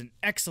Love is an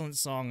excellent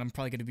song. I'm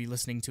probably going to be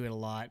listening to it a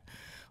lot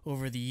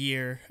over the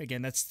year.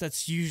 Again,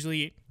 that's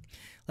usually,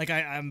 like,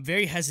 I'm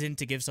very hesitant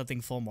to give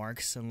something full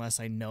marks unless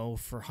I know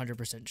for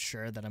 100%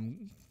 sure that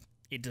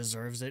it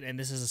deserves it. And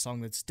this is a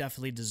song that's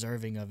definitely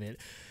deserving of it.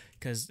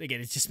 Because again,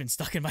 it's just been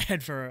stuck in my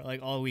head for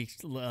like all week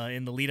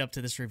in the lead up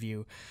to this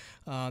review.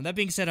 That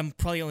being said, I'm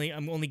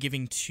only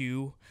giving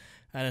 2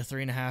 out of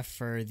 3.5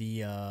 for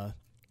the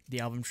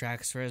album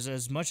tracks. For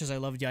as much as I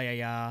loved Yeah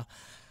Yeah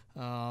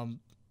Yeah,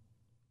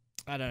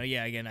 I don't know.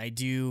 Yeah, again, I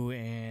Do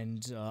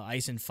and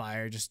Ice and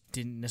Fire just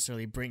didn't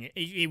necessarily bring it.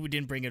 It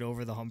didn't bring it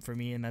over the hump for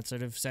me in that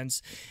sort of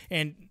sense.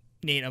 And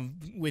Nate, I'm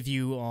with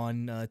you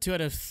on 2 out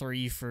of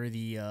 3 for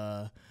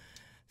the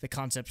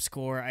concept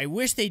score. I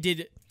wish they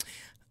did.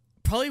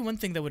 Probably one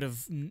thing that would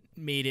have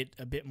made it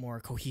a bit more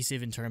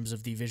cohesive in terms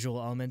of the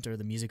visual element or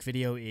the music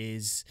video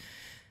is,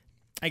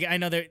 I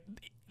know they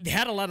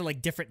had a lot of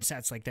like different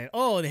sets like that.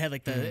 Oh, they had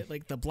like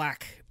the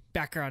black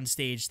background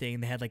stage thing.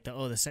 They had like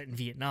the set in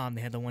Vietnam.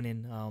 They had the one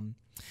in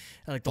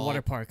like the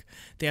water park.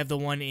 They have the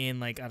one in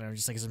like, I don't know,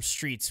 just like some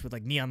streets with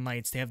like neon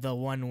lights. They have the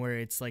one where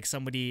it's like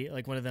somebody,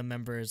 like one of the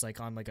members like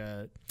on like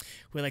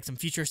with like some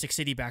futuristic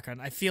city background.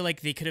 I feel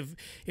like they could have,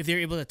 if they were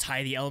able to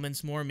tie the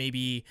elements more,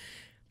 maybe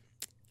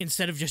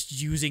instead of just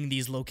using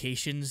these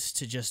locations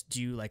to just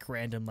do like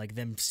random, like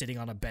them sitting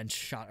on a bench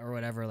shot or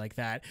whatever like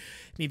that,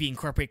 maybe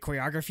incorporate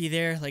choreography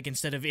there. Like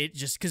instead of it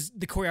just, because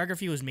the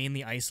choreography was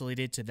mainly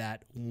isolated to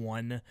that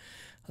one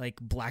like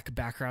black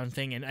background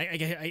thing. And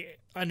I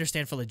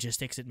understand for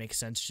logistics, it makes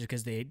sense just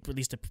because they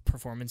released a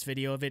performance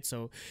video of it.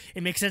 So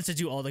it makes sense to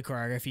do all the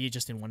choreography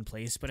just in one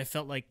place. But I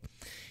felt like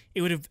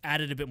it would have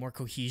added a bit more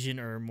cohesion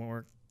or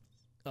more,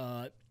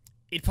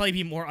 it'd probably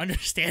be more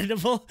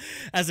understandable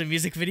as a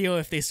music video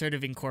if they sort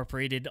of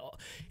incorporated,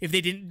 if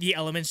the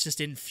elements just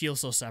didn't feel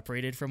so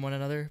separated from one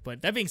another.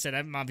 But that being said,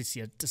 I'm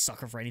obviously a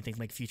sucker for anything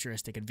like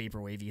futuristic and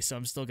vaporwavy, so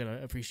I'm still going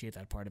to appreciate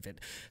that part of it.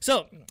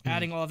 So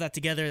adding all of that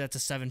together, that's a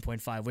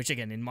 7.5, which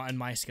again, in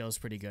my scale is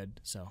pretty good.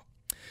 So.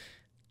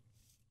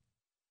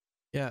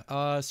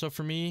 Yeah, so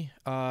for me,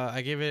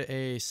 I gave it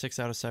a 6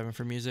 out of 7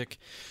 for music.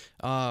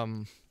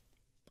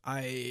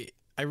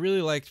 I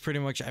really liked pretty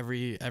much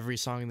every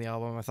song in the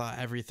album. I thought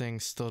everything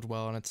stood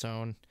well on its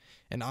own.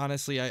 And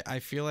honestly, I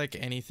feel like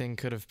anything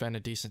could have been a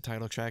decent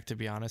title track, to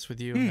be honest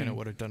with you, and it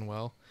would have done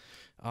well.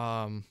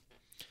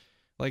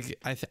 Like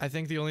I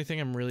think the only thing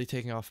I'm really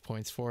taking off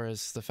points for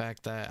is the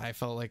fact that I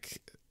felt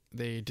like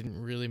they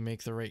didn't really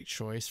make the right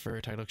choice for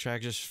a title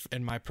track, just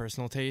in my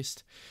personal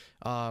taste.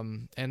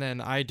 And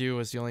then "I Do"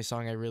 was the only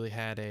song I really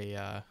had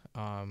a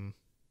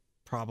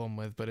problem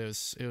with, but it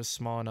was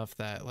small enough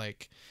that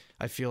like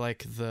I feel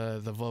like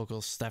the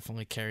vocals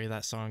definitely carry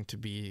that song to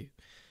be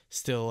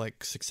still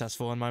like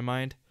successful in my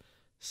mind.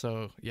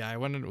 So yeah, I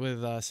went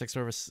with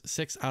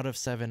 6 out of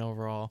 7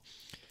 overall.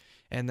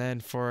 And then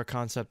for a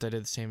concept, I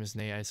did the same as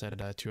Nate. I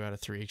said 2 out of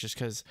 3, just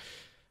because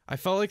I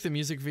felt like the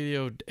music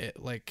video, it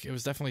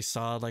was definitely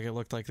solid. Like, it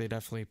looked like they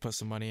definitely put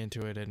some money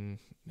into it, and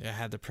it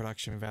had the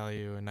production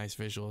value and nice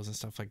visuals and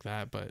stuff like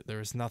that. But there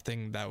was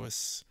nothing that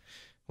was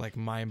like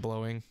mind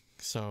blowing.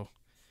 So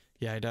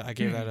yeah, I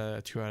gave that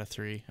a 2 out of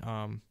 3.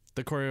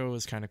 The choreo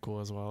was kind of cool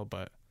as well,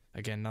 but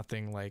again,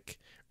 nothing like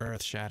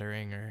earth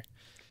shattering or,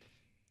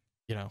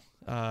 you know.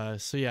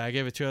 So yeah, I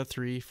gave it 2 out of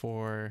 3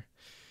 for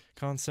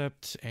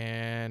concept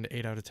and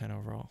 8 out of 10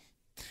 overall.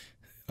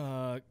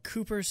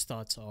 Cooper's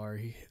thoughts are,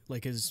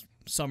 like, his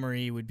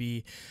summary would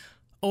be,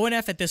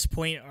 ONF at this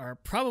point are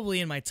probably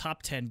in my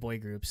top 10 boy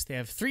groups. They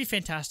have 3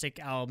 fantastic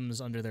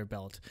albums under their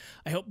belt.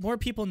 I hope more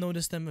people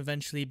notice them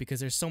eventually because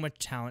there's so much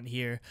talent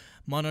here.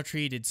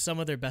 Monotree did some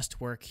of their best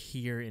work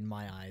here in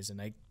my eyes,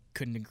 and I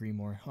couldn't agree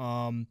more.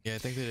 Yeah, I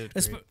think they did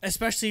great.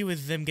 Especially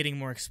with them getting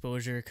more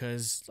exposure,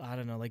 because I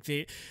don't know, like,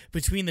 they,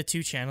 between the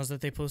 2 channels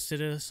that they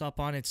posted us up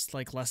on, it's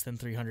like less than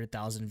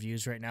 300,000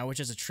 views right now, which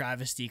is a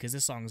travesty because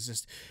this song is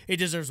just, it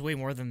deserves way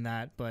more than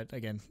that. But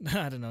again,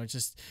 I don't know, it's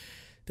just,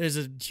 there's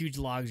a huge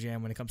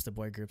logjam when it comes to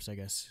boy groups, I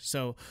guess.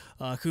 So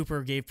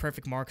Cooper gave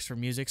perfect marks for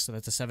music, so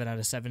that's a 7 out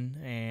of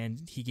 7,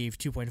 and he gave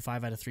 2.5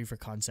 out of 3 for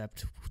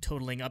concept,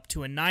 totaling up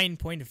to a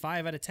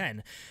 9.5 out of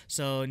 10.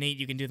 So Nate,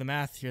 you can do the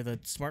math. You're the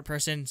smart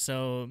person.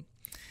 So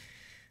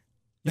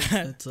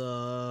it's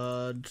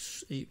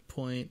 8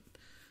 point.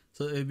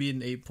 So it'd be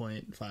an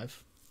 8.5.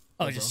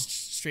 Oh,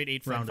 just straight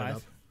 8.5. Rounded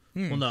up.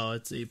 Well, no,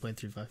 it's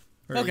 8.35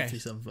 or Okay.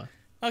 8.375.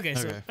 Okay,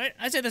 so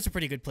I'd say that's a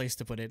pretty good place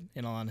to put it,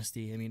 in all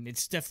honesty. I mean,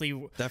 it's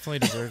definitely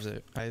deserves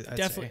it. I'd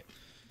say.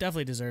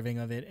 Definitely deserving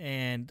of it.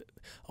 And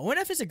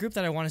ONF is a group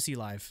that I want to see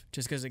live,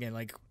 just because, again,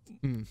 like,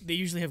 they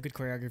usually have good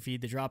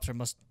choreography. The drops are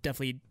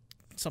definitely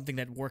something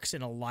that works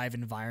in a live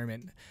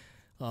environment.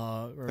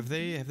 Have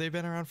they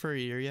been around for a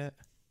year yet?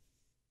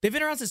 They've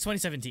been around since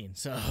 2017,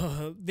 so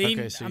I'm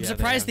yeah,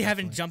 surprised they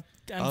haven't definitely.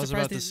 jumped. I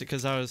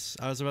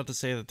was about to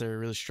say that they're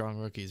really strong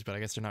rookies, but I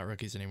guess they're not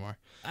rookies anymore.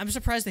 I'm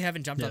surprised they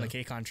haven't jumped on the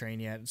KCON train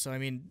yet. So I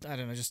mean, I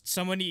don't know. Just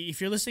someone, if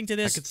you're listening to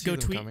this, go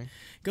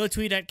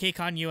tweet at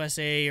KCON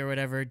USA or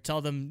whatever. Tell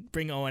them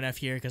bring ONF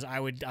here, because I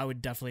would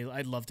definitely,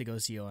 I'd love to go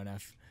see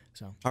ONF.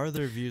 So how are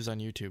their views on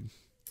YouTube?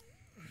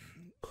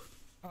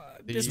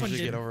 They usually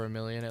get over 1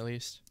 million at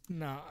least.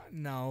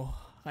 No,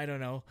 I don't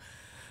know.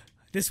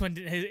 This one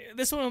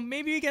will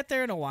maybe get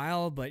there in a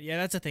while, but yeah,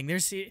 that's the thing.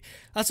 That's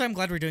why I'm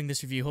glad we're doing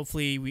this review.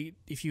 Hopefully,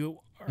 if you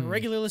are a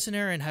regular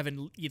listener and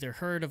haven't either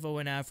heard of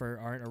ONF or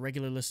aren't a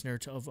regular listener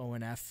of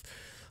ONF,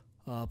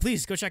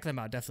 please go check them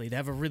out. Definitely, they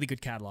have a really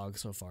good catalog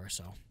so far.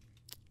 So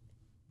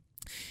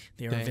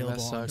they are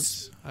available. That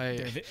sucks.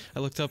 I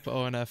looked up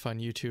ONF on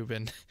YouTube,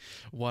 and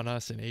One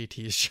Us and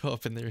ATEEZ show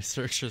up in the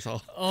search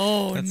results.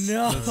 Oh,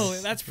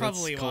 that's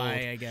probably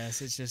why. I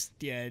guess it's just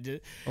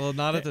Well,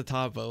 not at the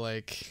top, but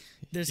like,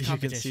 there's you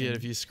competition. can see it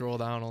if you scroll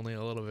down only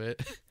a little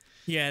bit.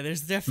 Yeah,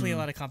 there's definitely a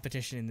lot of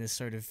competition in this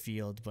sort of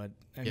field, but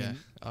I mean,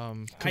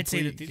 I'd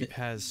say that it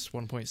has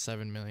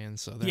 1.7 million,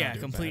 so they're not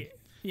doing bad.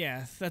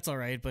 Yeah, that's all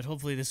right, but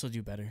hopefully this will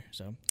do better.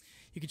 So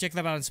you can check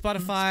them out on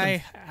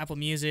Spotify, Apple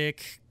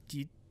Music.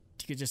 You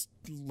could just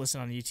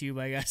listen on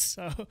YouTube, I guess.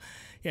 So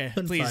yeah, It's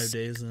been please. 5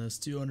 days and it's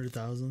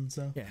 200,000.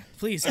 So yeah,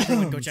 please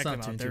everyone go check them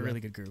not out. They're a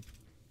really good group.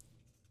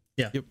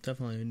 Yeah,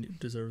 definitely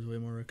deserves way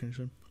more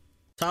recognition.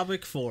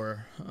 Topic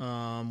 4,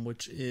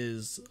 which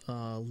is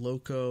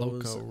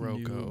Loco's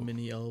new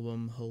mini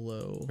album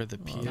Hello for the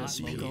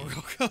PSP.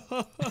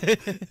 Loco.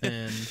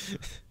 And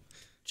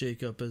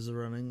Jacob is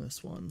running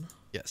this one.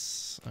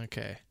 Yes.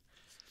 Okay.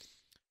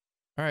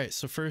 All right.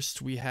 So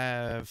first we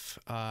have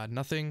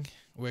Nothing,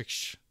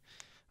 which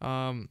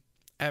on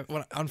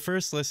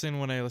first listen,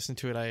 when I listened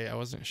to it, I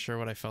wasn't sure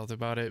what I felt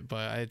about it,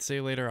 but I'd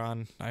say later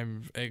on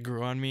it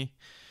grew on me.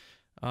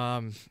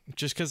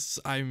 Just because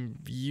I'm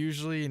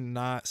usually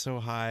not so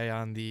high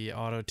on the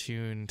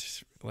auto-tuned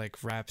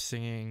like rap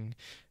singing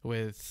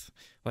with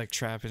like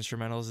trap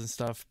instrumentals and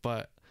stuff,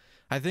 but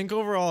I think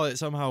overall it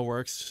somehow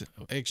works.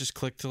 It just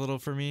clicked a little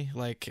for me.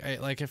 Like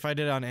if I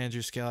did it on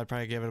Andrew's scale, I'd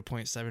probably give it a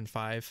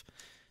 0.75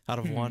 out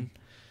of 1.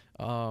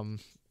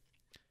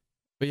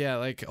 But yeah,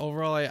 like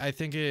overall I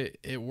think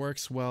it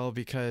works well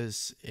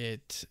because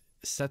it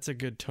sets a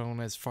good tone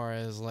as far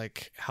as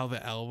like how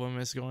the album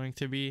is going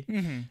to be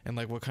and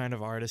like what kind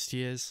of artist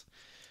he is.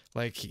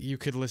 Like you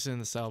could listen to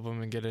this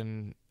album and get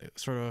in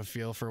sort of a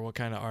feel for what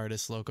kind of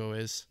artist Loco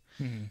is.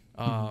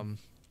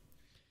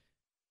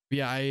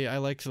 Yeah, I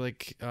liked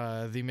like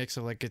the mix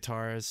of like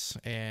guitars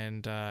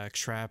and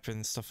trap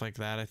and stuff like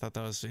that. I thought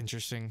that was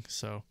interesting.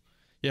 So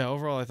yeah,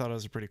 overall I thought it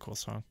was a pretty cool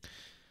song.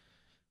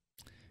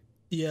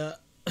 Yeah,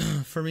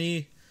 for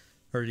me,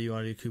 Or do you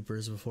want to do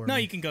Cooper's before? No,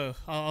 me? you can go.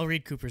 I'll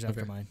read Cooper's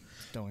after mine.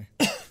 Don't worry.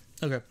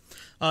 Okay.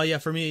 Yeah,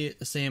 for me,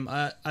 same.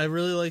 I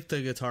really like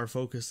the guitar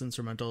focused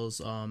instrumentals,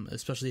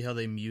 especially how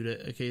they mute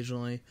it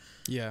occasionally.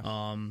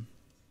 Yeah.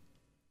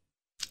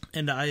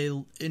 And I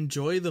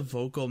enjoy the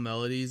vocal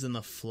melodies and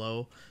the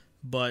flow,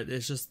 but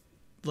it's just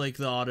like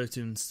the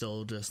autotune's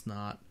still just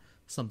not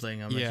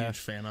something I'm a huge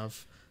fan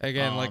of.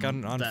 Again, like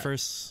on that,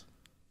 first,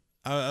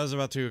 I was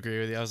about to agree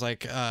with you. I was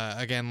like,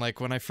 again, like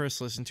when I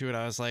first listened to it,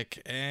 I was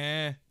like,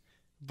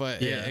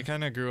 but it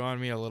kind of grew on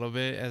me a little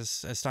bit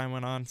as time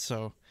went on.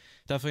 So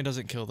definitely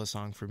doesn't kill the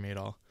song for me at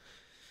all.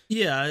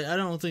 Yeah, I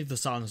don't think the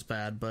song's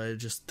bad, but I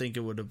just think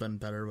it would have been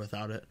better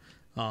without it.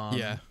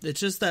 It's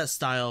just that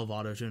style of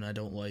autotune I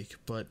don't like,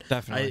 but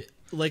definitely,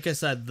 like I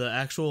said, the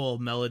actual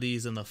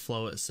melodies and the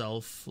flow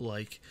itself,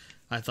 like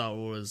I thought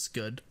was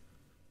good.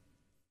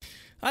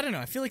 I don't know.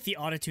 I feel like the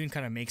autotune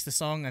kind of makes the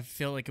song. I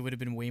feel like it would have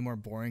been way more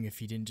boring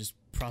if you didn't just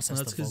process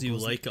the vocals. That's because you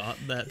like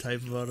that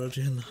type of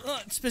autotune.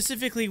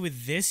 Specifically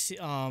with this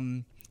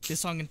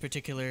song in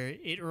particular,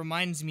 it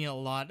reminds me a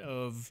lot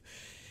of,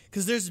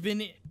 because there's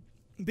been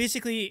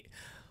basically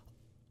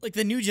like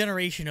the new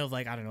generation of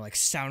like, I don't know, like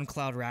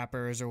SoundCloud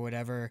rappers or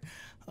whatever.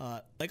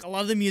 Like a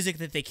lot of the music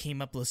that they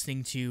came up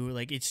listening to,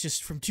 like it's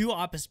just from two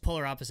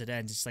polar opposite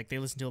ends. It's like they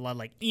listen to a lot of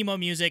like emo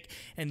music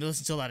and they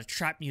listen to a lot of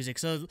trap music.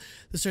 So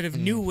the sort of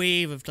new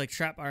wave of like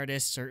trap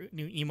artists or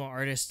new emo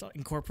artists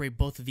incorporate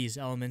both of these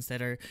elements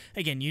that are,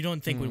 again, you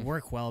don't think would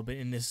work well, but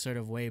in this sort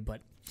of way,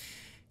 but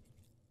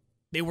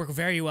they work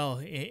very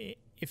well,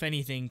 if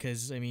anything,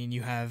 because I mean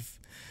you have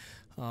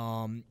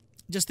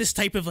just this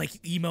type of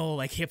like emo,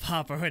 like hip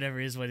hop or whatever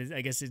is what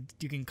I guess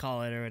you can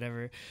call it or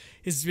whatever,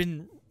 has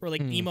been, or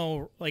like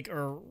emo, like,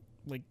 or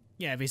like,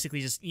 yeah,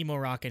 basically just emo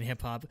rock and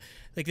hip hop.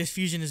 Like this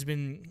fusion has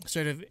been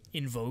sort of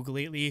in vogue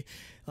lately,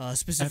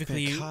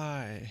 specifically. Epic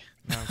High.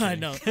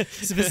 No,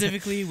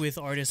 specifically with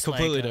artists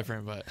completely like,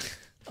 different, but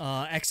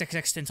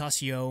XXX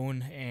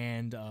Tentacion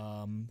and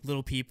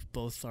Lil Peep,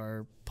 both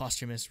are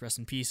posthumous, rest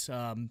in peace.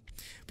 But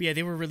yeah,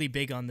 they were really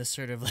big on this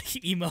sort of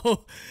like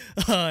emo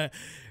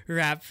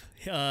rap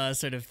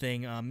sort of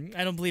thing.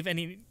 I don't believe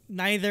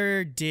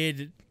neither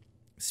did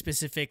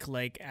specific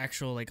like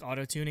actual like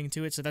auto tuning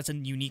to it, so that's a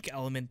unique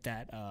element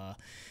that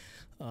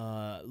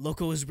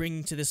Loco is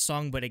bringing to this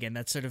song. But again,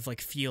 that's sort of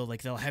like feel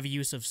like they'll have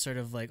use of sort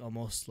of like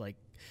almost like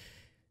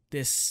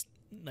this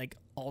like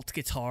alt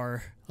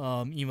guitar,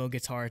 emo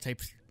guitar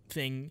type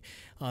thing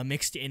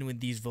mixed in with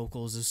these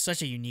vocals is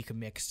such a unique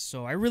mix.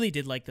 So I really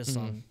did like this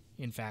song.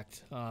 In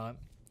fact, yeah,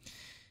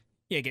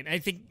 again, I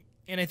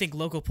think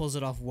Loco pulls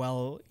it off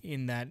well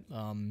in that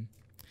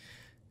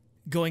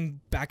going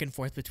back and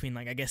forth between,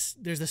 like, I guess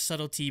there's the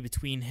subtlety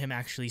between him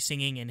actually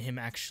singing and him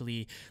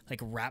actually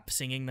like rap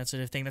singing, that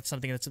sort of thing. That's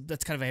something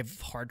that's kind of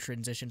a hard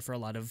transition for a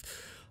lot of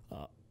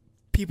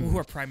people who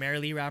are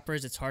primarily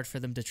rappers. It's hard for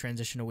them to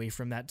transition away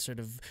from that sort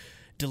of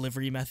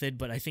delivery method,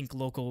 but I think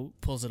Loco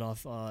pulls it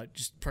off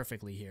just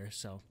perfectly here.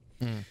 So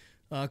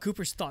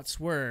Cooper's thoughts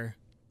were,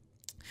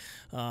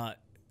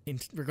 in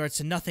regards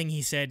to Nothing,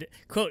 he said,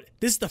 quote,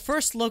 "This is the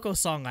first Loco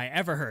song I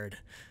ever heard,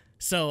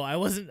 so I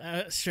wasn't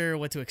sure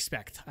what to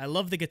expect. I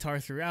love the guitar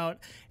throughout,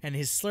 and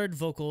his slurred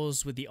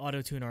vocals with the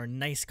auto-tune are a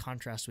nice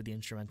contrast with the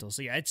instrumental."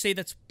 So yeah, I'd say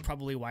that's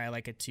probably why I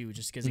like it too,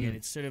 just because again,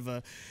 it's sort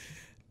of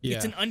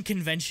it's an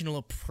unconventional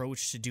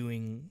approach to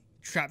doing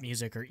trap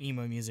music or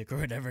emo music or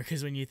whatever,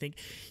 because when you think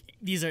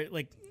these are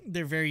like,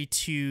 they're very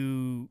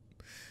two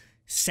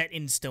set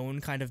in stone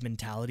kind of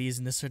mentalities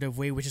in this sort of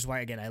way, which is why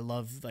again I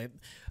love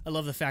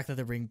the fact that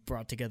they're being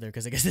brought together,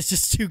 because I guess it's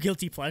just two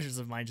guilty pleasures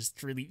of mine,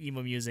 just really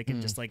emo music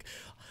and just like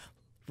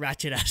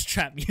ratchet ass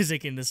trap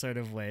music in this sort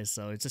of way.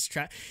 So it's just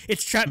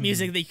trap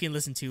music that you can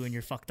listen to when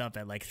you're fucked up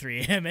at like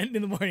 3 a.m. in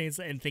the morning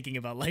and thinking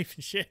about life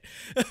and shit.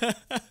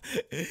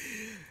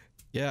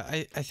 Yeah,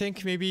 I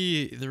think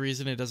maybe the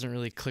reason it doesn't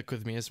really click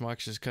with me as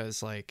much is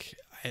because, like,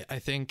 I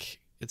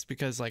think it's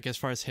because, like, as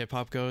far as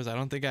hip-hop goes, I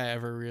don't think I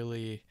ever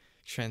really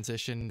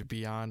transitioned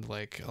beyond,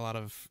 like, a lot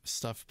of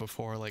stuff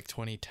before, like,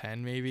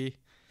 2010, maybe.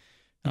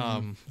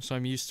 So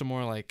I'm used to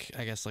more, like,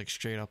 I guess, like,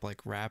 straight-up, like,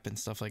 rap and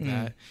stuff like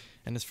that.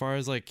 And as far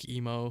as, like,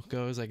 emo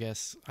goes, I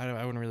guess, I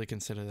wouldn't really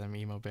consider them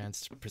emo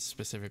bands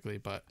specifically,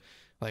 but,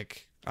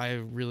 like, I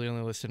really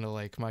only listen to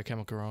like My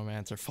Chemical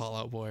Romance or Fall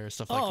Out Boy or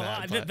stuff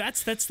like that.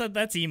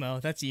 That's emo.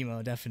 That's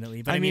emo,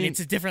 definitely. But I mean, it's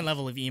a different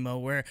level of emo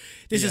where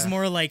this is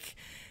more like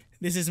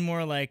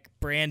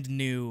brand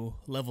new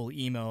level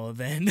emo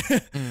than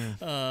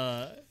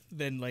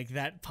like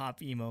that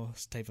pop emo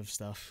type of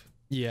stuff.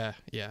 Yeah.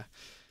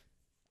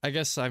 I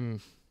guess I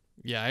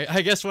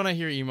guess when I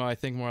hear emo, I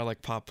think more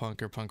like pop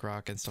punk or punk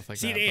rock and stuff like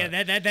that. See,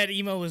 yeah, that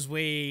emo was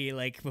way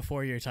like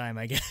before your time,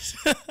 I guess.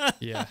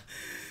 Yeah.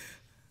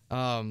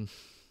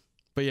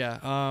 But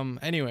yeah,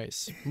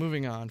 anyways,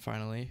 moving on,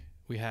 finally,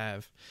 we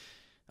have,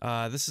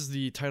 this is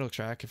the title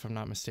track, if I'm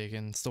not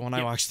mistaken. It's the one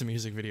I watched the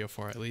music video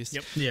for, at least.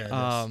 Yep.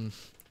 Yeah.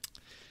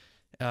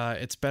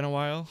 It's Been a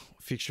While,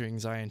 featuring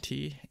Zion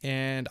T,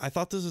 and I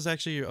thought this was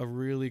actually a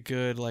really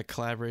good, like,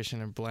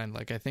 collaboration and blend.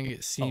 Like, I think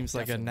it seems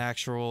like a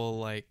natural,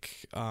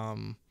 like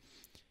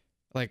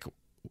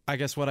I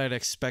guess what I'd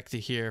expect to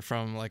hear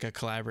from like a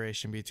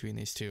collaboration between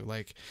these two.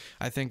 Like,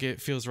 I think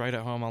it feels right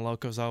at home on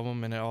Loco's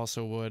album, and it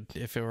also would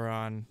if it were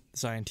on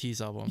Zion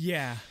T's album.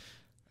 Yeah.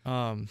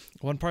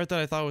 One part that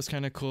I thought was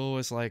kind of cool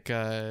was like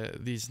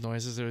these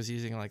noises it was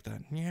using, like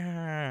that.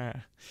 Yeah.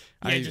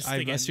 I'm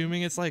again,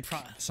 assuming it's like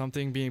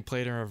something being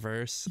played in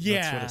reverse.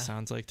 Yeah. That's what it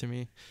sounds like to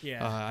me. Yeah.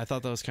 I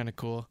thought that was kind of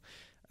cool.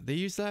 They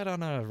used that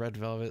on a Red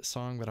Velvet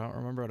song, but I don't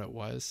remember what it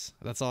was.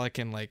 That's all I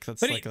can like.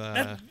 That's But like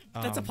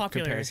that's a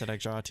popular comparison I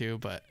draw to.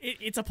 But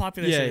it's a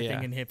popular sort of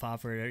thing in hip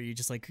hop where you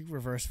just like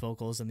reverse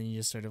vocals and then you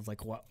just sort of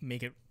like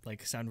make it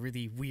like sound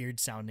really weird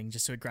sounding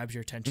just so it grabs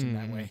your attention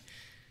that way.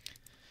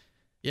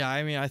 Yeah,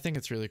 I mean, I think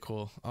it's really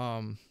cool.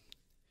 Yeah,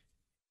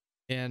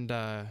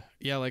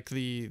 like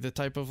the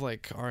type of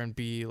like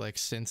R&B like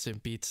synths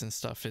and beats and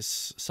stuff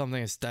is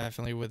something that's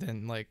definitely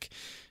within like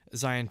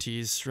Zion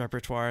T's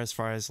repertoire as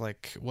far as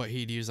like what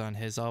he'd use on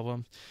his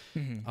album.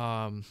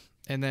 And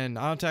then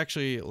on to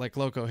actually like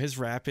Loco, his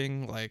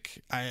rapping,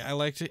 like I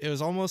liked it. It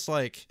was almost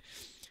like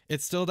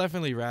it's still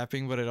definitely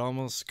rapping, but it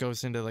almost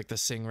goes into like the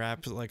sing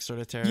rap like sort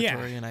of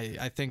territory. And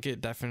I think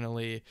it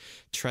definitely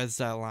treads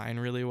that line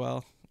really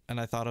well. And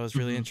I thought it was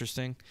really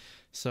interesting.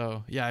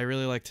 So yeah, I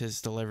really liked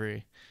his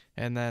delivery.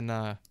 And then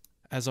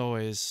as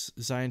always,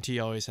 Zion T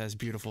always has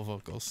beautiful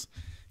vocals.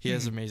 He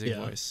has amazing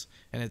voice,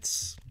 and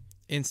it's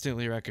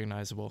instantly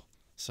recognizable.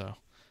 So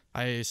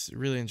I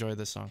really enjoyed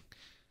this song.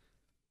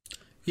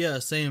 Yeah,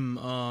 same.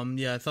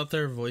 I thought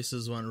their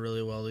voices went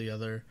really well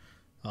together.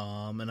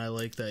 And I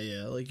like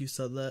that, like you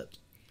said, that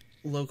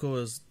Loco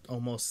is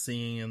almost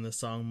singing in this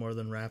song more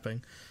than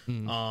rapping.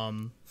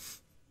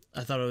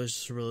 I thought it was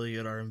just a really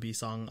good R&B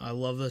song. I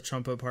love the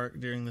trumpet part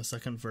during the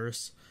second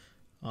verse,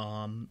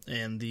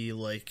 and the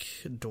like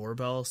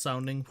doorbell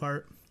sounding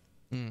part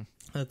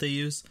that they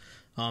use.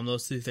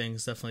 Those two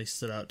things definitely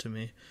stood out to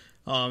me.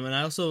 And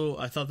I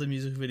thought the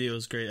music video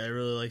was great. I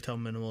really liked how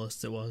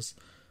minimalist it was.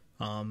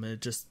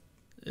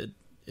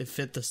 It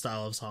fit the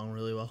style of song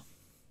really well.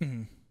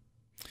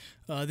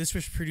 This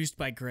was produced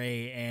by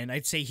Gray, and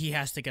I'd say he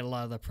has to get a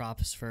lot of the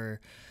props for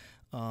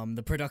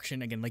the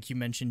production. Again, like you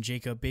mentioned,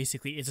 Jacob,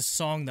 basically it's a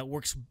song that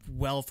works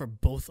well for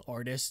both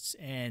artists.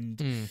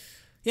 And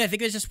I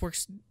think it just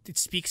works. It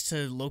speaks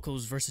to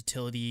Loco's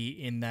versatility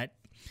in that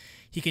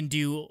he can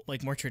do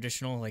like more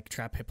traditional like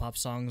trap hip hop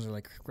songs or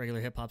like regular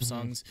hip hop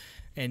songs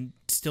and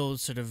still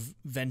sort of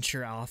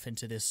venture off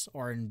into this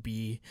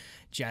R&B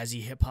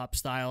jazzy hip hop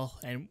style.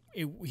 And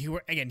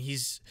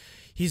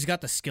he's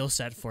got the skill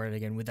set for it,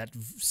 again, with that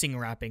sing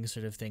rapping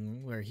sort of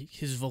thing where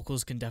his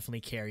vocals can definitely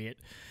carry it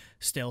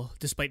still,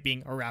 despite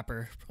being a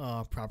rapper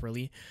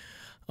properly.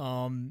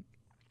 I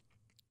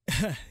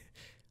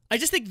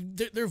just think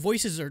their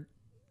voices are,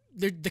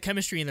 the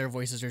chemistry in their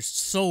voices are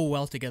so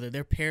well together.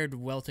 They're paired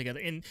well together,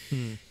 and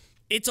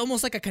it's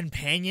almost like a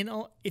companion.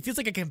 It feels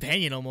like a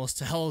companion almost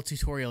to Hello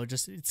Tutorial.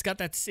 Just it's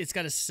got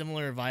a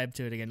similar vibe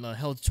to it. Again,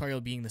 Hello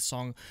Tutorial being the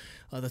song,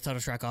 the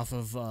title track off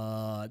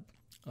of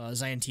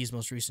Zion T's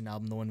most recent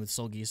album, the one with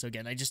Solgi. So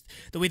again,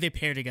 the way they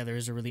pair together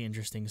is a really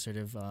interesting sort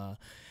of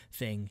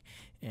thing.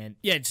 And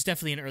yeah, it's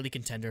definitely an early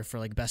contender for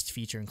like best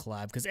feature and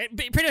collab, because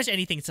pretty much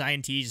anything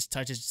Zion T just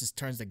touches just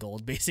turns to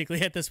gold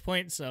basically at this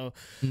point. So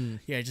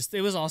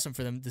it was awesome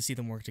for them to see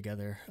them work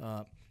together.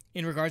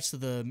 In regards to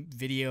the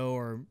video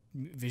or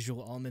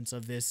visual elements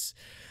of this,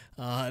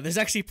 there's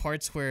actually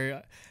parts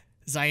where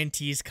Zion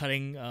T's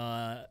cutting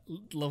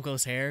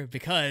Loco's hair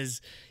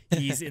because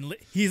he's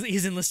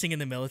enlisting in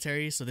the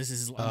military. So this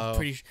is I'm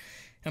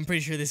pretty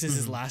sure this is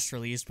his last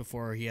release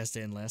before he has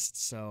to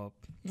enlist. So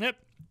yep,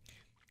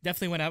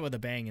 definitely went out with a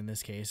bang in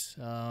this case.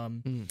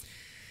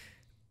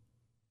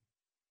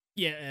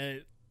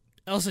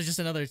 Also, just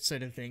another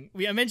sort of thing.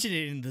 I mentioned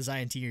it in the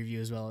Zion T review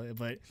as well,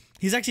 but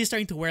he's actually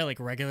starting to wear like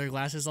regular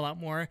glasses a lot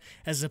more,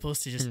 as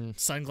opposed to just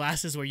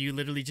sunglasses where you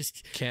literally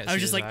just can't. I'm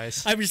just like,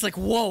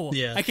 whoa!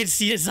 Yeah. I can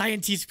see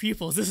Zion T's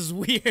pupils. This is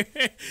weird.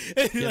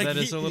 Yeah, that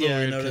is a little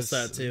weird. I noticed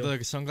that too.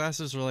 The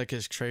sunglasses were like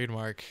his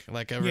trademark.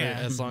 Like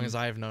as long as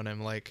I've known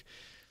him, like.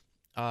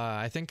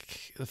 I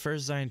think the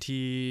first Zion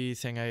T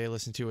thing I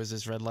listened to was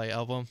his Red Light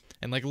album,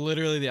 and like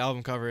literally the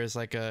album cover is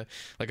like a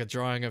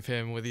drawing of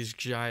him with these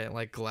giant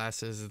like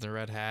glasses and the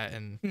red hat,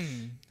 and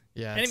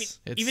yeah, and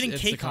even in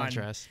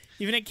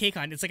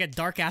KCON, it's like a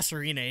dark ass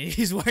arena, and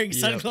he's wearing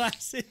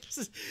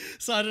sunglasses.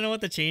 So I don't know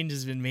what the change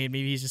has been made.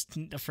 Maybe he's just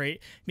afraid.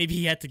 Maybe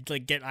he had to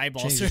like get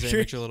eyeball surgery. His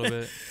image a little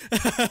bit.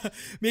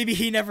 Maybe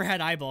he never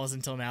had eyeballs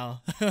until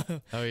now. Oh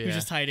yeah, he was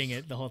just hiding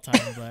it the whole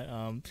time. But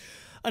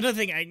another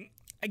thing,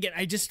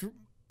 I just,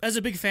 as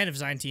a big fan of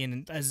Zion T,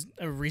 and as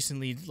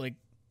recently like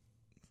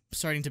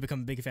starting to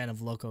become a big fan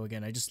of Loco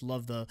again, I just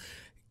love that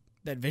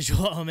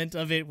visual element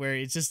of it, where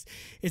it's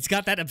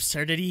got that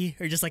absurdity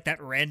or just like that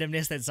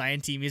randomness that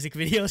Zion T music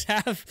videos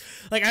have.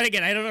 Like,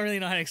 I don't really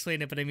know how to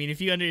explain it, but I mean,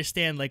 if you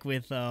understand, like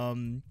with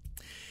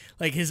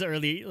like his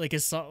early, like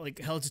his song, like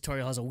Hello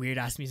Tutorial has a weird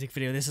ass music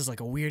video. This is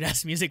like a weird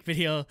ass music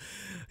video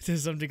to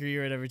some degree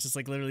or whatever. It's just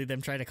like literally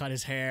them trying to cut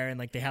his hair, and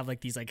like they have like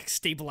these like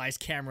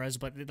stabilized cameras,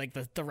 but like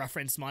the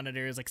reference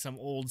monitor is like some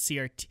old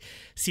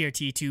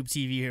CRT tube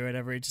TV or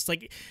whatever. It's just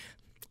like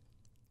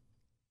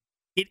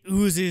it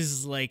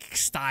oozes like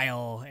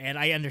style, and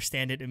I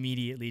understand it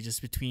immediately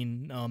just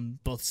between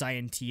both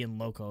Zion T and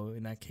Loco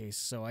in that case.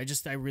 So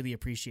I really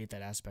appreciate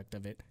that aspect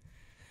of it.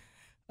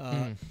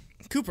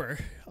 Cooper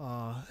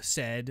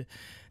said,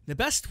 the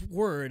best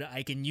word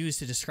I can use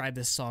to describe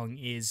this song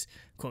is,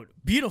 quote,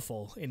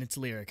 beautiful in its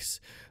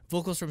lyrics.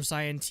 Vocals from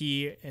Zion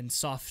T and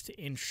soft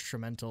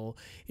instrumental.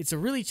 It's a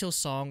really chill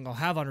song I'll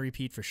have on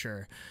repeat for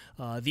sure.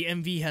 The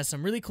MV has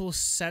some really cool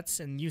sets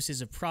and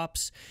uses of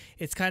props.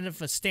 It's kind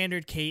of a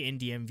standard K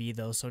indie MV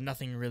though, so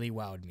nothing really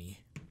wowed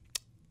me.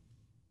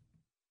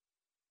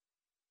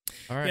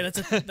 All right. Yeah,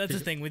 that's the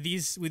thing with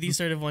these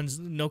sort of ones.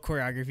 No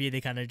choreography,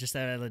 they kind of just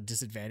at a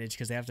disadvantage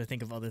because they have to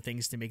think of other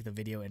things to make the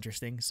video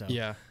interesting. So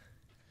Yeah.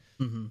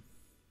 All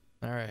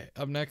right.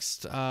 Up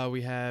next,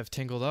 we have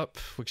 "Tangled Up,"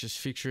 which is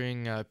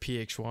featuring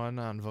PH1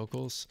 on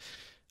vocals.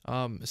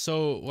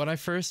 So when I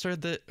first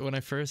heard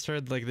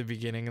like the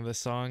beginning of the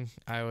song,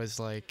 I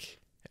was like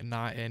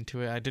not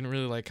into it. I didn't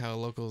really like how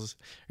Loco's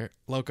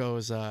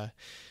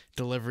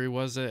delivery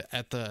was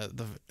at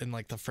the in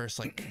like the first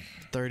like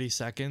 30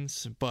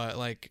 seconds, but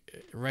like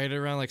right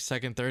around like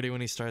second 30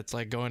 when he starts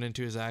like going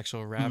into his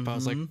actual rap, I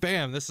was like,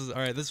 bam, this is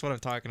all right, this is what I'm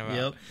talking about.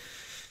 Yep.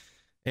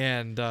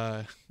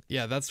 And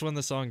yeah, that's when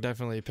the song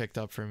definitely picked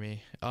up for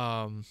me.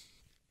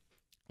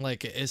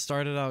 Like it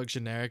started out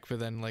generic, but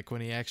then like when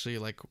he actually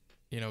like,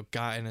 you know,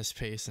 got in his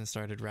pace and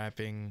started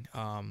rapping,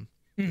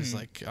 it was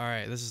like, all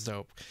right, this is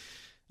dope.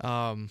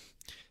 I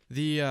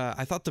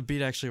thought the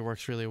beat actually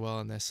works really well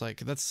in this. Like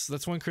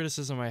that's one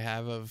criticism I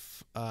have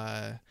of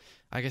I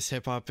guess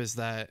hip hop is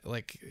that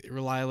like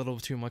rely a little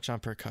too much on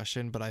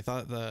percussion, but I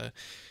thought the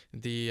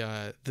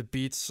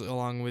beats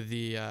along with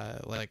the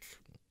like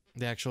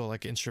the actual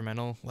like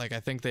instrumental, like I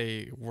think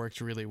they worked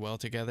really well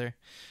together,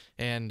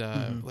 and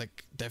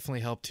like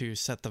definitely helped to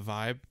set the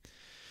vibe.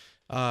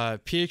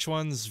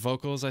 PH1's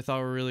vocals I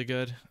thought were really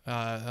good.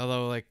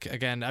 Although like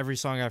again, every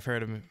song I've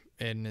heard him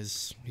in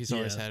he's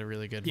always had a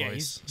really good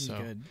voice. He's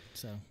good.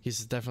 So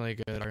he's definitely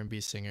a good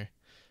R&B singer.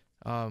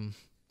 But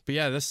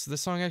yeah, this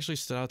song actually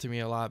stood out to me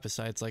a lot.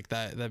 Besides like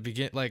that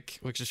like,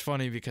 which is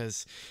funny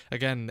because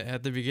again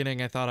at the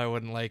beginning I thought I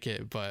wouldn't like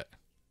it, but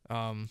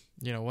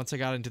you know, once I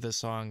got into this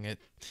song, it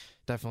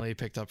definitely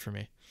picked up for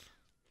me.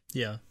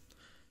 Yeah,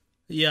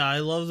 I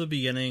love the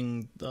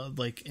beginning,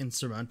 like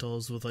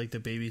instrumentals with like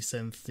the baby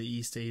synth, the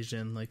East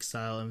Asian like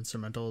style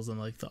instrumentals, and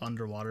like the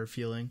underwater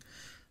feeling.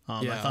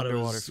 I thought it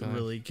was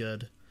really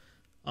good.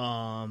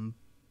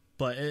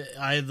 But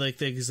I had like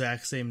the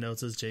exact same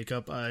notes as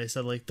Jacob. I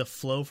said like the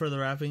flow for the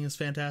rapping is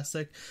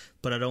fantastic,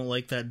 but I don't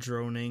like that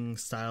droning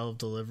style of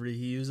delivery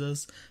he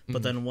uses.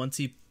 But then once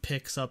he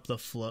picks up the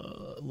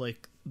flow,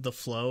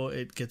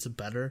 it gets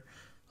better,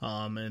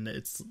 and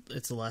it's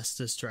less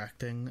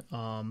distracting.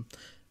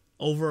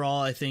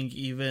 Overall, I think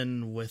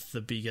even with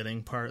the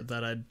beginning part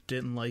that I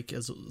didn't like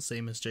as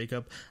same as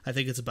Jacob, I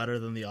think it's better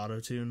than the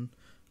auto-tune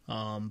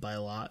by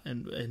a lot,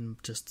 and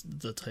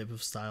just the type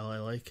of style I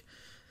like.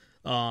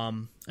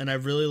 And I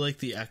really like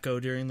the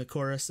echo during the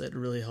chorus. It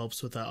really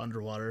helps with that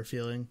underwater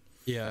feeling.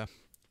 Yeah.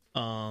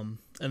 And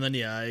then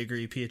yeah, I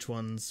agree.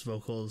 PH1's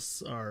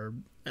vocals are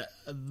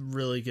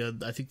really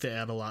good. I think they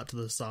add a lot to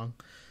the song.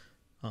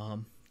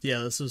 Yeah,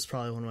 this was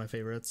probably one of my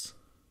favorites.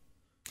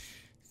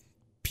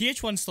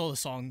 PH1 stole the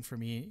song for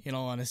me, in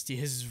all honesty.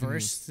 His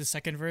verse, the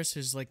second verse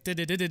is like,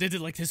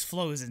 like his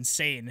flow is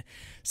insane.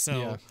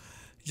 So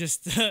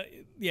just,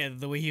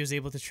 the way he was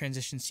able to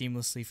transition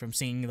seamlessly from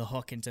singing the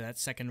hook into that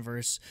second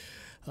verse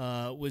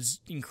was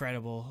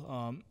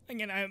incredible.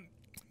 I'm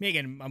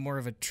more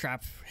of a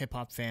trap hip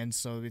hop fan,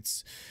 so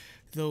it's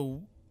the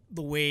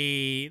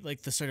way,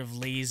 like the sort of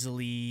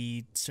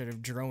lazily sort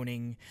of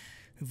droning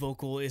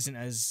vocal isn't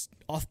as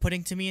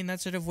off-putting to me in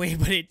that sort of way,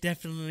 but it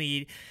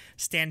definitely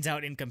stands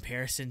out in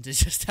comparison to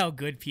just how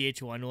good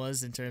PH1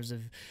 was in terms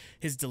of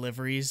his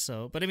deliveries.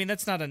 So, but I mean,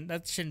 that's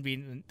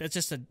praising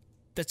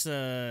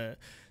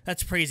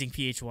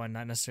PH1,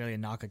 not necessarily a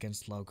knock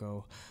against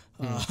Loco.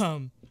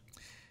 I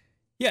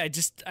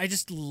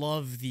just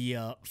love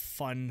the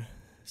fun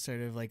sort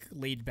of like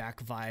laid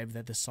back vibe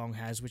that the song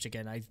has, which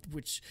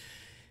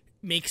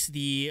makes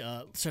the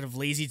sort of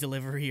lazy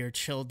delivery or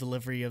chill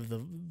delivery of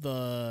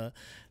the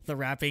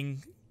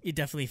rapping. It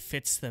definitely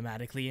fits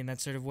thematically in that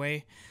sort of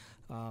way.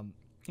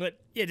 But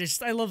yeah,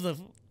 I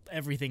love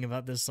everything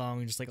about this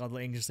song, just like all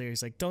the English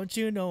lyrics, like "Don't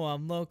you know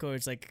I'm loco?"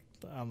 It's like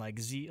I'm like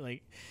Z,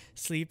 like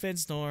sleep and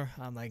snore.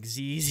 I'm like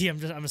Z.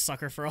 I'm a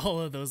sucker for all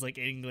of those like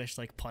English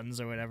like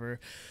puns or whatever,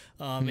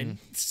 and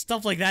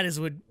stuff like that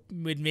would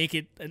make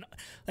it.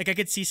 Like I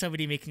could see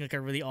somebody making like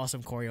a really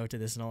awesome choreo to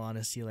this. In all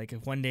honesty, like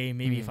if one day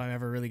maybe if I'm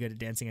ever really good at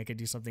dancing, I could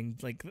do something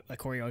like a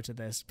choreo to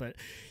this. But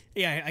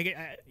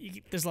yeah,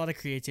 there's a lot of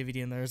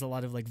creativity and there's a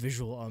lot of like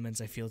visual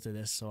elements I feel to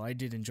this, so I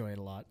did enjoy it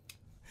a lot.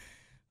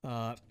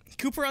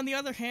 Cooper, on the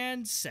other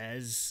hand,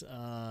 says,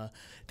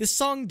 this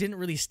song didn't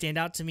really stand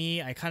out to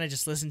me. I kind of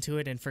just listened to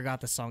it and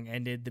forgot the song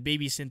ended. The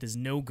baby synth is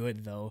no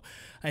good, though.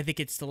 I think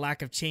it's the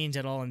lack of change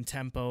at all in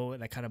tempo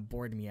that kind of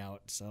bored me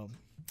out. So,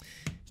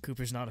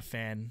 Cooper's not a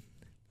fan.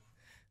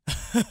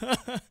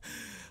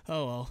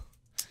 Oh, well.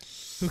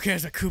 Who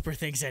cares what Cooper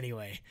thinks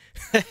anyway?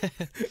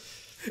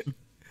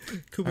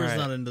 Cooper's Alright.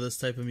 not into this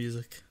type of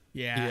music.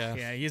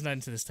 Yeah, he's not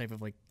into this type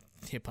of like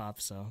hip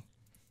hop. So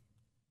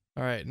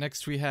All right,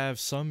 next we have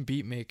Some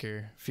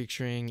Beatmaker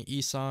featuring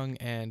Esong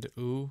and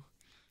Wu,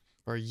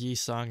 or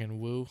Yesong and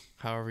Wu,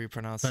 however you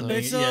pronounce Depending, it.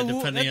 It's,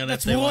 depending on if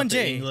that's they Wu want on the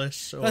J.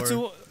 English or that's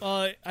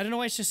I don't know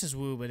why it's just as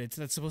Wu, but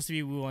that's supposed to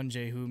be Wu on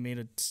J, who made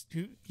it.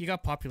 He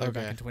got popular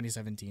back Okay. in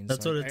 2017.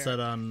 that's so what it said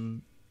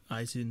on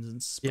iTunes and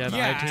Spotify. Yeah, the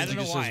Yeah, I iTunes don't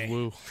know just why. says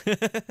Wu.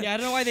 Yeah, I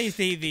don't know why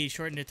they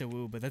shortened it to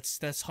Wu, but that's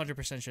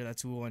 100% sure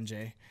that's Wu on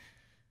J.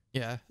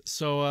 Yeah.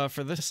 So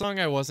for this song,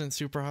 I wasn't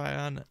super high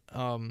on,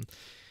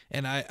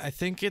 and I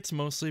think it's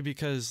mostly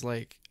because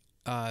like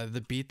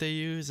the beat they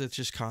use, it's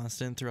just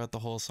constant throughout the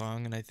whole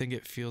song, and I think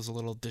it feels a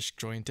little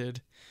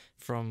disjointed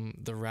from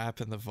the rap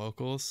and the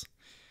vocals.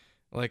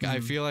 Like I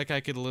feel like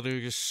I could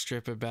literally just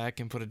strip it back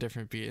and put a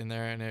different beat in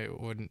there, and it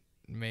wouldn't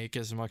make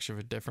as much of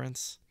a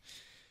difference.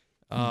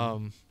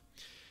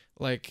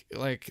 Like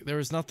there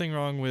was nothing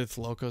wrong with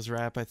Loco's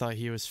rap. I thought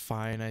he was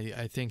fine.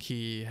 I think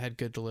he had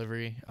good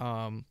delivery.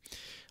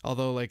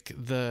 Although like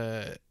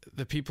the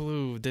people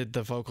who did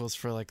the vocals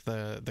for like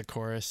the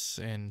chorus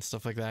and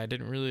stuff like that, I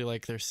didn't really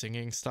like their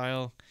singing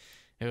style.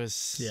 It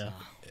was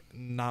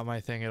not my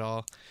thing at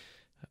all.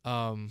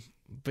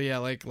 But yeah,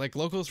 like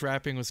Loco's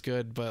rapping was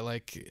good, but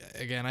like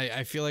again,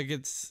 I feel like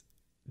it's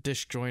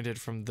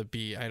disjointed from the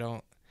beat. I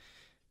don't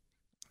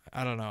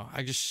know.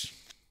 I just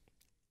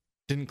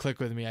didn't click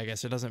with me. I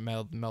guess it doesn't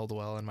meld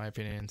well in my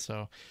opinion.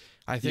 So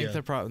I think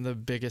the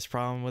biggest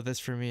problem with this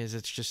for me is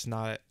it's just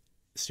not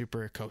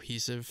super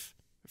cohesive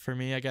for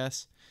me, I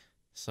guess.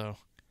 So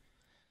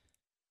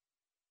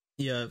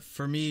Yeah,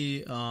 for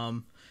me,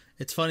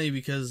 it's funny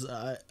because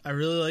I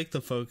really like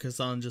the focus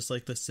on just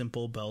like the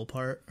simple bell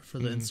part for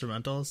the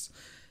instrumentals,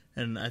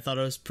 and I thought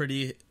it was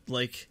pretty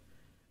like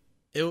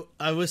it.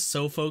 I was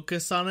so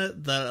focused on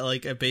it that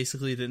like I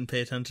basically didn't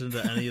pay attention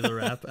to any of the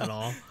rap at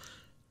all.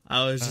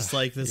 I was just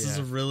like, this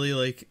is really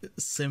like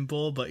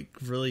simple but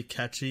really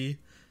catchy,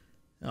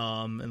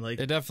 and like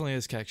it definitely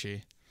is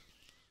catchy.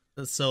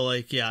 so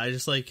like I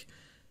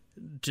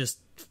just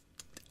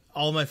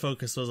all my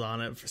focus was on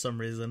it for some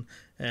reason,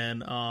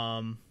 and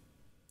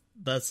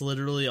that's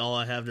literally all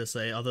I have to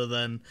say, other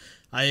than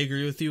I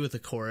agree with you with the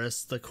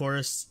chorus. The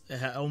chorus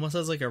almost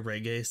has like a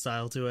reggae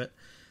style to it,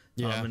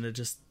 and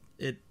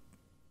it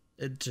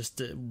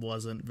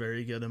wasn't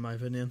very good in my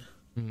opinion.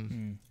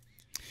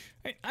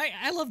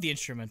 I love the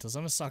instrumentals.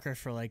 I'm a sucker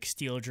for like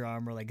steel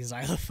drum or like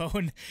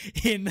xylophone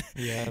in Like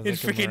in a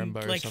freaking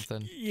marimba or like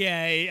something.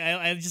 yeah.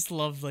 I just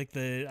love like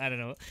I don't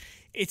know.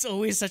 It's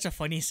always such a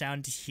funny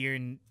sound to hear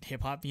in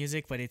hip hop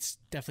music, but it's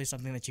definitely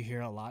something that you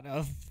hear a lot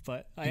of.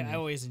 But I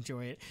always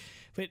enjoy it.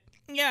 But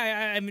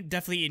yeah, I'm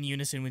definitely in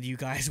unison with you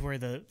guys where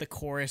the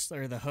chorus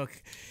or the hook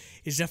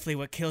is definitely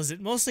what kills it.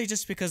 Mostly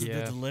just because of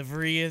the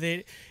delivery of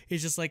it.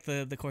 It's just like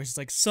the chorus is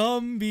like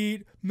some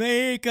beat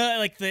make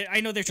like I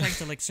know they're trying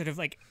to like sort of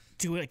like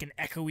do like an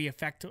echoey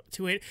effect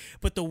to it,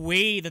 but the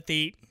way that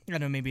they, I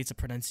don't know, maybe it's a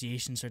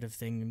pronunciation sort of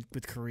thing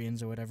with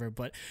Koreans or whatever,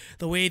 but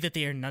the way that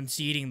they are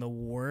enunciating the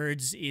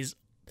words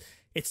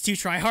it's too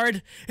try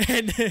hard,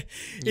 and it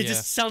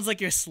just sounds like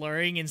you're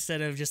slurring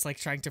instead of just like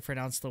trying to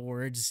pronounce the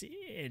words.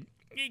 And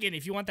again,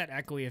 if you want that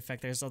echoey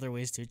effect, there's other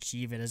ways to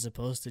achieve it as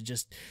opposed to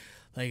just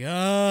like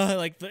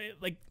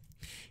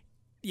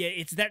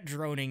it's that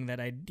droning that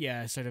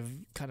sort of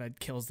kind of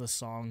kills the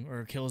song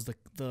or kills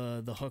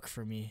the hook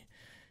for me.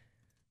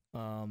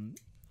 I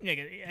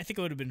think it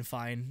would have been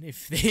fine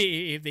if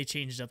they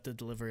changed up the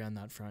delivery on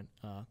that front.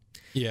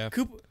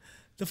 Cooper.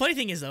 The funny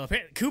thing is though,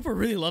 Cooper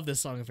really loved this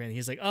song. Apparently,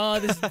 he's like,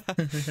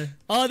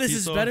 this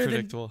is so better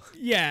unpredictable.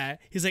 than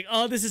He's like,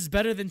 this is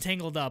better than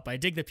Tangled Up. I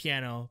dig the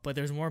piano, but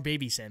there's more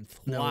baby synth.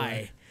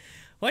 Why?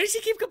 Why does he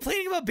keep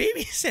complaining about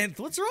baby synth?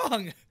 What's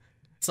wrong?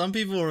 Some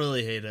people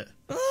really hate it.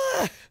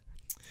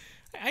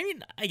 I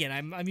mean, again,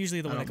 I'm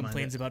usually the one that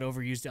complains about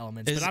overused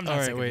elements, but I'm not. All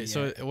right, sick of wait. it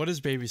So yet. what is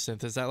baby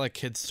synth? Is that like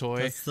kids' toy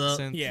That's the-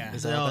 synth? Yeah.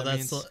 Is that what that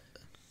that's means?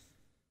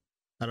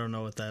 I don't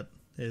know what that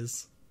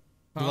is.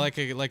 Huh? Like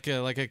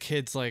a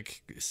kid's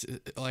like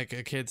a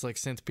kid's like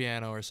synth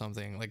piano or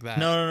something like that.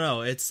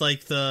 No. It's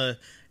like the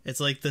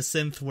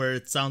synth where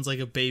it sounds like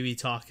a baby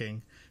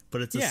talking,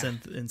 but it's a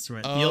synth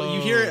instrument.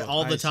 You hear it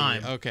all the I see.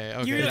 time. Okay.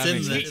 You're- that It's in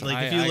makes the, sense.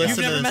 like if I you got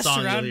listen it. to the messed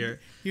song, around. you'll hear.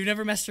 You've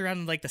never messed around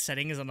with like the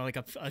settings on like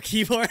a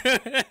keyboard.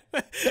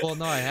 Well,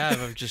 no, I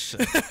have. I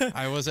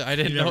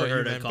didn't You know never what you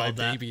heard it meant by called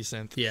that? baby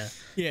synth. Yeah.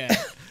 Yeah.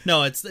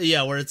 No, it's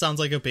where it sounds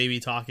like a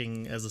baby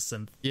talking as a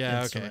synth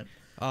Yeah. instrument.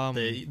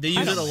 Okay. They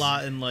use it a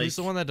lot in like Who's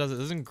the one that does it?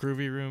 Doesn't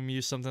Groovy Room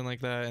use something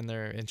like that in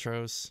their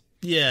intros?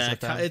 yeah, Is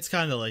that them? it's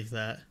kind of like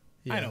that.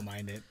 Yeah. I don't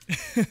mind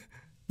it.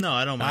 No,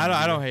 I don't mind.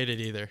 I either. don't hate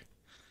it either.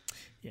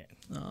 Yeah.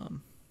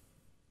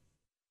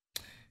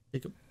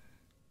 Jacob.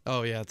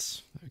 Oh yeah,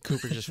 it's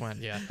Cooper just went.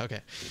 Yeah,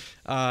 okay.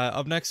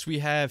 Up next we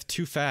have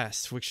Too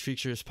Fast, which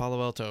features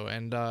Palo Alto,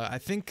 and I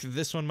think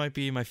this one might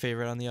be my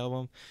favorite on the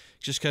album,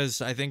 just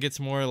because I think it's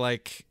more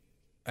like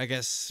I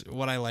guess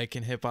what I like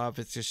in hip hop.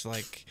 It's just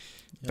like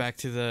back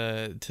to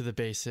the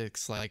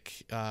basics,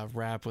 like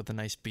rap with a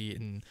nice beat,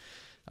 and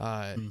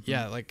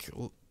yeah, like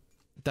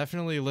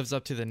definitely lives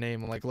up to the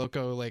name. Like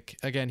Loco, like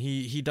again,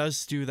 he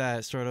does do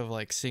that sort of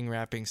like sing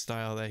rapping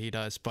style that he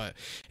does, but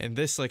in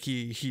this, like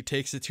he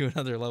takes it to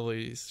another level.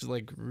 He's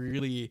like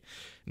really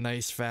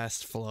nice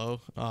fast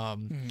flow.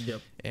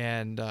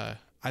 And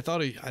I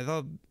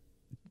thought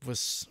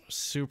was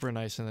super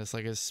nice in this,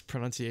 like his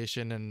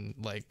pronunciation, and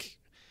like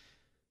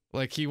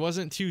he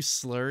wasn't too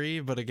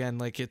slurry, but again,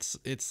 like it's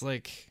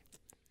like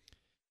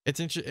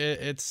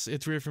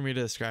it's weird for me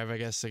to describe, I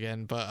guess,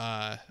 again,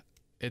 but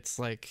it's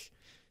like,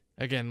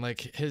 again,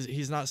 like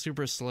he's not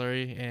super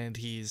slurry, and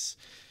he's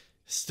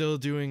still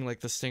doing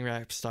like the sting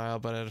rap style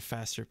but at a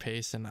faster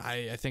pace, and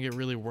I think it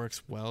really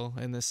works well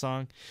in this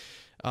song.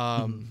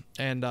 And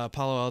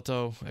Palo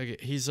Alto,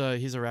 he's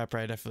a rapper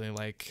I definitely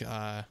like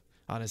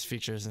on his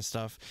features and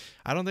stuff.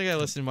 I don't think I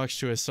listened much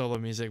to his solo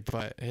music,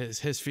 but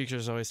his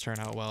features always turn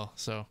out well.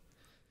 So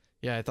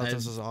yeah, I thought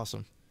this was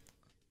awesome.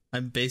 I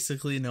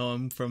basically know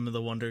him from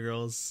the Wonder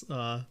Girls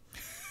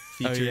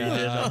feature he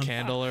did on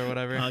Candle or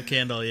whatever.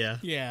 Candle, yeah.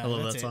 Yeah, I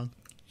love that it. song.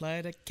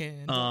 Light a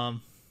candle.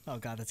 Oh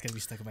god, that's gonna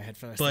be stuck in my head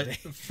for the rest of the day.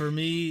 But for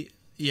me,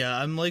 yeah,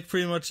 I'm like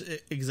pretty much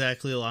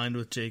exactly aligned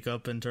with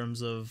Jacob in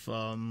terms of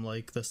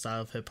like the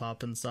style of hip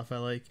hop and stuff I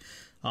like.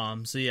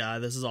 So yeah,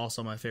 this is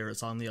also my favorite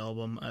song on the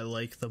album. I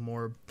like the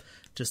more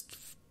just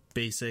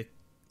basic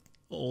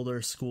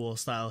older school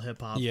style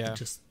hip hop. Yeah.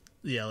 Just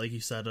like you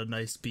said, a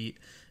nice beat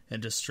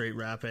and just straight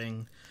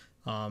rapping.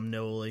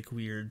 No like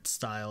weird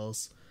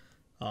styles.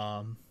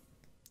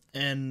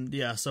 And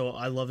yeah, so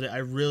I loved it. I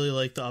really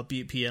like the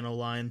upbeat piano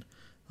line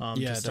to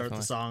start definitely.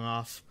 the song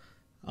off.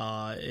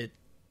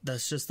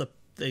 That's just the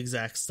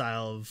exact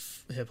style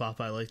of hip hop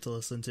I like to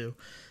listen to.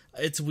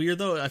 It's weird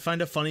though. I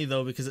find it funny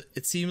though because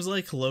it seems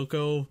like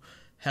Loco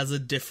has a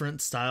different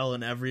style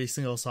in every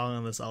single song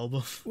on this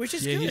album, Which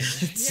is good.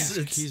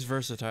 He's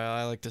versatile.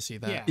 I like to see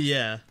that.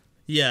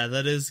 Yeah,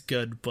 that is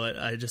good. But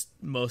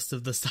most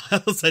of the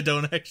styles I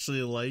don't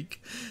actually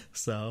like.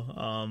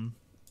 So,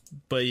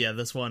 but yeah,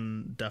 this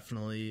one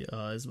definitely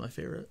is my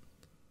favorite.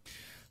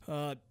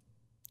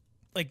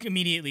 Like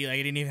immediately, like I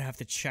didn't even have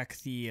to check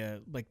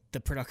the like the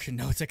production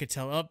notes. I could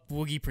tell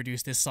Woogie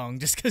produced this song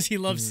just because he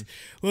loves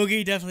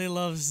Woogie definitely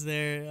loves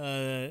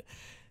their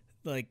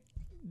like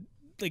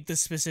the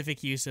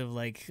specific use of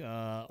like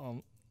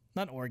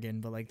not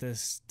organ, but like the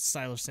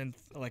style of synth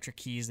electric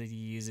keys that he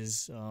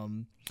uses.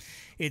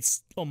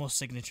 It's almost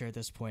signature at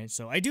this point.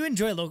 So I do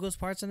enjoy Loco's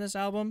parts in this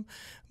album,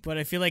 but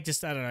I feel like I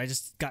don't know, I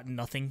just got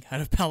nothing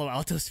out of Palo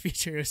Alto's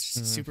feature. It's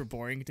just super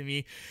boring to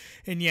me.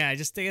 And yeah, I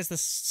guess the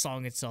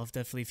song itself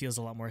definitely feels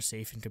a lot more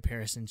safe in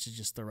comparison to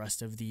just the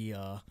rest of the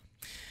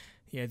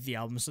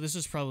album. So this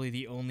was probably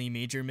the only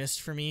major miss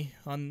for me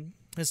on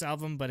this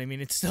album, but I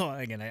mean, it's still,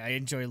 again, I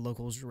enjoy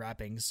Local's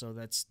rapping, so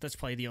that's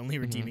probably the only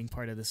redeeming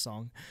part of this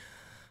song.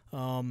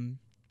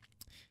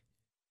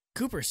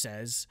 Cooper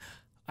says,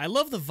 I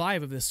love the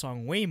vibe of this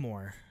song way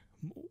more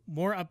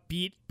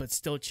upbeat, but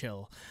still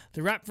chill.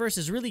 The rap verse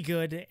is really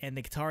good, and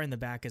the guitar in the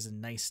back is a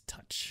nice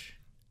touch.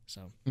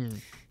 So, yeah,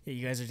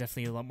 you guys are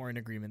definitely a lot more in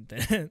agreement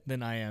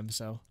than I am,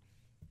 so.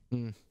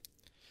 All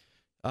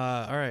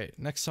right,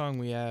 next song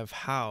we have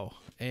How,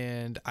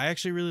 and I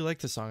actually really like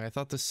this song. I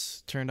thought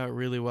this turned out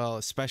really well,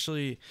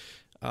 especially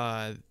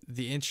the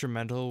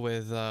instrumental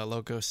with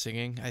Loco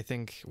singing. I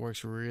think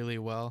works really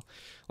well.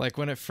 Like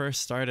when it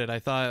first started, I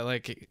thought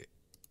like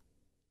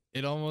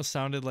it almost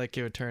sounded like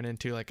it would turn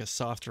into like a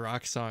soft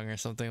rock song or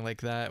something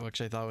like that, which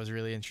I thought was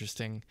really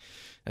interesting,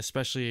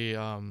 especially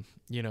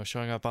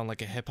showing up on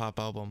like a hip hop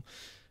album.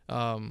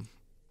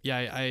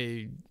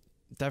 I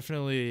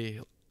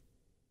definitely,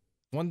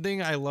 one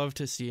thing I love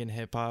to see in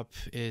hip hop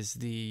is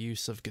the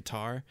use of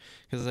guitar,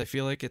 because I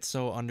feel like it's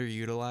so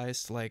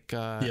underutilized. Like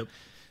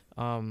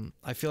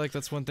I feel like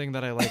that's one thing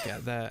that I like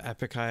that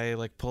Epic High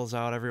like pulls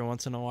out every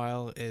once in a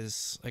while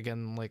is,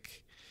 again,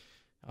 like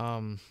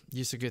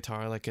use of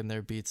guitar like in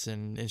their beats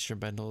and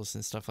instrumentals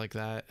and stuff like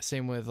that.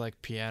 Same with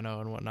like piano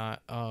and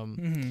whatnot.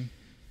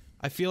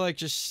 I feel like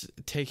just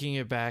taking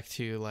it back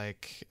to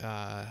like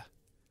I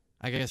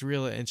guess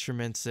real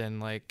instruments and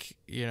like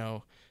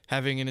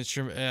having an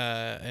instrument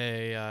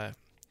I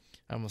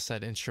almost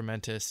said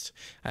instrumentist,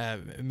 a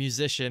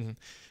musician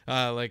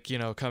like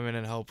come in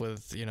and help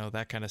with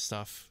that kind of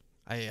stuff.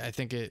 I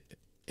think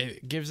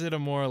it gives it a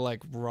more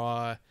like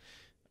raw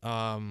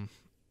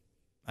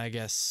I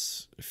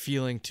guess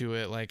feeling to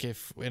it, like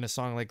if in a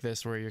song like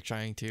this where you're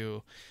trying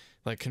to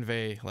like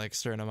convey like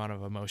certain amount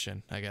of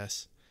emotion, I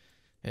guess.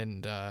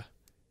 And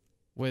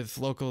with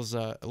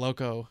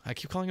Loco, I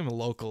keep calling him a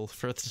local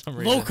for some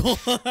reason. Local.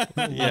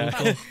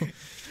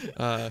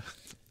 Yeah.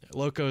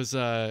 Loco's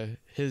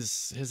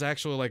his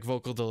actual like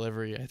vocal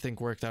delivery I think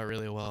worked out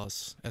really well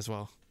as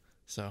well.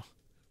 So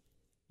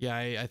yeah,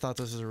 I thought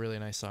this was a really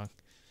nice song.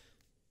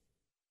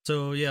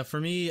 So yeah,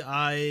 for me,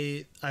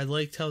 I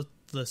liked how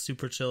the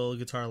super chill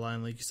guitar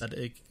line, like you said,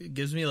 it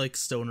gives me like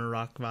stoner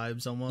rock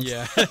vibes almost.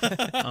 Yeah.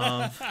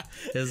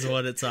 Is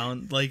what it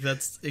sounds like.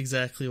 That's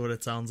exactly what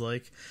it sounds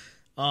like.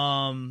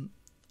 I'm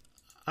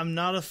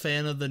not a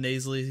fan of the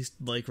nasally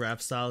like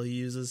rap style he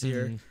uses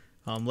here.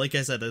 Like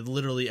I said,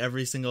 literally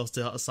every single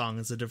song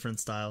is a different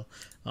style,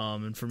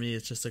 and for me,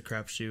 it's just a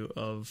crapshoot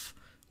of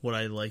what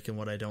I like and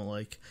what I don't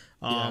like.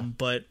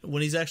 But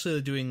when he's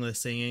actually doing the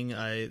singing,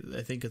 I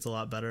think it's a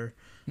lot better.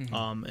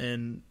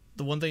 And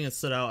the one thing that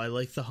stood out, I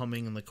like the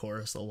humming in the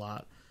chorus a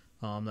lot.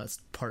 That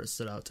part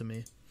stood out to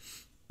me.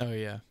 Oh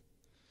yeah.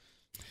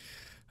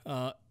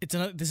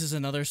 This is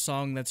another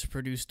song that's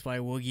produced by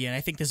Woogie, and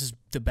I think this is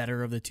the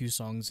better of the two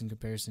songs in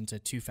comparison to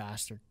Too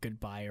Fast or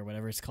Goodbye or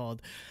whatever it's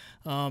called.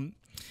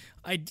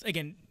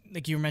 Again,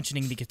 like you were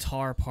mentioning the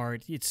guitar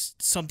part, it's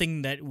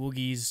something that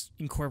Woogie's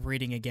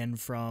incorporating again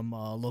from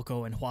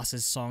Loco and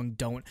Huas's song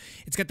Don't.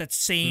 It's got that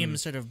same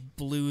sort of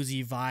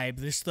bluesy vibe.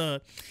 There's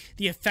the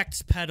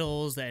effects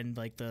pedals and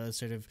like the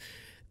sort of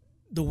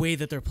the way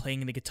that they're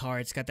playing the guitar.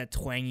 It's got that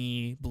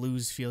twangy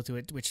blues feel to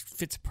it, which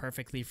fits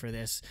perfectly for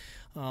this.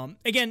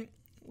 Again,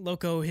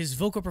 Loco, his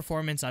vocal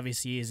performance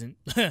obviously isn't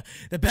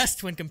the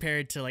best when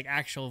compared to like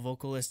actual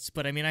vocalists,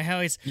 but I mean, I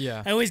always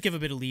give a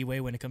bit of leeway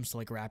when it comes to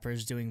like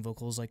rappers doing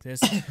vocals like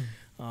this.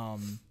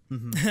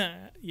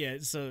 Yeah,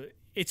 so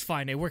it's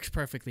fine. It works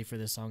perfectly for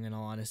this song, in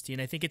all honesty,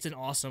 and I think it's an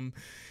awesome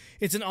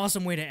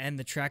way to end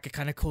the track. It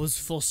kind of goes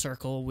full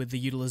circle with the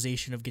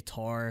utilization of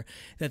guitar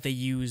that they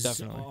use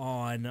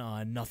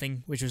on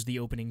Nothing, which was the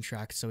opening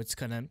track. So it's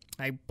kind of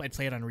I'd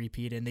play it on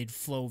repeat, and they'd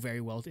flow very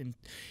well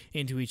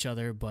into each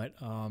other. But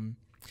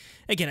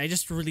again, I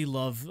just really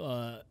love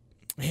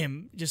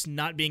him just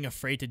not being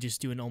afraid to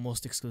just do an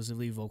almost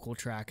exclusively vocal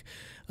track.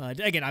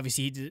 Again,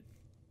 obviously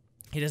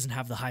he doesn't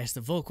have the highest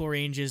of vocal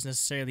ranges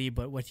necessarily,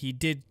 but what he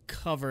did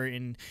cover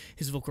in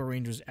his vocal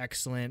range was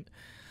excellent.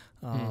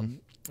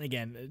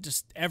 Again,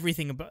 just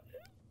everything about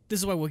this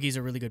is why Woogie's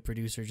a really good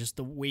producer. Just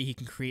the way he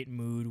can create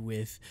mood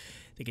with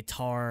the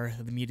guitar,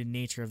 the muted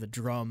nature of the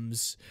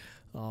drums,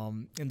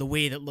 and the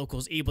way that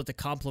Loco's able to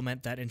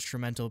complement that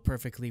instrumental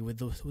perfectly with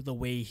the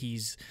way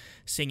he's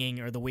singing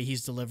or the way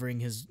he's delivering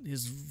his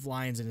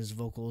lines and his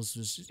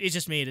vocals. It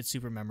just made it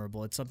super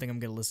memorable. It's something I'm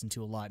gonna listen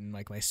to a lot in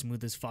like my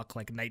smooth as fuck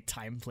like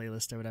nighttime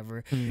playlist or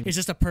whatever. It's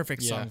just a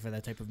perfect song for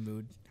that type of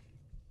mood.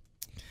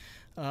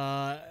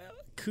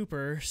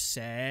 Cooper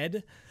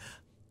said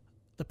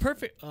the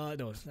perfect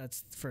no,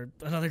 that's for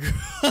another group.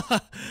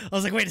 I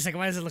was like, wait a second,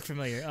 why does it look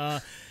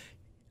familiar?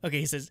 Okay,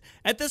 he says,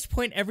 at this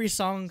point, every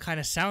song kind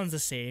of sounds the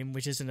same,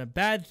 which isn't a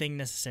bad thing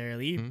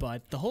necessarily,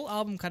 but the whole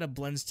album kind of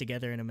blends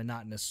together in a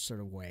monotonous sort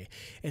of way.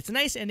 It's a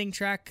nice ending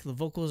track. The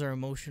vocals are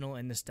emotional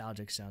and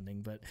nostalgic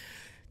sounding, but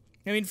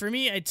I mean, for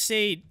me, I'd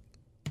say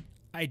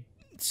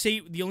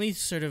the only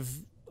sort of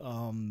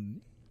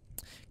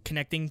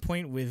connecting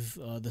point with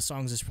the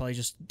songs is probably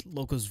just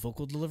Loco's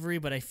vocal delivery,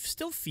 but I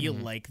still feel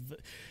like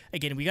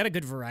again, we got a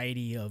good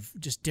variety of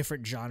just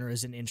different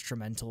genres and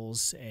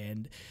instrumentals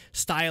and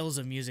styles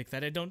of music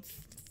that I don't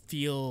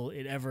feel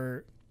it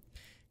ever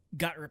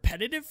got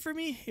repetitive for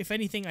me. If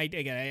anything,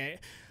 I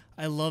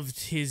loved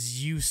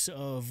his use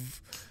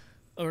of,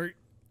 or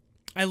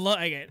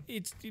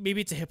it's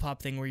maybe it's a hip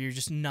hop thing where you're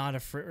just not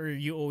afraid, or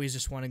you always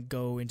just want to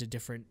go into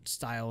different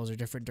styles or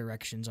different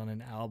directions on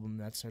an album,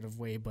 that sort of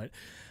way. But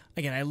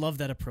again, I love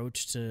that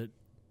approach to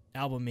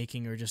album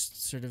making, or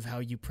just sort of how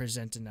you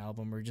present an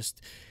album, or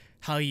just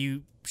how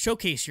you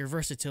showcase your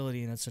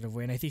versatility in that sort of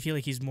way. And I feel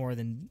like he's more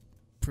than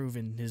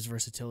proven his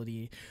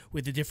versatility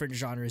with the different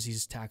genres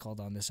he's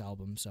tackled on this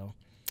album. So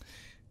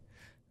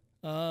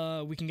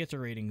we can get to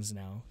ratings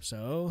now.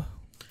 So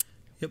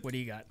what do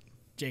you got,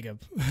 Jacob?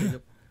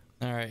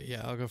 All right,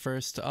 yeah, I'll go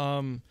first.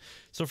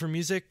 So for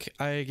music,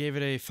 I gave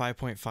it a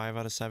 5.5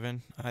 out of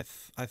 7.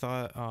 I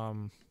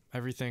thought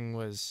everything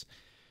was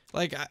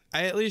like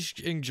I at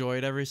least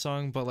enjoyed every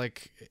song, but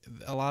like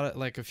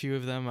a few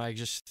of them I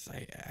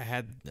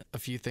had a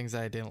few things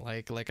that I didn't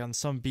like on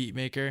some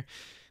Beatmaker.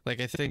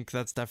 Like I think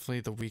that's definitely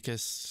the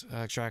weakest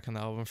track on the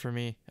album for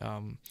me.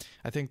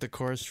 I think the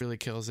chorus really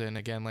kills it, and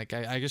again, like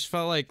I just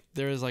felt like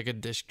there was like a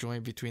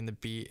disjoint between the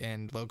beat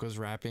and Loco's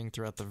rapping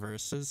throughout the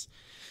verses.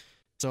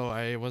 So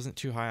I wasn't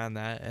too high on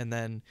that. And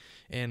then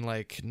in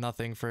like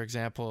Nothing, for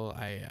example,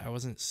 I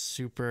wasn't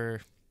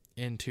super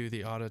into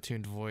the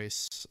auto-tuned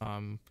voice,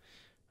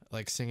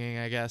 like singing,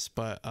 I guess.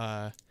 But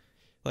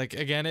like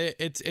again,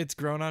 it's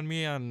grown on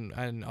me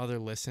on other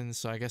listens.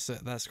 So I guess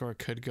that score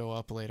could go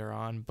up later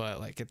on. But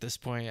like at this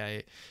point,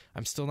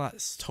 I'm still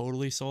not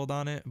totally sold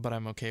on it, but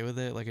I'm okay with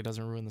it. Like it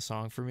doesn't ruin the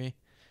song for me.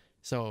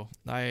 So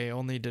I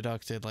only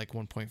deducted like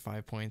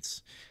 1.5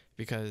 points.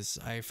 Because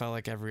I felt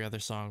like every other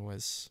song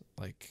was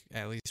like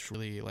at least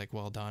really like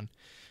well done.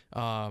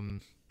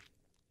 And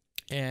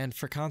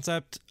for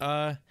concept,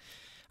 I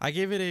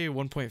gave it a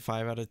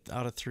 1.5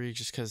 out of 3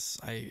 just because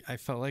I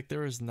felt like there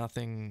was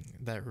nothing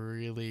that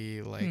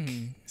really like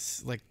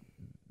like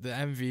the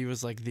MV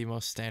was like the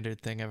most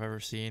standard thing I've ever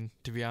seen,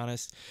 to be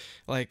honest.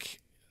 Like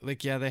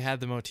like yeah, they had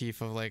the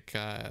motif of like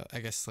I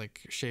guess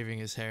like shaving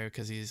his hair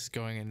because he's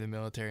going in the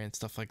military and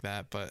stuff like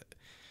that, but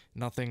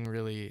nothing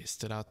really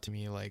stood out to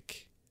me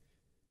like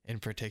in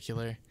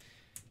particular.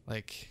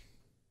 Like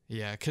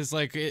yeah, because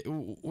like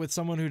with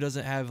someone who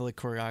doesn't have like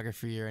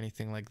choreography or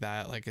anything like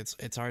that, like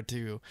it's hard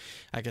to,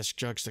 I guess,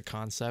 judge the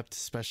concept,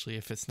 especially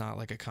if it's not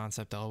like a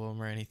concept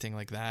album or anything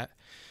like that.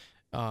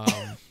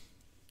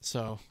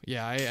 So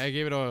yeah, I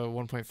gave it a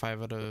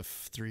 1.5 out of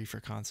 3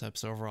 for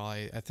concepts. Overall,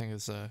 I think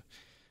it's a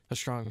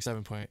strong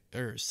 7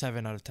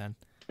 out of 10.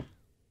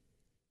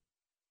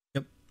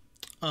 Yep.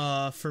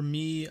 For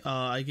me,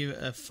 I gave it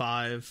a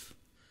 5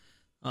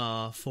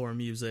 for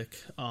music.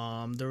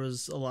 There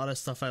was a lot of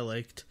stuff I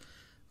liked.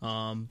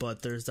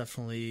 But there's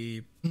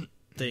definitely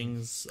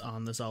things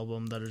on this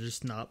album that are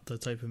just not the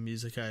type of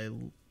music I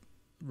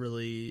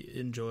really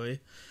enjoy.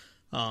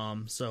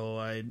 So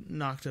I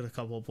knocked it a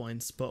couple of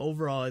points, but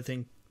overall I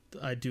think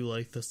I do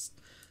like this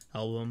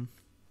album.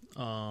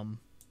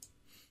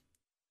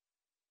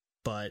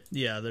 But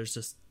yeah, there's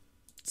just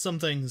some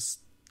things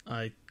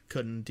I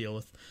couldn't deal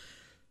with.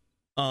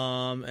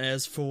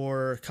 As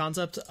for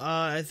concept,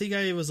 I think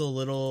I was a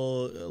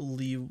little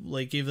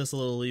gave this a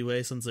little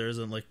leeway since there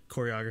isn't like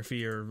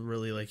choreography or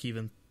really like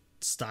even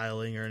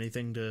styling or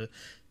anything to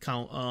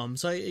count.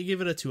 So I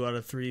gave it a 2 out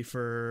of 3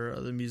 for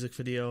the music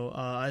video.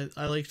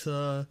 I liked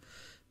the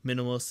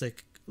minimalistic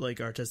like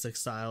artistic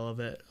style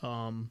of it.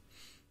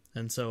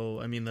 And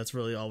so I mean that's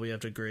really all we have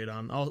to grade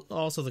on.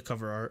 Also the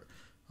cover art,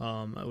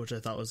 which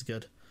I thought was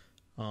good.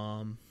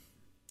 I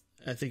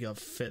think it'll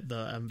fit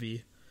the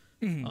MV.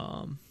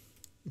 Mm-hmm.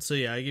 So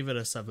yeah, I give it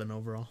a 7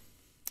 overall.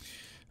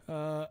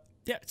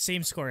 Yeah,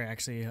 same score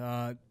actually.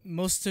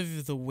 Most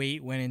of the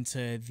weight went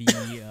into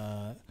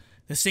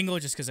the single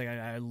just because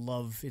I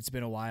love It's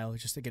Been a While.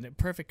 Just again, a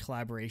perfect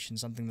collaboration,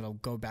 something that I'll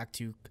go back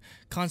to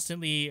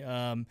constantly.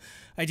 I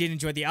did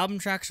enjoy the album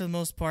tracks for the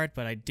most part,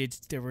 but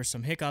there were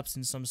some hiccups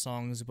in some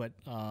songs. But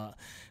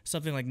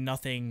something like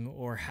Nothing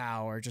or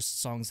How are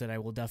just songs that I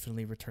will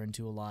definitely return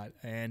to a lot.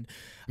 And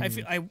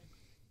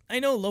I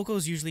know Loco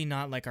is usually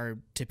not like our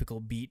typical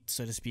beat,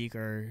 so to speak,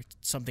 or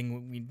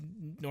something we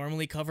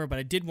normally cover, but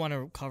I did want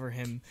to cover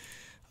him,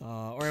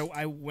 or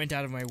I went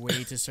out of my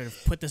way to sort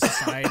of put this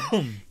aside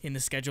in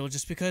the schedule,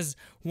 just because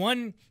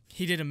one,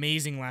 he did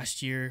amazing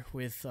last year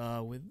with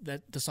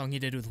the song he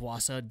did with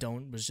Wassa,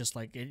 Don't, was just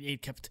like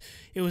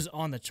it was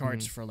on the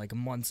charts for like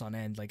months on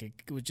end, like it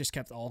just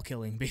kept all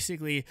killing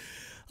basically.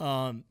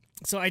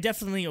 So I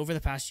definitely, over the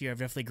past year, I've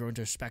definitely grown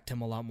to respect him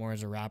a lot more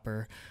as a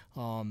rapper.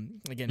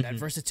 Again, that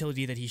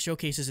versatility that he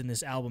showcases in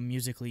this album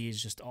musically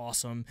is just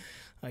awesome.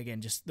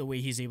 Again, just the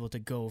way he's able to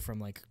go from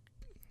like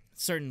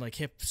certain like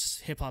hip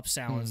hop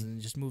sounds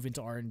and just move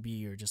into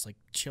R&B or just like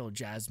chill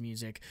jazz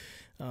music.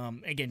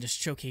 Again, just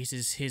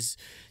showcases his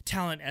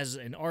talent as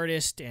an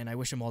artist, and I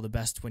wish him all the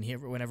best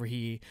whenever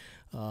he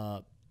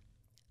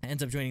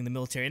ends up joining the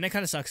military. And that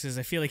kind of sucks because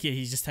I feel like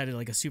he just had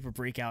like a super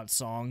breakout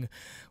song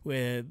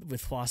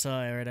with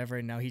Wassa or whatever,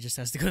 and now he just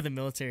has to go to the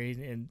military.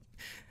 And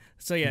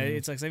so yeah,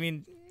 it sucks. I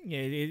mean,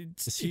 yeah,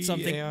 it's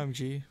something.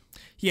 AOMG?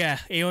 Yeah,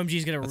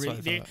 AOMG's gonna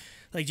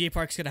like Jay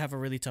Park's gonna have a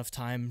really tough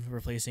time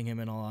replacing him.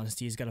 In all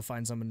honesty, he's got to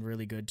find someone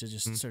really good to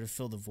just sort of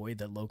fill the void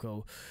that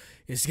Loco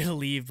is gonna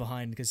leave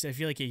behind. Because I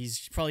feel like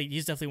he's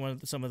definitely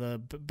some of the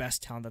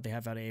best talent that they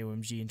have out of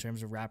AOMG in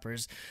terms of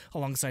rappers,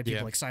 alongside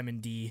people like Simon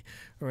D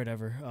or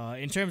whatever.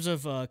 In terms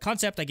of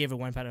concept, I gave it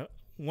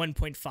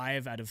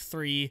 1.5 out of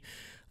 3.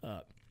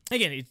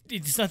 Again,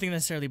 it's nothing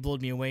necessarily blew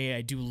me away. I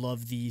do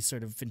love the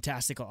sort of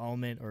fantastical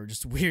element or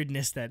just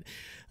weirdness that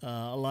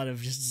a lot of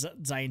just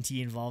Zion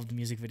T involved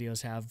music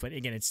videos have. But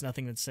again, it's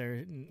nothing that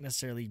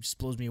necessarily just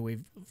blows me away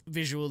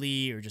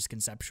visually or just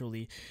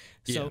conceptually.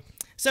 So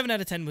 7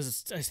 out of 10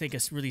 was, I think, a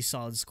really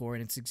solid score,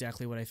 and it's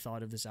exactly what I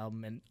thought of this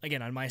album. And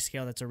again, on my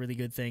scale, that's a really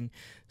good thing.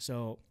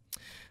 So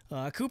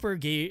Cooper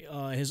gave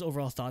his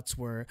overall thoughts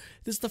were,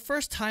 this is the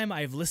first time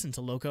I've listened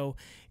to Loco.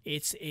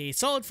 It's a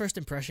solid first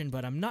impression,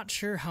 but I'm not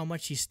sure how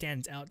much he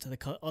stands out to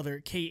the other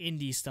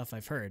K-indie stuff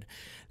I've heard.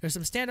 There's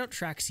some standout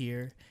tracks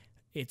here.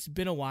 It's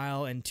Been a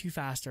While and Too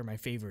Fast are my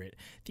favorite.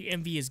 The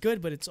MV is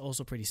good, but it's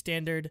also pretty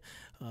standard.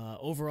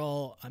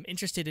 Overall, I'm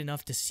interested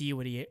enough to see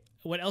what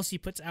else he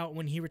puts out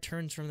when he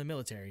returns from the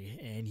military.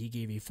 And he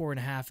gave a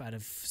 4.5 out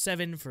of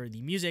 7 for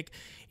the music,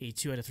 a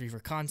 2 out of 3 for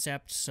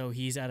concept. So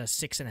he's at a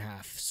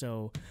 6.5.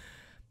 So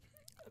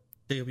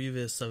Jacob, you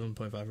have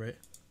 7.5, right?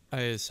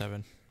 I is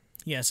 7.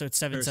 Yeah, so it's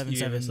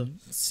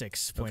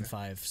 6.5.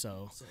 Okay.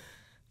 So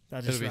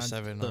that'll just be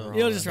 7.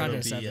 It'll just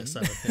round to 7.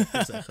 7.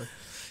 Yeah, exactly.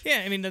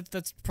 Yeah, I mean,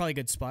 that's probably a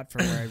good spot for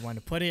where I want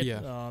to put it.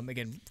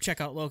 Again, check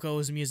out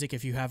Loco's music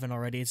if you haven't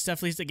already. It's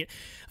definitely,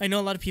 I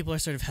know a lot of people are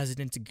sort of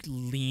hesitant to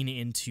lean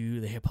into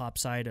the hip-hop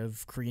side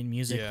of Korean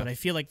music, but I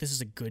feel like this is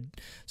a good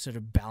sort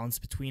of balance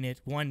between it.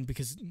 One,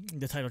 because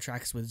the title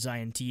track is with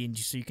Zion T, and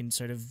so you can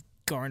sort of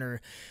garner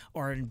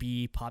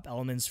R&B pop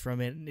elements from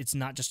it. It's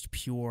not just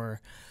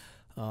pure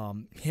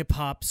hip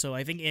hop. So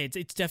I think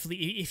it's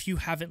definitely, if you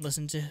haven't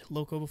listened to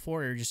Loco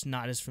before or just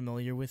not as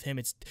familiar with him,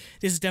 this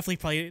is definitely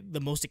probably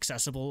the most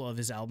accessible of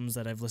his albums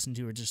that I've listened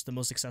to, or just the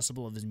most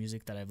accessible of his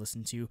music that I've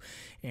listened to,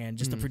 and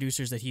just the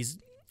producers that he's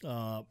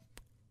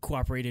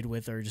cooperated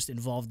with or just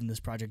involved in this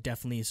project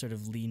definitely sort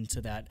of lean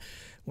to that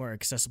more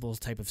accessible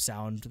type of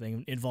sound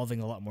thing, involving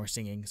a lot more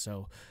singing.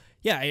 So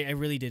yeah, I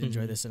really did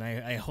enjoy this, and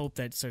I hope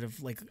that sort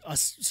of like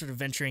us sort of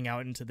venturing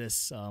out into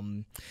this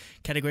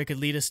category could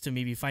lead us to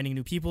maybe finding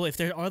new people. If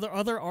there are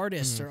other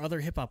artists or other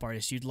hip hop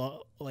artists you'd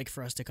like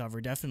for us to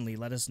cover, definitely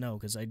let us know,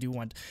 because I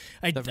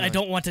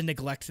don't want to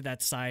neglect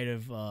that side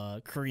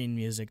of Korean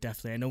music.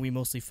 Definitely, I know we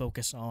mostly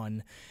focus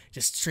on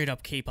just straight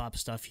up K-pop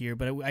stuff here,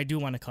 but I do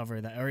want to cover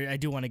that, or I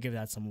do want to give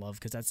that some love,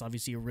 because that's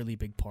obviously a really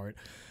big part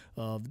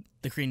of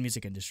the Korean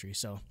music industry.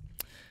 So.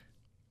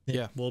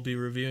 Yeah, we'll be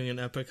reviewing an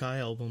Epic High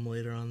album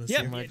later on this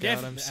year. year. Oh my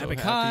god, I'm so Epic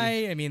happy.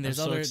 High. I mean, I'm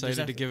so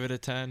excited to give it a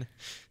 10.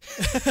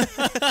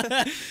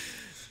 I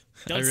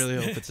really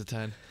hope it's a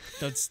 10.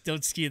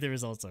 Don't skew the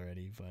results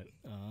already, but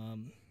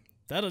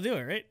that'll do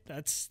it, right?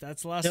 That's the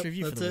last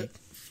review for the week.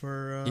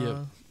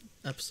 For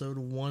episode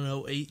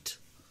 108.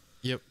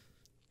 Yep.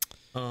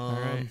 All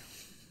right.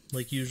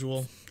 Like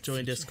usual,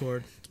 join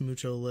Discord. It's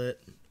Mucho Lit.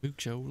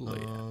 Mucho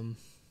Lit.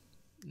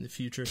 The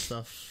future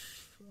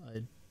stuff,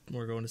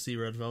 we're going to see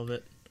Red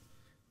Velvet.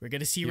 We're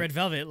gonna see Red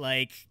Velvet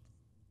like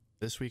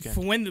this weekend.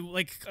 For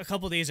like a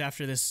couple days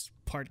after this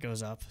part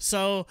goes up.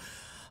 So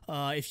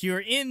if you're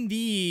in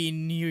the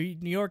New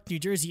York, New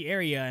Jersey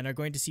area and are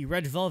going to see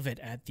Red Velvet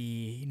at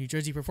the New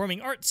Jersey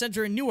Performing Arts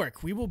Center in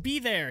Newark, we will be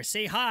there.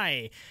 Say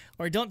hi,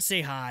 or don't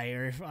say hi,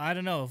 or I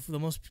don't know. The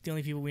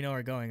only people we know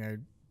are going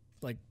are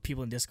like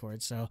people in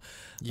Discord. So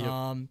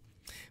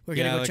we're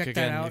gonna go check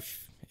that out.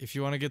 If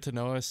you want to get to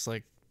know us,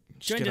 like,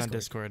 just get on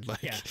Discord.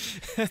 Like,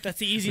 that's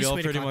the easiest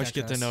way to contact us. We all pretty much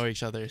get to know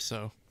each other,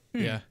 so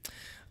yeah.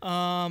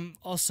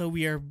 Also,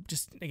 we are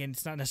just, again,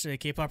 it's not necessarily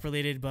K-pop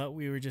related, but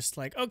we were just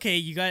like, okay,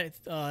 you got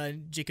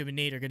Jacob and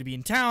Nate are going to be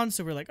in town,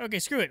 so we're like, okay,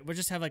 screw it, we'll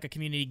just have like a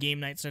community game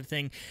night sort of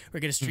thing. We're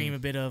going to stream a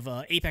bit of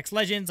Apex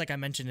Legends, like I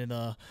mentioned in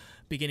the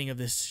beginning of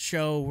this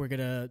show. We're going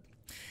to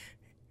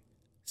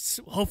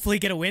hopefully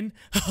get a win.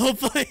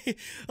 Hopefully,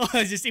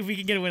 just if we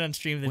can get a win on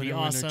stream, that'd be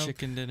awesome.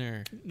 Chicken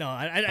dinner. No,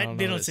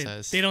 they don't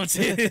say. They don't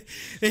say.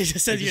 They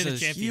just said you're the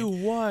champion. You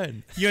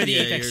won. You're the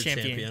Apex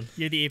champion.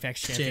 You're the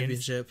Apex champion.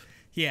 Championship.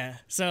 Yeah.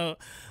 So,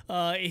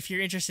 if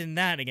you're interested in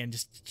that, again,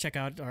 just check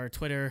out our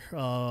Twitter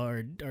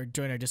or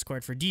join our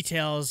Discord for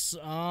details.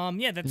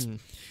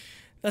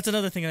 That's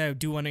another thing that I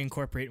do want to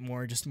incorporate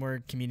more, just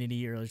more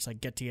community or just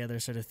like get together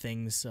sort of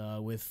things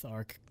with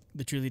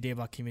the Truly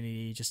Daebak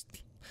community.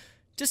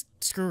 Just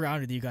screw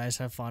around with you guys,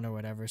 have fun or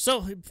whatever.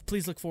 So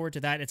please look forward to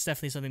that. It's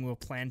definitely something we'll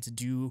plan to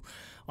do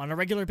on a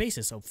regular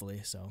basis,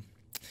 hopefully. So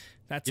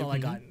that's all I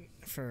got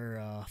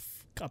for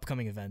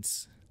upcoming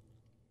events.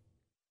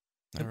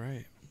 All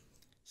right.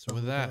 So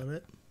with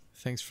that,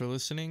 thanks for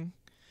listening.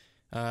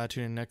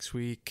 Tune in next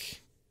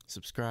week.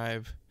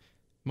 Subscribe.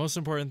 Most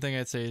important thing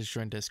I'd say is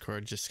join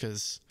Discord, just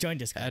because join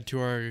Discord. Add to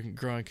our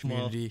growing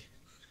community.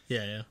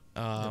 Well,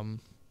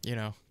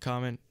 yeah.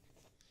 Comment.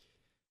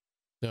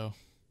 So.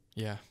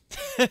 Yeah.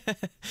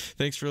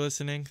 Thanks for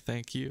listening.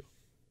 Thank you.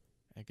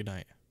 And good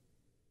night.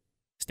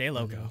 Stay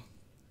loco.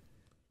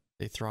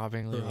 Stay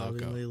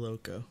throbbingly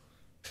loco.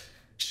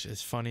 Which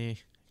is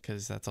funny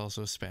because that's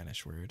also a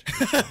Spanish word.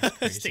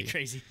 Stay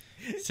crazy.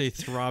 Stay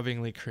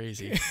throbbingly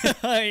crazy.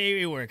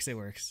 It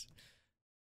works.